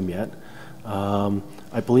haven't seen them yet.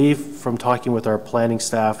 I believe from talking with our planning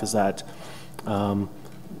staff is that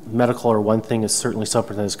medical or one thing is certainly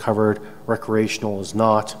something that is covered, recreational is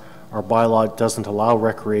not. Our bylaw doesn't allow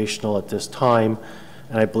recreational at this time,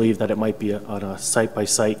 and I believe that it might be on a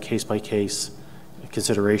site-by-site, case-by-case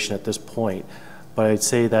consideration at this point. But I'd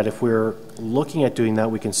say that if we're looking at doing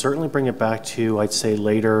that, we can certainly bring it back to, I'd say,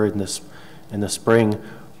 later in the spring,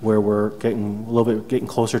 where we're getting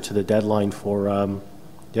closer to the deadline for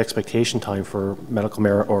the expectation time for medical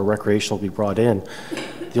or recreational to be brought in.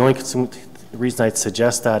 The only reason I'd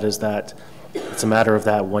suggest that is that it's a matter of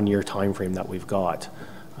that 1 year time frame that we've got.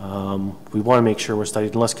 We want to make sure we're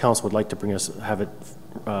studied. Unless council would like to have it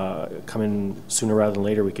come in sooner rather than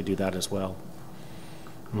later, we could do that as well.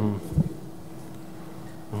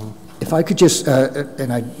 If I could just,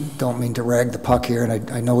 and I don't mean to rag the puck here, and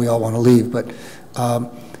I know we all want to leave, but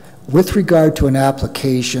with regard to an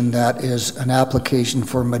application that is an application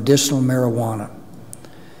for medicinal marijuana,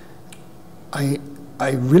 I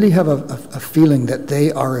I really have a feeling that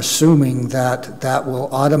they are assuming that that will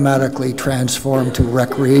automatically transform to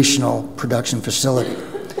recreational production facility.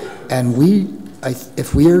 And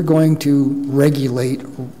if we are going to regulate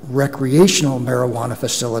recreational marijuana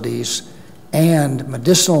facilities and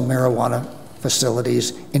medicinal marijuana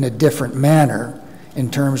facilities in a different manner, in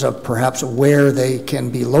terms of perhaps where they can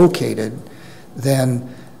be located,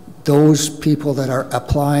 then those people that are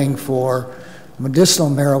applying for medicinal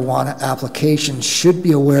marijuana applications should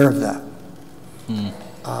be aware of that.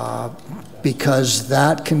 Because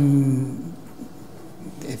that can,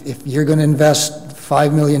 if you're going to invest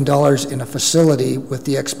 $5 million in a facility with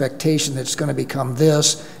the expectation that it's going to become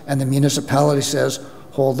this, and the municipality says,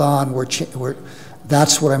 hold on,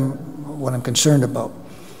 that's what I'm concerned about.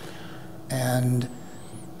 And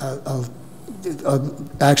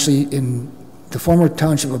actually, in the former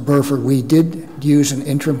township of Burford, we did use an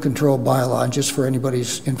interim control bylaw, and just for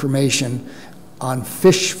anybody's information, on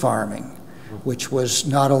fish farming, which was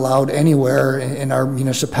not allowed anywhere in our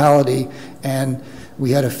municipality. And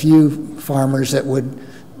we had a few farmers that would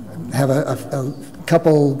have a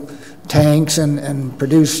couple tanks and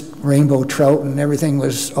produce rainbow trout, and everything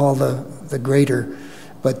was all the greater.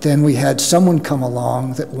 But then we had someone come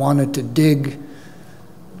along that wanted to dig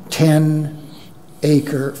 4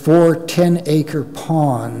 10-acre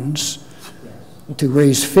ponds to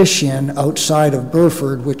raise fish in outside of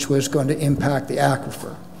Burford, which was going to impact the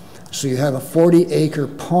aquifer. So you have a 40-acre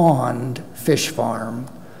pond fish farm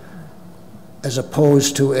as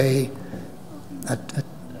opposed to a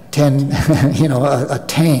 10, a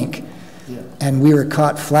tank. And we were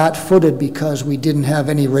caught flat-footed because we didn't have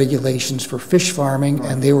any regulations for fish farming,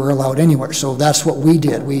 and they were allowed anywhere. So that's what we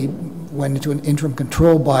did. We went into an interim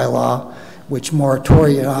control bylaw, which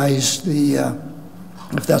moratorialized the,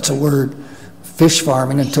 if that's a word, fish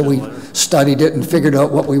farming until we studied it and figured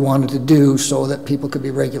out what we wanted to do so that people could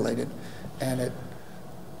be regulated. And it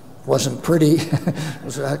wasn't pretty. It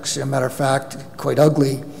was actually, a matter of fact, quite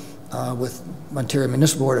ugly with Ontario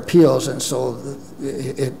Municipal Board of Appeals. And so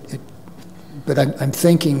but I'm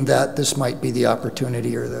thinking that this might be the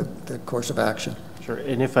opportunity or the course of action. Sure,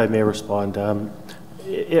 and if I may respond,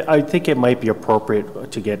 I think it might be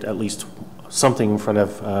appropriate to get at least something in front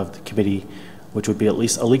of the committee, which would be at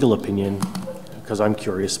least a legal opinion, because I'm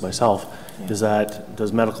curious myself, is that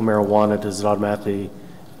does medical marijuana, can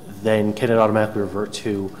it automatically revert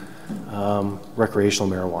to recreational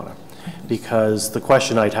marijuana? Because the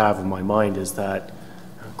question I'd have in my mind is that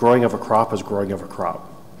growing of a crop is growing of a crop.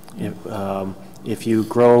 If you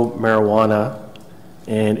grow marijuana,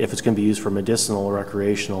 and if it's going to be used for medicinal or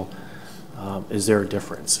recreational, is there a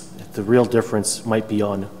difference? The real difference might be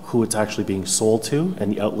on who it's actually being sold to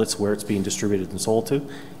and the outlets where it's being distributed and sold to.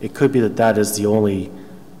 It could be that that is the only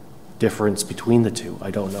difference between the two.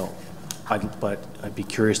 I don't know. But I'd be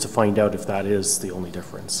curious to find out if that is the only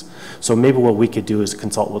difference. So maybe what we could do is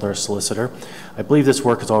consult with our solicitor. I believe this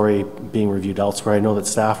work is already being reviewed elsewhere. I know that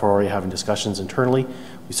staff are already having discussions internally.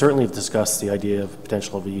 We certainly have discussed the idea of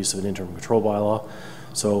potential of the use of an interim control bylaw.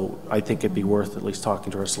 So I think it'd be worth at least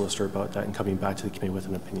talking to our solicitor about that and coming back to the committee with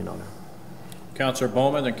an opinion on it. Councillor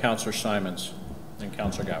Bowman, then Councillor Simons, then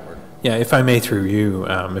Councillor Gatward. Yeah, if I may through you,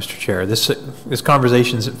 Mr. Chair, this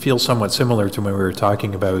conversation feels somewhat similar to when we were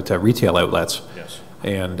talking about retail outlets. Yes.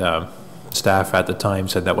 And staff at the time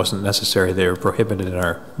said that wasn't necessary. They were prohibited in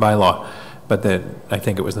our bylaw. But then I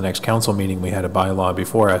think it was the next council meeting, we had a bylaw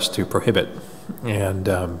before us to prohibit. And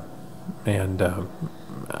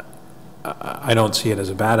I don't see it as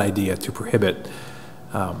a bad idea to prohibit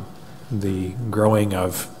the growing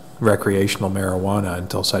of recreational marijuana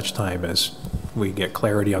until such time as we get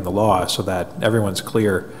clarity on the law, so that everyone's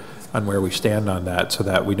clear on where we stand on that, so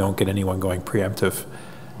that we don't get anyone going preemptive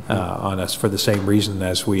on us for the same reason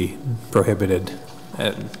as we prohibited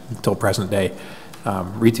until present day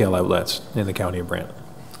retail outlets in the county of Brant.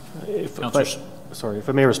 Sorry, if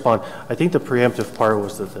I may respond, I think the preemptive part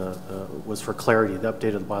was that was for clarity. The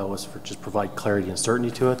updated bylaw was for just provide clarity and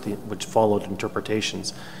certainty to it, which followed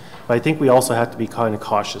interpretations. But I think we also have to be kind of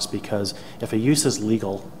cautious, because if a use is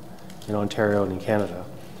legal in Ontario and in Canada,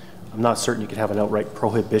 I'm not certain you could have an outright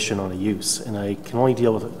prohibition on a use. And I can only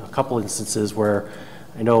deal with a couple instances where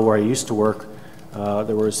I know where I used to work,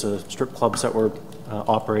 there was strip clubs that were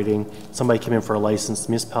operating. Somebody came in for a license, the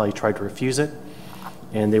municipality tried to refuse it,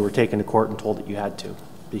 and they were taken to court and told that you had to,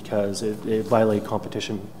 because it violated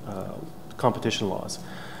competition laws.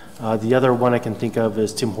 The other one I can think of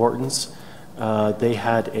is Tim Hortons. They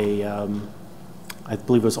had I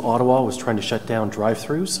believe it was Ottawa, was trying to shut down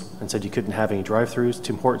drive-thrus and said you couldn't have any drive-thrus.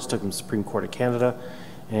 Tim Hortons took them to the Supreme Court of Canada,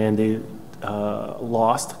 and they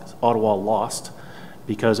lost. Ottawa lost,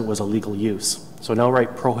 because it was a legal use. So an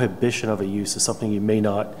outright prohibition of a use is something you may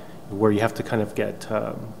not, where you have to kind of get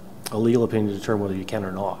a legal opinion to determine whether you can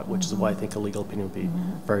or not, which is why I think a legal opinion would be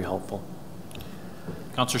very helpful.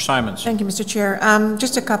 Councillor Simons. Thank you, Mr. Chair.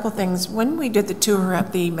 Just a couple things. When we did the tour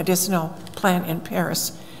at the medicinal plant in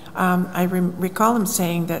Paris, I recall him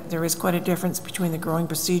saying that there is quite a difference between the growing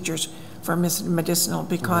procedures for medicinal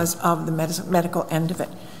because of the medical end of it.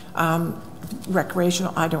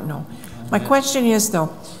 Recreational, I don't know. My question is,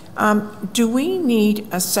 though, do we need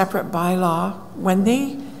a separate bylaw when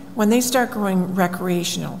they start growing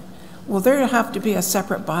recreational? Will there have to be a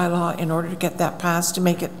separate bylaw in order to get that passed to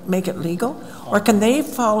make it legal? Or can they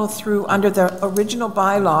follow through under the original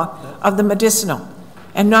bylaw of the medicinal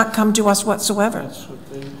and not come to us whatsoever?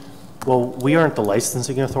 Well, we aren't the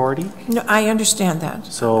licensing authority. No, I understand that.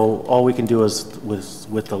 So all we can do is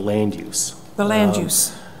with the land use. The land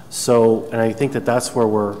use. So, and I think that that's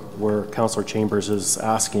where Councillor Chambers is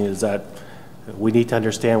asking, is that we need to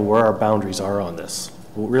understand where our boundaries are on this.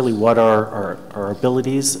 Really, what are our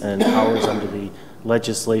abilities and powers under the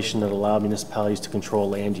legislation that allow municipalities to control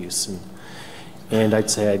land use? And I'd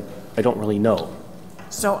say I don't really know.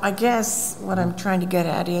 So I guess what I'm trying to get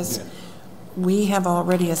at is we have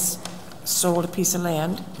already sold a piece of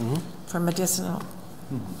land for medicinal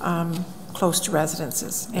close to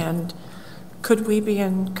residences. And could we be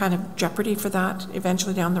in kind of jeopardy for that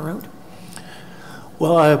eventually down the road?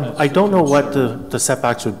 Well, I don't know what the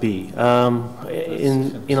setbacks would be.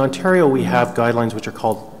 In Ontario, we have guidelines which are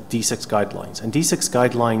called D6 guidelines. And D6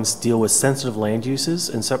 guidelines deal with sensitive land uses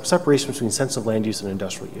and separation between sensitive land use and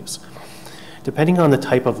industrial use. Depending on the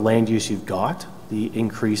type of land use you've got, the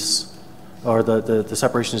increase or the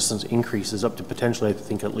separation distance increases up to potentially, I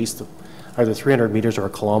think, at least either 300 meters or a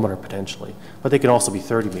kilometer potentially. But they can also be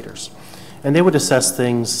 30 meters. And they would assess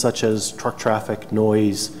things such as truck traffic,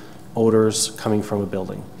 noise, odors coming from a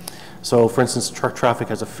building. So for instance, truck traffic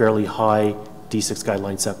has a fairly high D6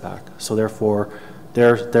 guideline setback. So therefore,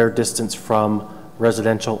 their distance from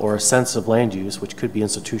residential or a sensitive land use, which could be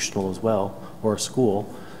institutional as well, or a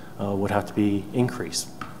school, would have to be increased.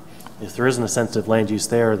 If there isn't a sensitive land use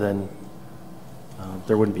there, then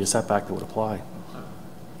there wouldn't be a setback that would apply.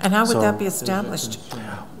 And how would that be established?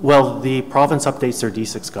 Well, the province updates their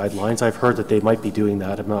D6 guidelines. I've heard that they might be doing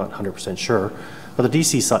that. I'm not 100% sure. But the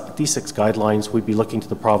D6 guidelines, we'd be looking to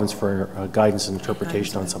the province for guidance and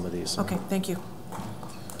interpretation on some of these. Okay, thank you.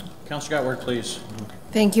 Councillor Gatward, please.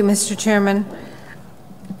 Thank you, Mr. Chairman.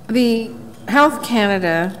 The Health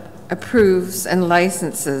Canada approves and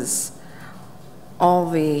licenses all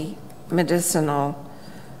the medical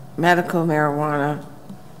marijuana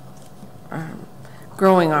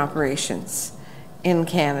growing operations in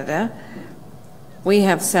Canada. We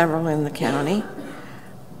have several in the county.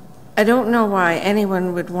 I don't know why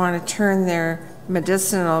anyone would want to turn their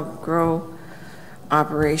medicinal grow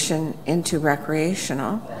operation into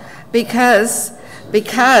recreational, because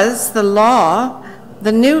the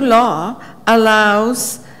new law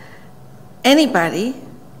allows anybody,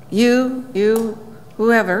 you,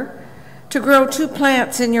 whoever, to grow 2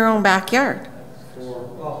 plants in your own backyard.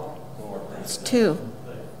 It's two.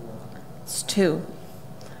 It's two.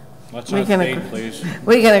 Let's not fade, please.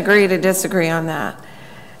 We can agree to disagree on that.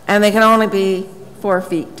 And they can only be 4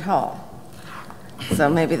 feet tall. So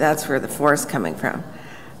maybe that's where the 4 is coming from.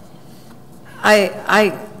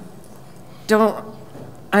 I don't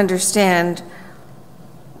understand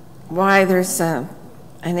why there's an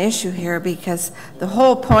issue here, because the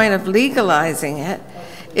whole point of legalizing it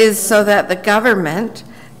is so that the government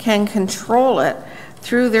can control it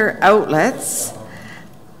through their outlets.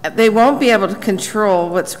 They won't be able to control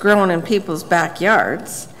what's grown in people's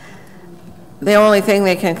backyards. The only thing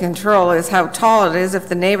they can control is how tall it is if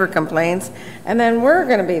the neighbor complains, and then we're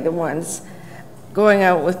going to be the ones going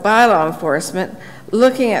out with bylaw enforcement,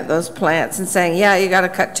 looking at those plants and saying, yeah, you got to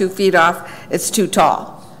cut 2 feet off, it's too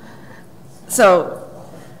tall. So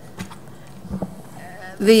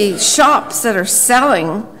the shops that are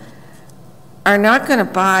selling are not going to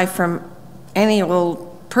buy from any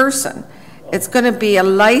old person. It's going to be a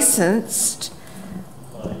licensed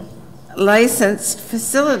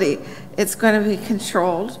facility. It's going to be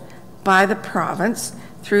controlled by the province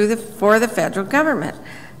for the federal government.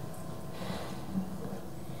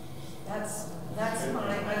 That's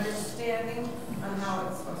my understanding on how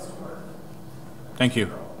it's supposed to work. Thank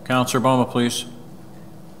you. Councillor Boma, please.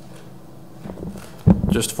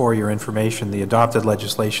 Just for your information, the adopted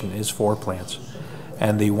legislation is 4 plants,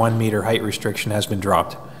 and the 1 meter height restriction has been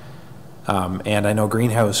dropped. And I know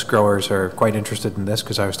greenhouse growers are quite interested in this,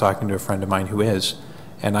 because I was talking to a friend of mine who is,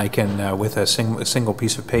 and I can, with a single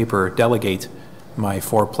piece of paper, delegate my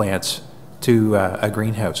 4 plants to a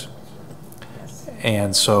greenhouse.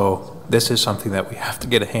 And so this is something that we have to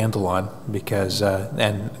get a handle on, because,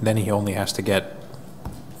 and then he only has to get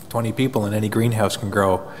 20 people, and any greenhouse can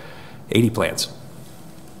grow 80 plants.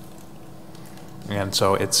 And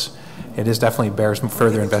so it is definitely bears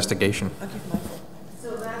further investigation.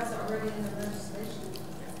 So that's already in the legislation?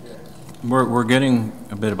 We're getting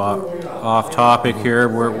a bit off topic here.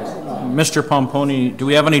 Mr. Pomponi, do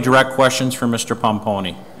we have any direct questions for Mr.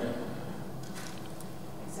 Pomponi?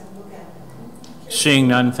 Seeing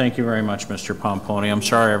none, thank you very much, Mr. Pomponi. I'm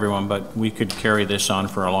sorry, everyone, but we could carry this on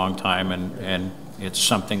for a long time, and it's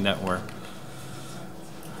something that we're...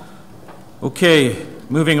 Okay,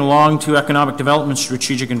 moving along to Economic Development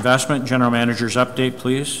Strategic Investment. General Manager's update,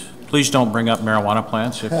 please. Please don't bring up marijuana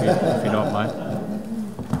plants if you don't mind.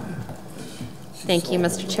 Thank you,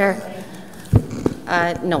 Mr. Chair.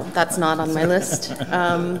 No, that's not on my list.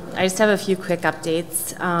 I just have a few quick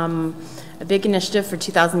updates. A big initiative for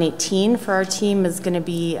 2018 for our team is going to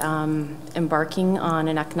be embarking on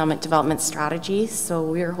an economic development strategy. So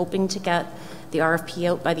we're hoping to get the RFP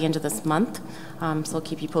out by the end of this month. So I'll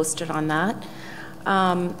keep you posted on that.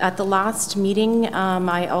 At the last meeting,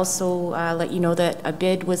 I also let you know that a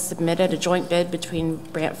bid was submitted, a joint bid between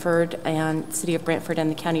Brantford and City of Brantford and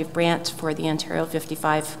the County of Brant for the Ontario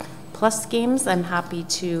 55 Plus games. I'm happy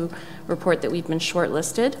to report that we've been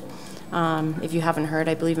shortlisted. If you haven't heard,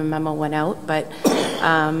 I believe a memo went out, but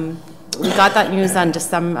we got that news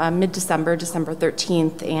on mid-December, December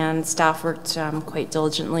 13th, and staff worked quite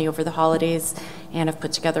diligently over the holidays and have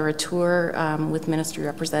put together a tour with ministry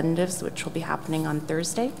representatives, which will be happening on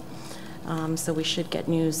Thursday. So we should get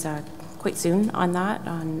news quite soon on that,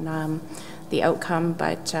 on the outcome,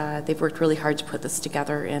 but they've worked really hard to put this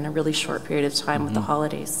together in a really short period of time with the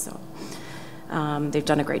holidays, so they've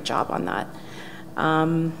done a great job on that.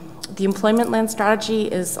 The employment land strategy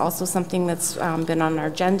is also something that's been on our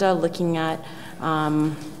agenda, looking at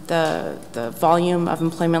the volume of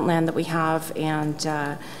employment land that we have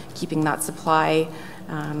and keeping that supply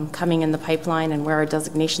coming in the pipeline and where our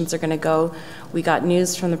designations are going to go. We got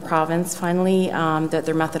news from the province finally that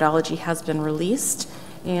their methodology has been released,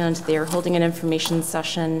 and they're holding an information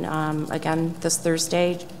session again this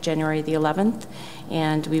Thursday, January the 11th,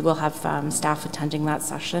 and we will have staff attending that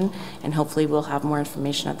session, and hopefully we'll have more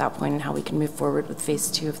information at that point on how we can move forward with phase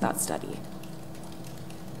 2 of that study.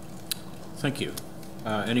 Thank you.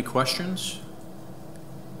 Any questions?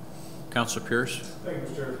 Councillor Pierce. Thank you,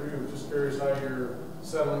 Mr. Chair. For you, just curious how you're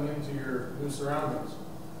settling into your new surroundings.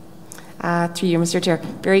 Through you, Mr. Chair.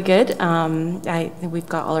 Very good. I think we've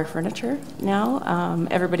got all our furniture now.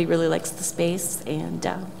 Everybody really likes the space, and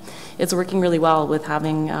it's working really well with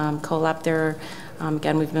having CoLab there.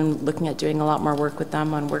 Again, we've been looking at doing a lot more work with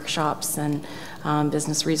them on workshops and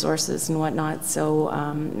business resources and whatnot.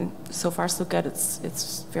 So, so far so good.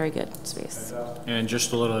 It's very good space. And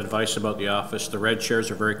just a little advice about the office. The red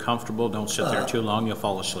chairs are very comfortable. Don't sit there too long. You'll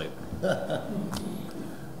fall asleep.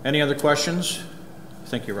 Any other questions?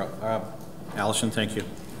 Thank you, Rob. Allison, thank you.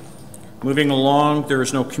 Moving along, there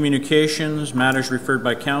is no communications, matters referred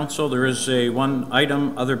by council. There is a one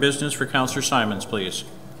item, other business for Councillor Simons, please.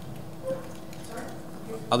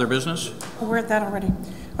 Other business? We're at that already.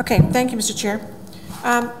 Okay, thank you, Mr. Chair.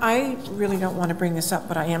 I really don't want to bring this up,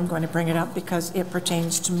 but I am going to bring it up because it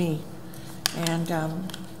pertains to me. And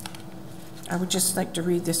I would just like to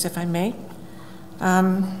read this if I may.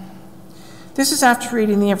 This is after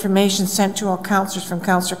reading the information sent to all councillors from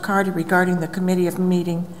Councillor Carty regarding the committee of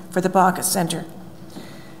meeting for the Baucus Centre.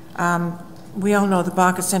 We all know the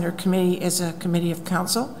Baucus Centre Committee is a committee of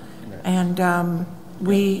council, and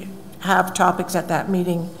we have topics at that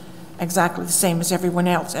meeting exactly the same as everyone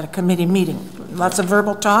else at a committee meeting. Lots of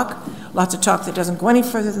verbal talk, lots of talk that doesn't go any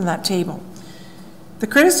further than that table. The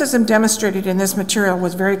criticism demonstrated in this material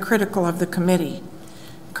was very critical of the committee.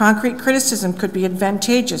 Concrete criticism could be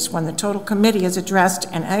advantageous when the total committee is addressed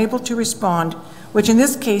and able to respond, which in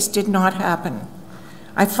this case did not happen.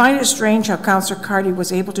 I find it strange how Councillor Carty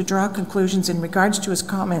was able to draw conclusions in regards to his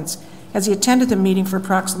comments as he attended the meeting for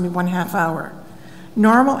approximately 1/2 hour.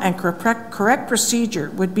 Normal and correct procedure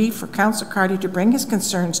would be for Councillor Carty to bring his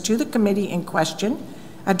concerns to the committee in question,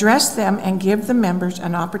 address them, and give the members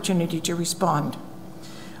an opportunity to respond.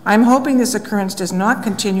 I'm hoping this occurrence does not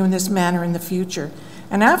continue in this manner in the future,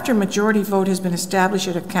 and after a majority vote has been established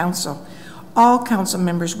at a council, all council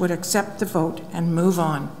members would accept the vote and move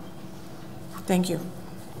on. Thank you.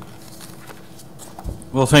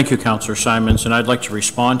 Well, thank you, Councillor Simons, and I'd like to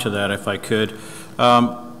respond to that if I could.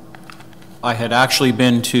 I had actually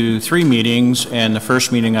been to 3 meetings, and the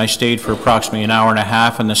first meeting I stayed for approximately an hour and a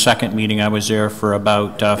half, and the second meeting I was there for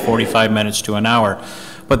about 45 minutes to an hour.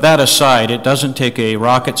 But that aside, it doesn't take a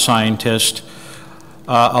rocket scientist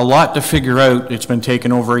a lot to figure out. It's been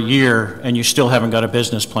taken over a year, and you still haven't got a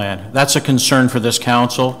business plan. That's a concern for this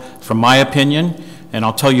council, from my opinion, and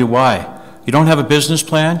I'll tell you why. You don't have a business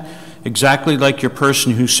plan, exactly like your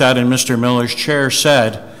person who sat in Mr. Miller's chair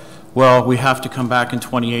said, well, we have to come back in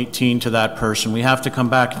 2018 to that person. We have to come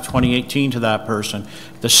back in 2018 to that person.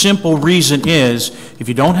 The simple reason is, if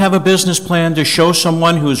you don't have a business plan to show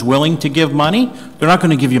someone who is willing to give money, they're not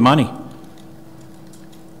going to give you money.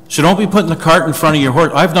 So don't be putting the cart in front of your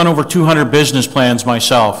horse. I've done over 200 business plans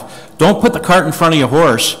myself. Don't put the cart in front of your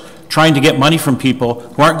horse trying to get money from people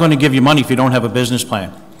who aren't going to give you money if you don't have a business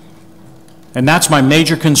plan. And that's my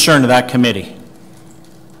major concern to that committee.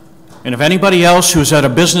 And if anybody else who's had a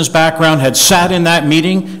business background had sat in that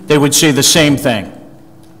meeting, they would say the same thing.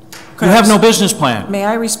 You have no business plan. May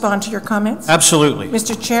I respond to your comments? Absolutely.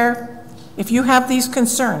 Mr. Chair, if you have these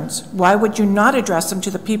concerns, why would you not address them to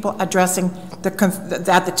the people addressing at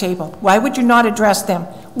the table? Why would you not address them?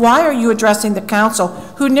 Why are you addressing the council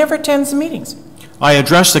who never attends the meetings? I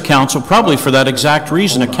address the council probably for that exact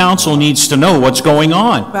reason. A council needs to know what's going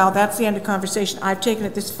on. Well, that's the end of conversation. I've taken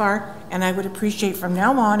it this far, and I would appreciate from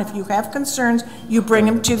now on, if you have concerns, you bring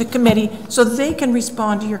them to the committee so they can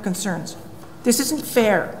respond to your concerns. This isn't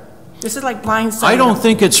fair. This is like blindsiding. I don't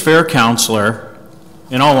think it's fair, Councillor,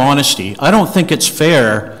 in all honesty. I don't think it's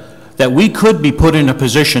fair that we could be put in a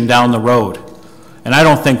position down the road. And I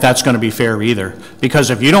don't think that's going to be fair either.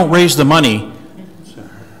 Because if you don't raise the money,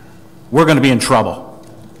 we're going to be in trouble.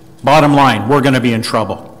 Bottom line, we're going to be in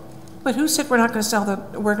trouble. But who said we're not going to sell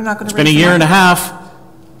the, we're not going to raise the money? It's been a year and a half.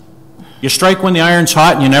 You strike when the iron's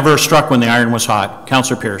hot, and you never struck when the iron was hot.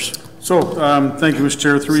 Councillor Pierce. So, thank you, Mr.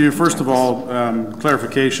 Chair. Through you, first of all,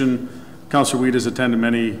 clarification, Councillor Weed has attended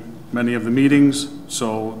many of the meetings,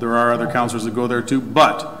 so there are other councillors that go there too.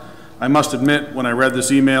 But I must admit, when I read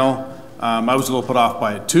this email, I was a little put off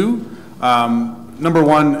by it too. Number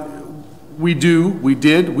one, we do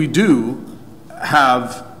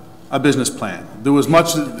have a business plan. There was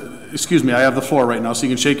much, excuse me, I have the floor right now, so you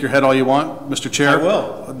can shake your head all you want, Mr. Chair. I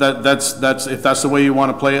will. If that's the way you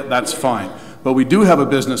want to play it, that's fine. But we do have a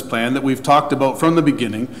business plan that we've talked about from the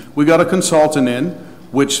beginning. We got a consultant in,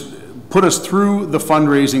 which put us through the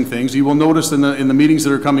fundraising things. You will notice in the meetings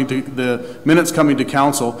that are coming to, the minutes coming to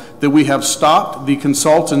council, that we have stopped the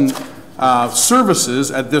consultant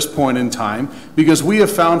services at this point in time, because we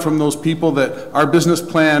have found from those people that our business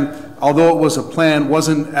plan, although it was a plan,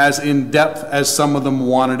 wasn't as in-depth as some of them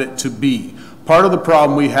wanted it to be. Part of the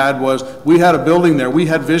problem we had was, we had a building there, we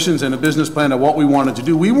had visions and a business plan of what we wanted to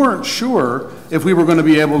do. We weren't sure if we were going to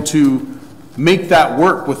be able to make that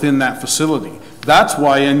work within that facility. That's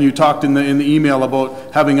why, and you talked in the email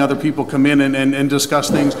about having other people come in and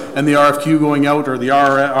discuss things, and the RFQ going out, or the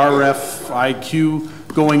RFIQ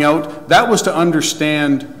going out. That was to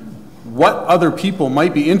understand what other people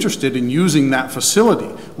might be interested in using that facility.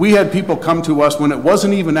 We had people come to us when it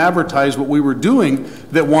wasn't even advertised what we were doing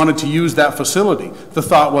that wanted to use that facility. The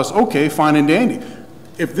thought was, okay, fine and dandy.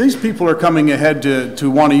 If these people are coming ahead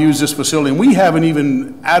to want to use this facility and we haven't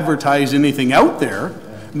even advertised anything out there,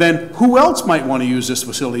 then who else might want to use this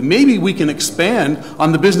facility? Maybe we can expand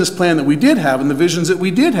on the business plan that we did have and the visions that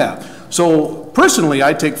we did have. So personally,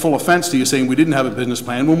 I take full offense to you saying we didn't have a business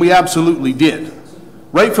plan when we absolutely did,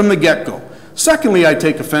 right from the get-go. Secondly, I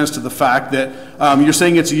take offense to the fact that you're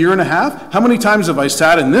saying it's a year and a half. How many times have I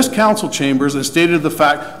sat in this council chambers and stated the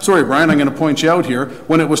fact, sorry, Brian, I'm going to point you out here,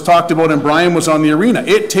 when it was talked about and Brian was on the arena.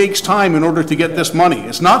 It takes time in order to get this money.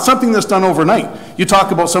 It's not something that's done overnight. You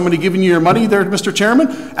talk about somebody giving you your money there, Mr. Chairman?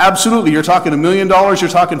 Absolutely. You're talking $1 million, you're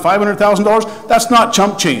talking $500,000. That's not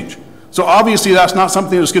chump change. So obviously that's not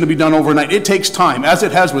something that's going to be done overnight. It takes time, as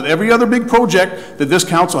it has with every other big project that this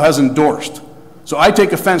council has endorsed. So I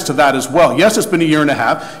take offense to that as well. Yes, it's been a year and a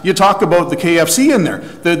half. You talk about the KFC in there.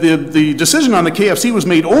 The decision on the KFC was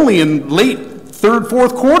made only in late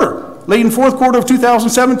fourth quarter of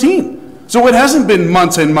 2017. So it hasn't been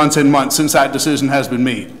months and months and months since that decision has been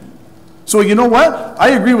made. So you know what? I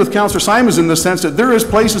agree with Councillor Simons in the sense that there is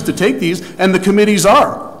places to take these, and the committees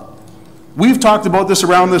are. We've talked about this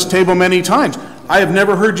around this table many times. I have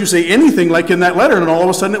never heard you say anything like in that letter, and all of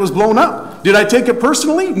a sudden it was blown up. Did I take it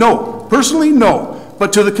personally? No. Personally, no.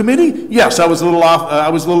 But to the committee, yes, I was a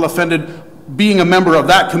little offended being a member of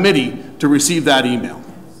that committee to receive that email.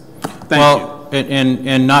 Thank you.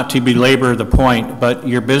 And not to belabor the point, but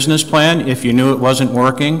your business plan, if you knew it wasn't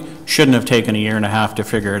working, shouldn't have taken a year and a half to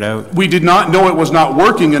figure it out. We did not know it was not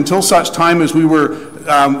working until such time as we were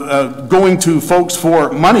going to folks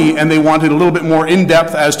for money, and they wanted a little bit more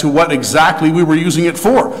in-depth as to what exactly we were using it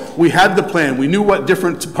for. We had the plan. We knew what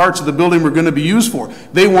different parts of the building were going to be used for.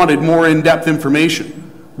 They wanted more in-depth information,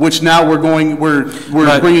 which now we're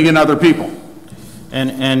bringing in other people.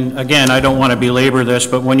 And again, I don't want to belabor this,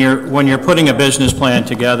 but when you're putting a business plan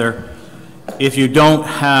together, if you don't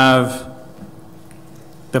have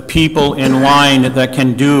the people in line that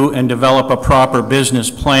can do and develop a proper business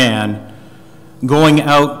plan, going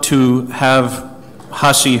out to have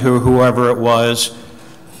Hussey or whoever it was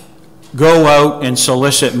go out and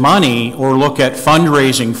solicit money or look at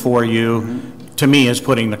fundraising for you, to me, is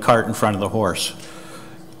putting the cart in front of the horse.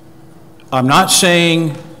 I'm not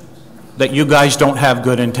saying that you guys don't have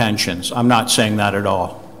good intentions. I'm not saying that at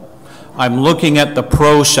all. I'm looking at the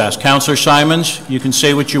process. Councillor Simons, you can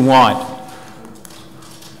say what you want.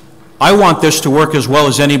 I want this to work as well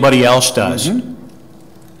as anybody else does.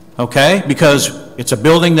 Okay? Because it's a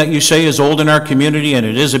building that you say is old in our community, and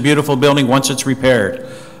it is a beautiful building once it's repaired.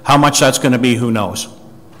 How much that's going to be, who knows?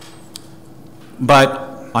 But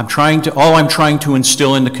all I'm trying to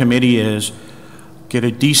instill in the committee is get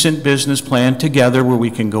a decent business plan together where we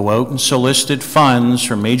can go out and solicit funds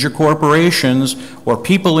from major corporations or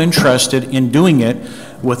people interested in doing it,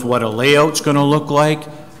 with what a layout's going to look like,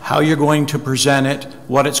 how you're going to present it,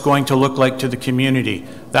 what it's going to look like to the community.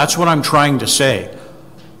 That's what I'm trying to say.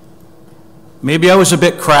 Maybe I was a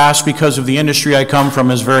bit crass because of the industry I come from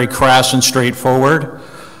is very crass and straightforward.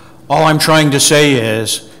 All I'm trying to say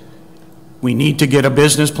is we need to get a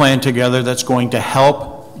business plan together that's going to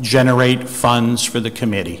help generate funds for the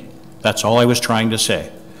committee. That's all I was trying to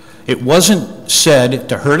say. It wasn't said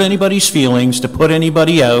to hurt anybody's feelings, to put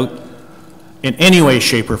anybody out in any way,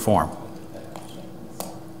 shape, or form.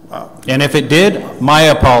 And if it did, my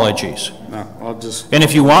apologies. And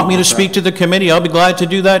if you want me to speak to the committee, I'll be glad to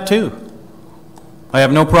do that too. I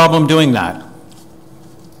have no problem doing that.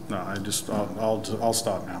 No, I'll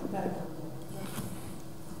stop now.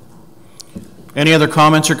 Any other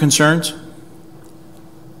comments or concerns?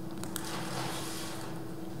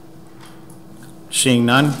 Seeing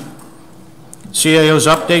none. CAO's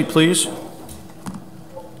update, please.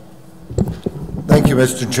 Thank you,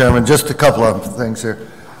 Mr. Chairman. Just a couple of things here.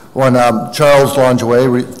 One, Charles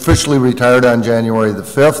Langeway officially retired on January the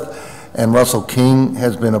 5th, and Russell King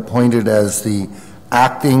has been appointed as the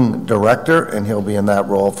acting director, and he'll be in that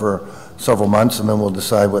role for several months, and then we'll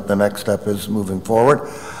decide what the next step is moving forward.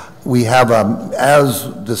 We have, as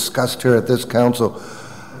discussed here at this council,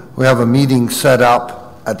 we have a meeting set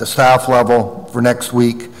up at the staff level for next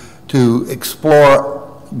week to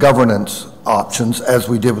explore governance options, as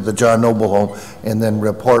we did with the John Noble Home, and then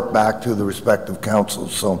report back to the respective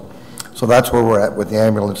councils. So that's where we're at with the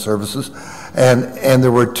ambulance services. And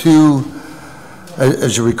there were two,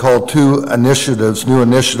 as you recall, new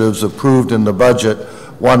initiatives approved in the budget.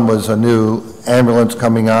 One was a new ambulance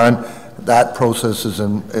coming on. That process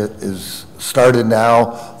is started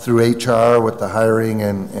now through HR with the hiring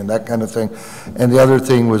and that kind of thing. And the other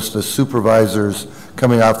thing was the supervisors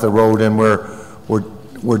coming off the road, and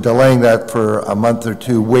we're delaying that for a month or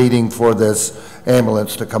two, waiting for this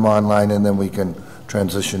ambulance to come online, and then we can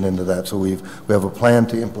transition into that. So we have a plan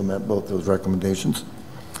to implement both those recommendations.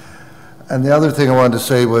 And the other thing I wanted to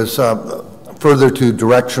say was further to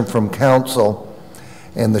direction from council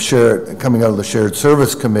and coming out of the Shared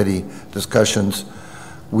Service Committee discussions.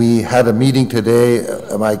 We had a meeting today.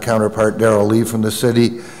 My counterpart, Darrell Lee from the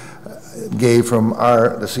city, gave from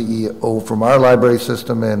the CEO from our library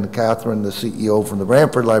system, and Catherine, the CEO from the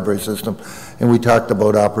Brantford library system, and we talked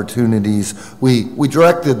about opportunities. We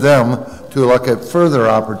directed them to look at further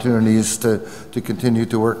opportunities to continue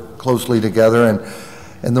to work closely together,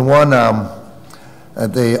 and the one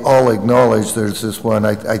they all acknowledge, there's this one,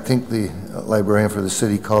 I think the librarian for the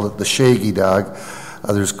city called it the shaggy dog.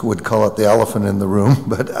 Others would call it the elephant in the room,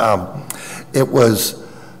 but it was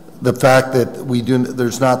the fact that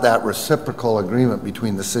there's not that reciprocal agreement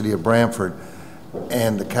between the city of Brantford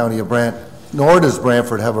and the county of Brant, nor does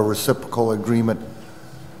Brantford have a reciprocal agreement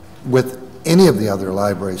with any of the other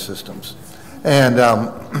library systems. And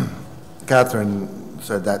Catherine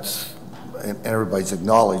said and everybody's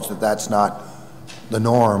acknowledged that that's not the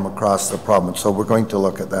norm across the province. So we're going to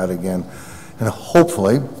look at that again, and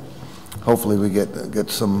hopefully we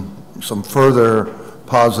get some further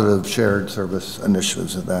positive shared service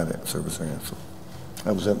initiatives in that service area. So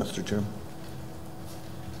that was it, Mr. Chairman.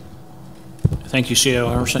 Thank you,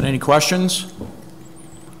 CEO Emerson. Any questions?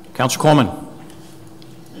 Councillor Coleman.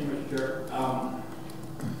 Thank you, Mr. Chair. I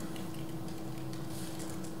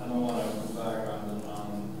don't want to go back on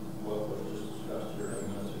what was just discussed here a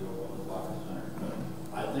minute ago about the Pocket Center,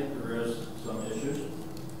 but I think there is some issues.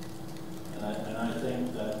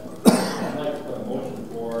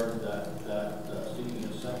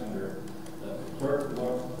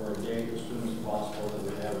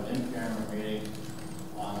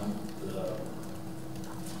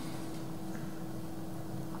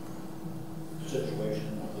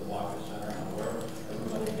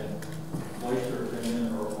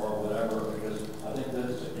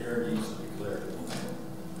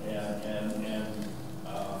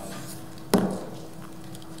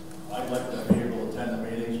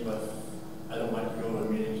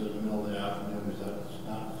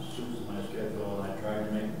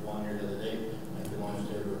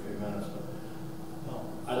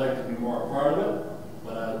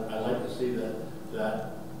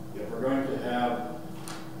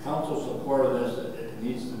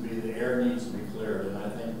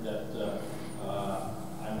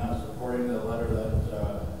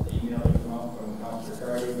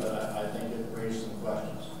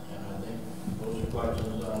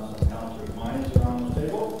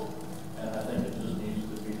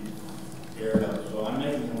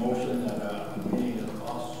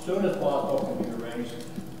 soon as possible can be arranged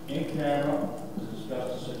in camera to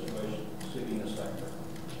discuss the situation, city inspector.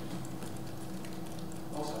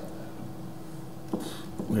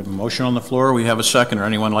 We have a motion on the floor. We have a second. Or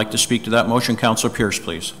anyone like to speak to that motion? Councilor Pierce,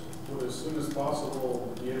 please. Would as soon as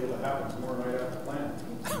possible be able to happen tomorrow night after plan?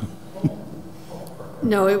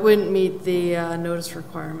 No, it wouldn't meet the notice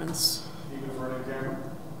requirements. Even for an in-camera?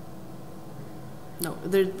 No,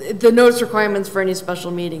 the notice requirements for any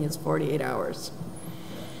special meeting is 48 hours.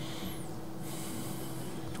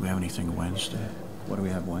 Do we have anything Wednesday? What do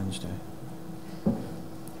we have Wednesday?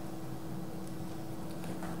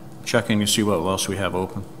 Checking to see what else we have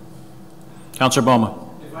open. Councilor Boma.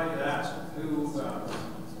 If I could ask, who,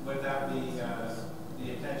 would that be,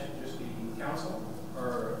 the attention just be council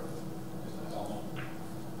or just the council?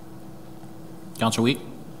 Councilor Wheat.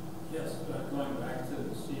 Yes, going back to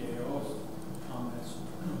the CAO's comments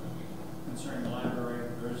concerning the library,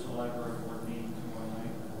 there is a library board meeting tomorrow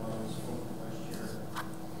night, as well as Open Vice Chair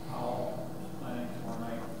Powell planning tomorrow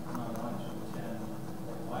night, not want to attend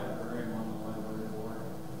the library, I'm on the library board.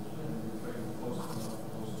 And we're very close to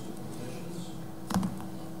those two positions.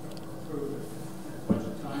 Approved at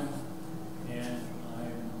budget time, and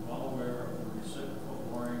I'm well aware of the reciprocal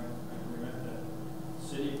borrowing agreement that the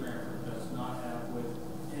city of Brantford does not have with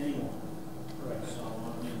anyone. Correct. So I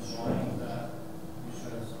want to be enjoying that,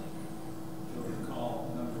 because you'll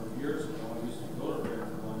recall a number of years ago, I used to go to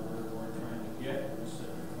Brantford Library Board trying to get a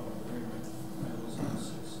reciprocal agreement, and it was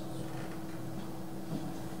unsuccessful.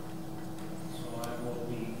 So I will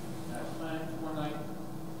be at planning tomorrow night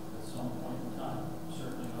at some point in time,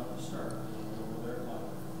 certainly not the start, because we'll go over there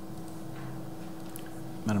live.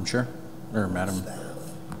 Madam Chair, or Madam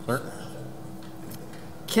Clerk.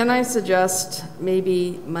 Can I suggest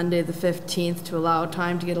maybe Monday the 15th to allow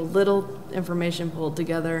time to get a little information pulled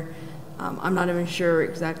together? I'm not even sure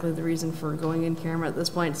exactly the reason for going in camera at this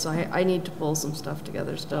point, so I need to pull some stuff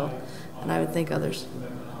together still, and I would think others.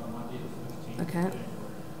 Okay.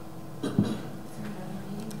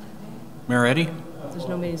 Mayor Eddy. There's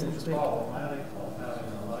no meetings next week. Problematic of having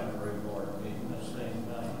a library board meeting the same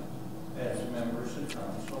time as members of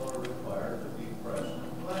council are required to be present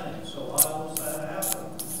in planning. So how does that happen?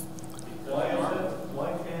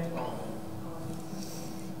 Why can't?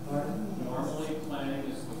 Normally, planning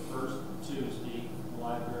is the first Tuesday,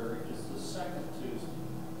 library is the second Tuesday.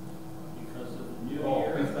 Because of the new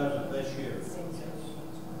year. Because of this year.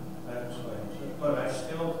 That's right. But I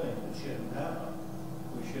still think it shouldn't happen.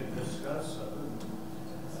 We should discuss it.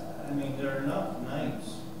 I mean, there are enough nights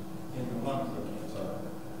in the month of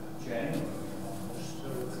January almost to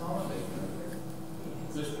accommodate.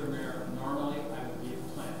 Mr. Mayor, normally I would be at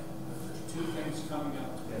planning, but there's two things coming up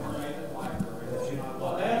tomorrow night at library.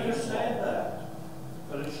 Well, I understand that,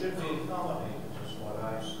 but it should be accommodated, is what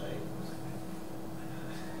I say.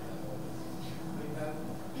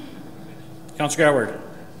 Councilor Goward.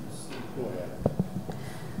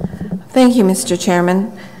 Thank you, Mr.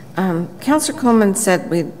 Chairman. Councillor Coleman said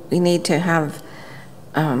we need to have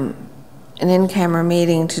an in-camera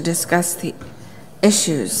meeting to discuss the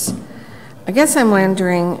issues. I guess I'm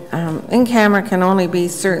wondering, in-camera can only be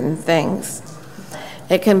certain things.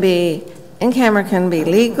 It can be, in-camera can be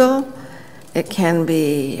legal, it can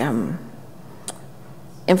be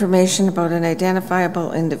information about an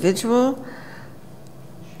identifiable individual,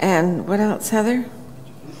 and what else, Heather?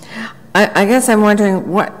 I guess I'm wondering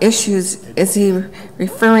what issues is he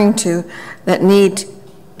referring to that need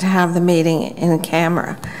to have the meeting in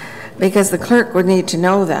camera? Because the clerk would need to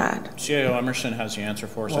know that. CAO Emerson has the answer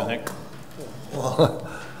for us, I think. Well,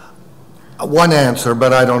 one answer,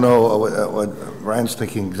 but I don't know what Rand's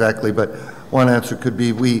thinking exactly, but one answer could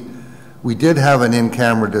be we did have an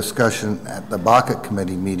in-camera discussion at the Bucket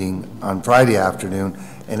Committee meeting on Friday afternoon,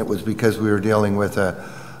 and it was because we were dealing with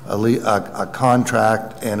a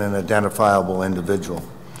contract and an identifiable individual.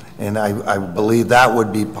 And I believe that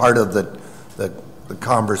would be part of the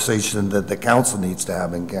conversation that the council needs to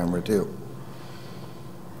have in camera too.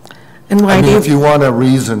 And why I mean, if you want a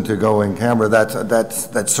reason to go in camera,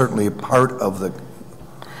 that's certainly a part of the.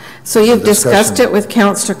 So you've discussed it with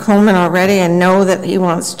Councillor Coleman already and know that he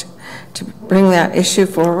wants to bring that issue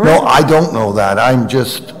forward? No, I don't know that.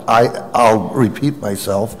 I'll repeat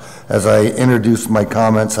myself. As I introduced my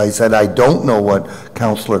comments, I said I don't know what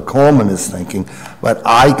Councillor Coleman is thinking, but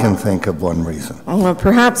I can think of one reason. Well,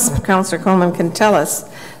 perhaps Councillor Coleman can tell us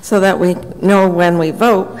so that we know when we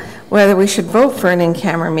vote whether we should vote for an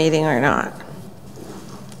in-camera meeting or not.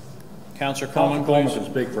 Councillor Coleman, Coleman can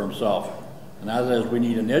speak for himself. And that is, we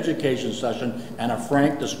need an education session and a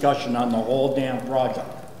frank discussion on the whole damn project.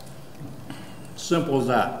 Simple as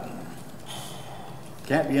that.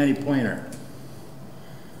 Can't be any plainer.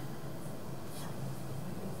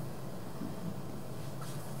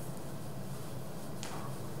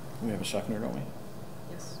 We have a seconder, don't we?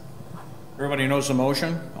 Yes. Everybody knows the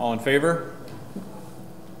motion? All in favor?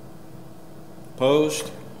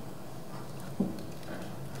 Opposed?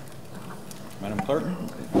 Madam Clerk?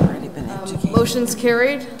 Motion's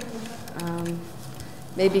carried.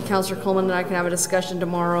 Maybe Councillor Coleman and I can have a discussion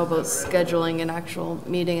tomorrow about scheduling an actual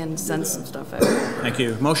meeting and send some stuff out. Thank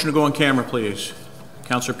you. Motion to go on camera, please.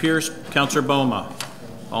 Councillor Pierce, Councillor Boma.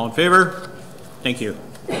 All in favor? Thank you.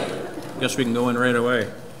 Guess we can go in right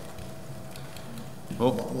away.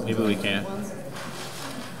 Oh, maybe we can't.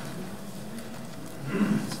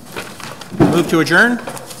 Move to adjourn.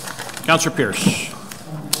 Councillor Pierce.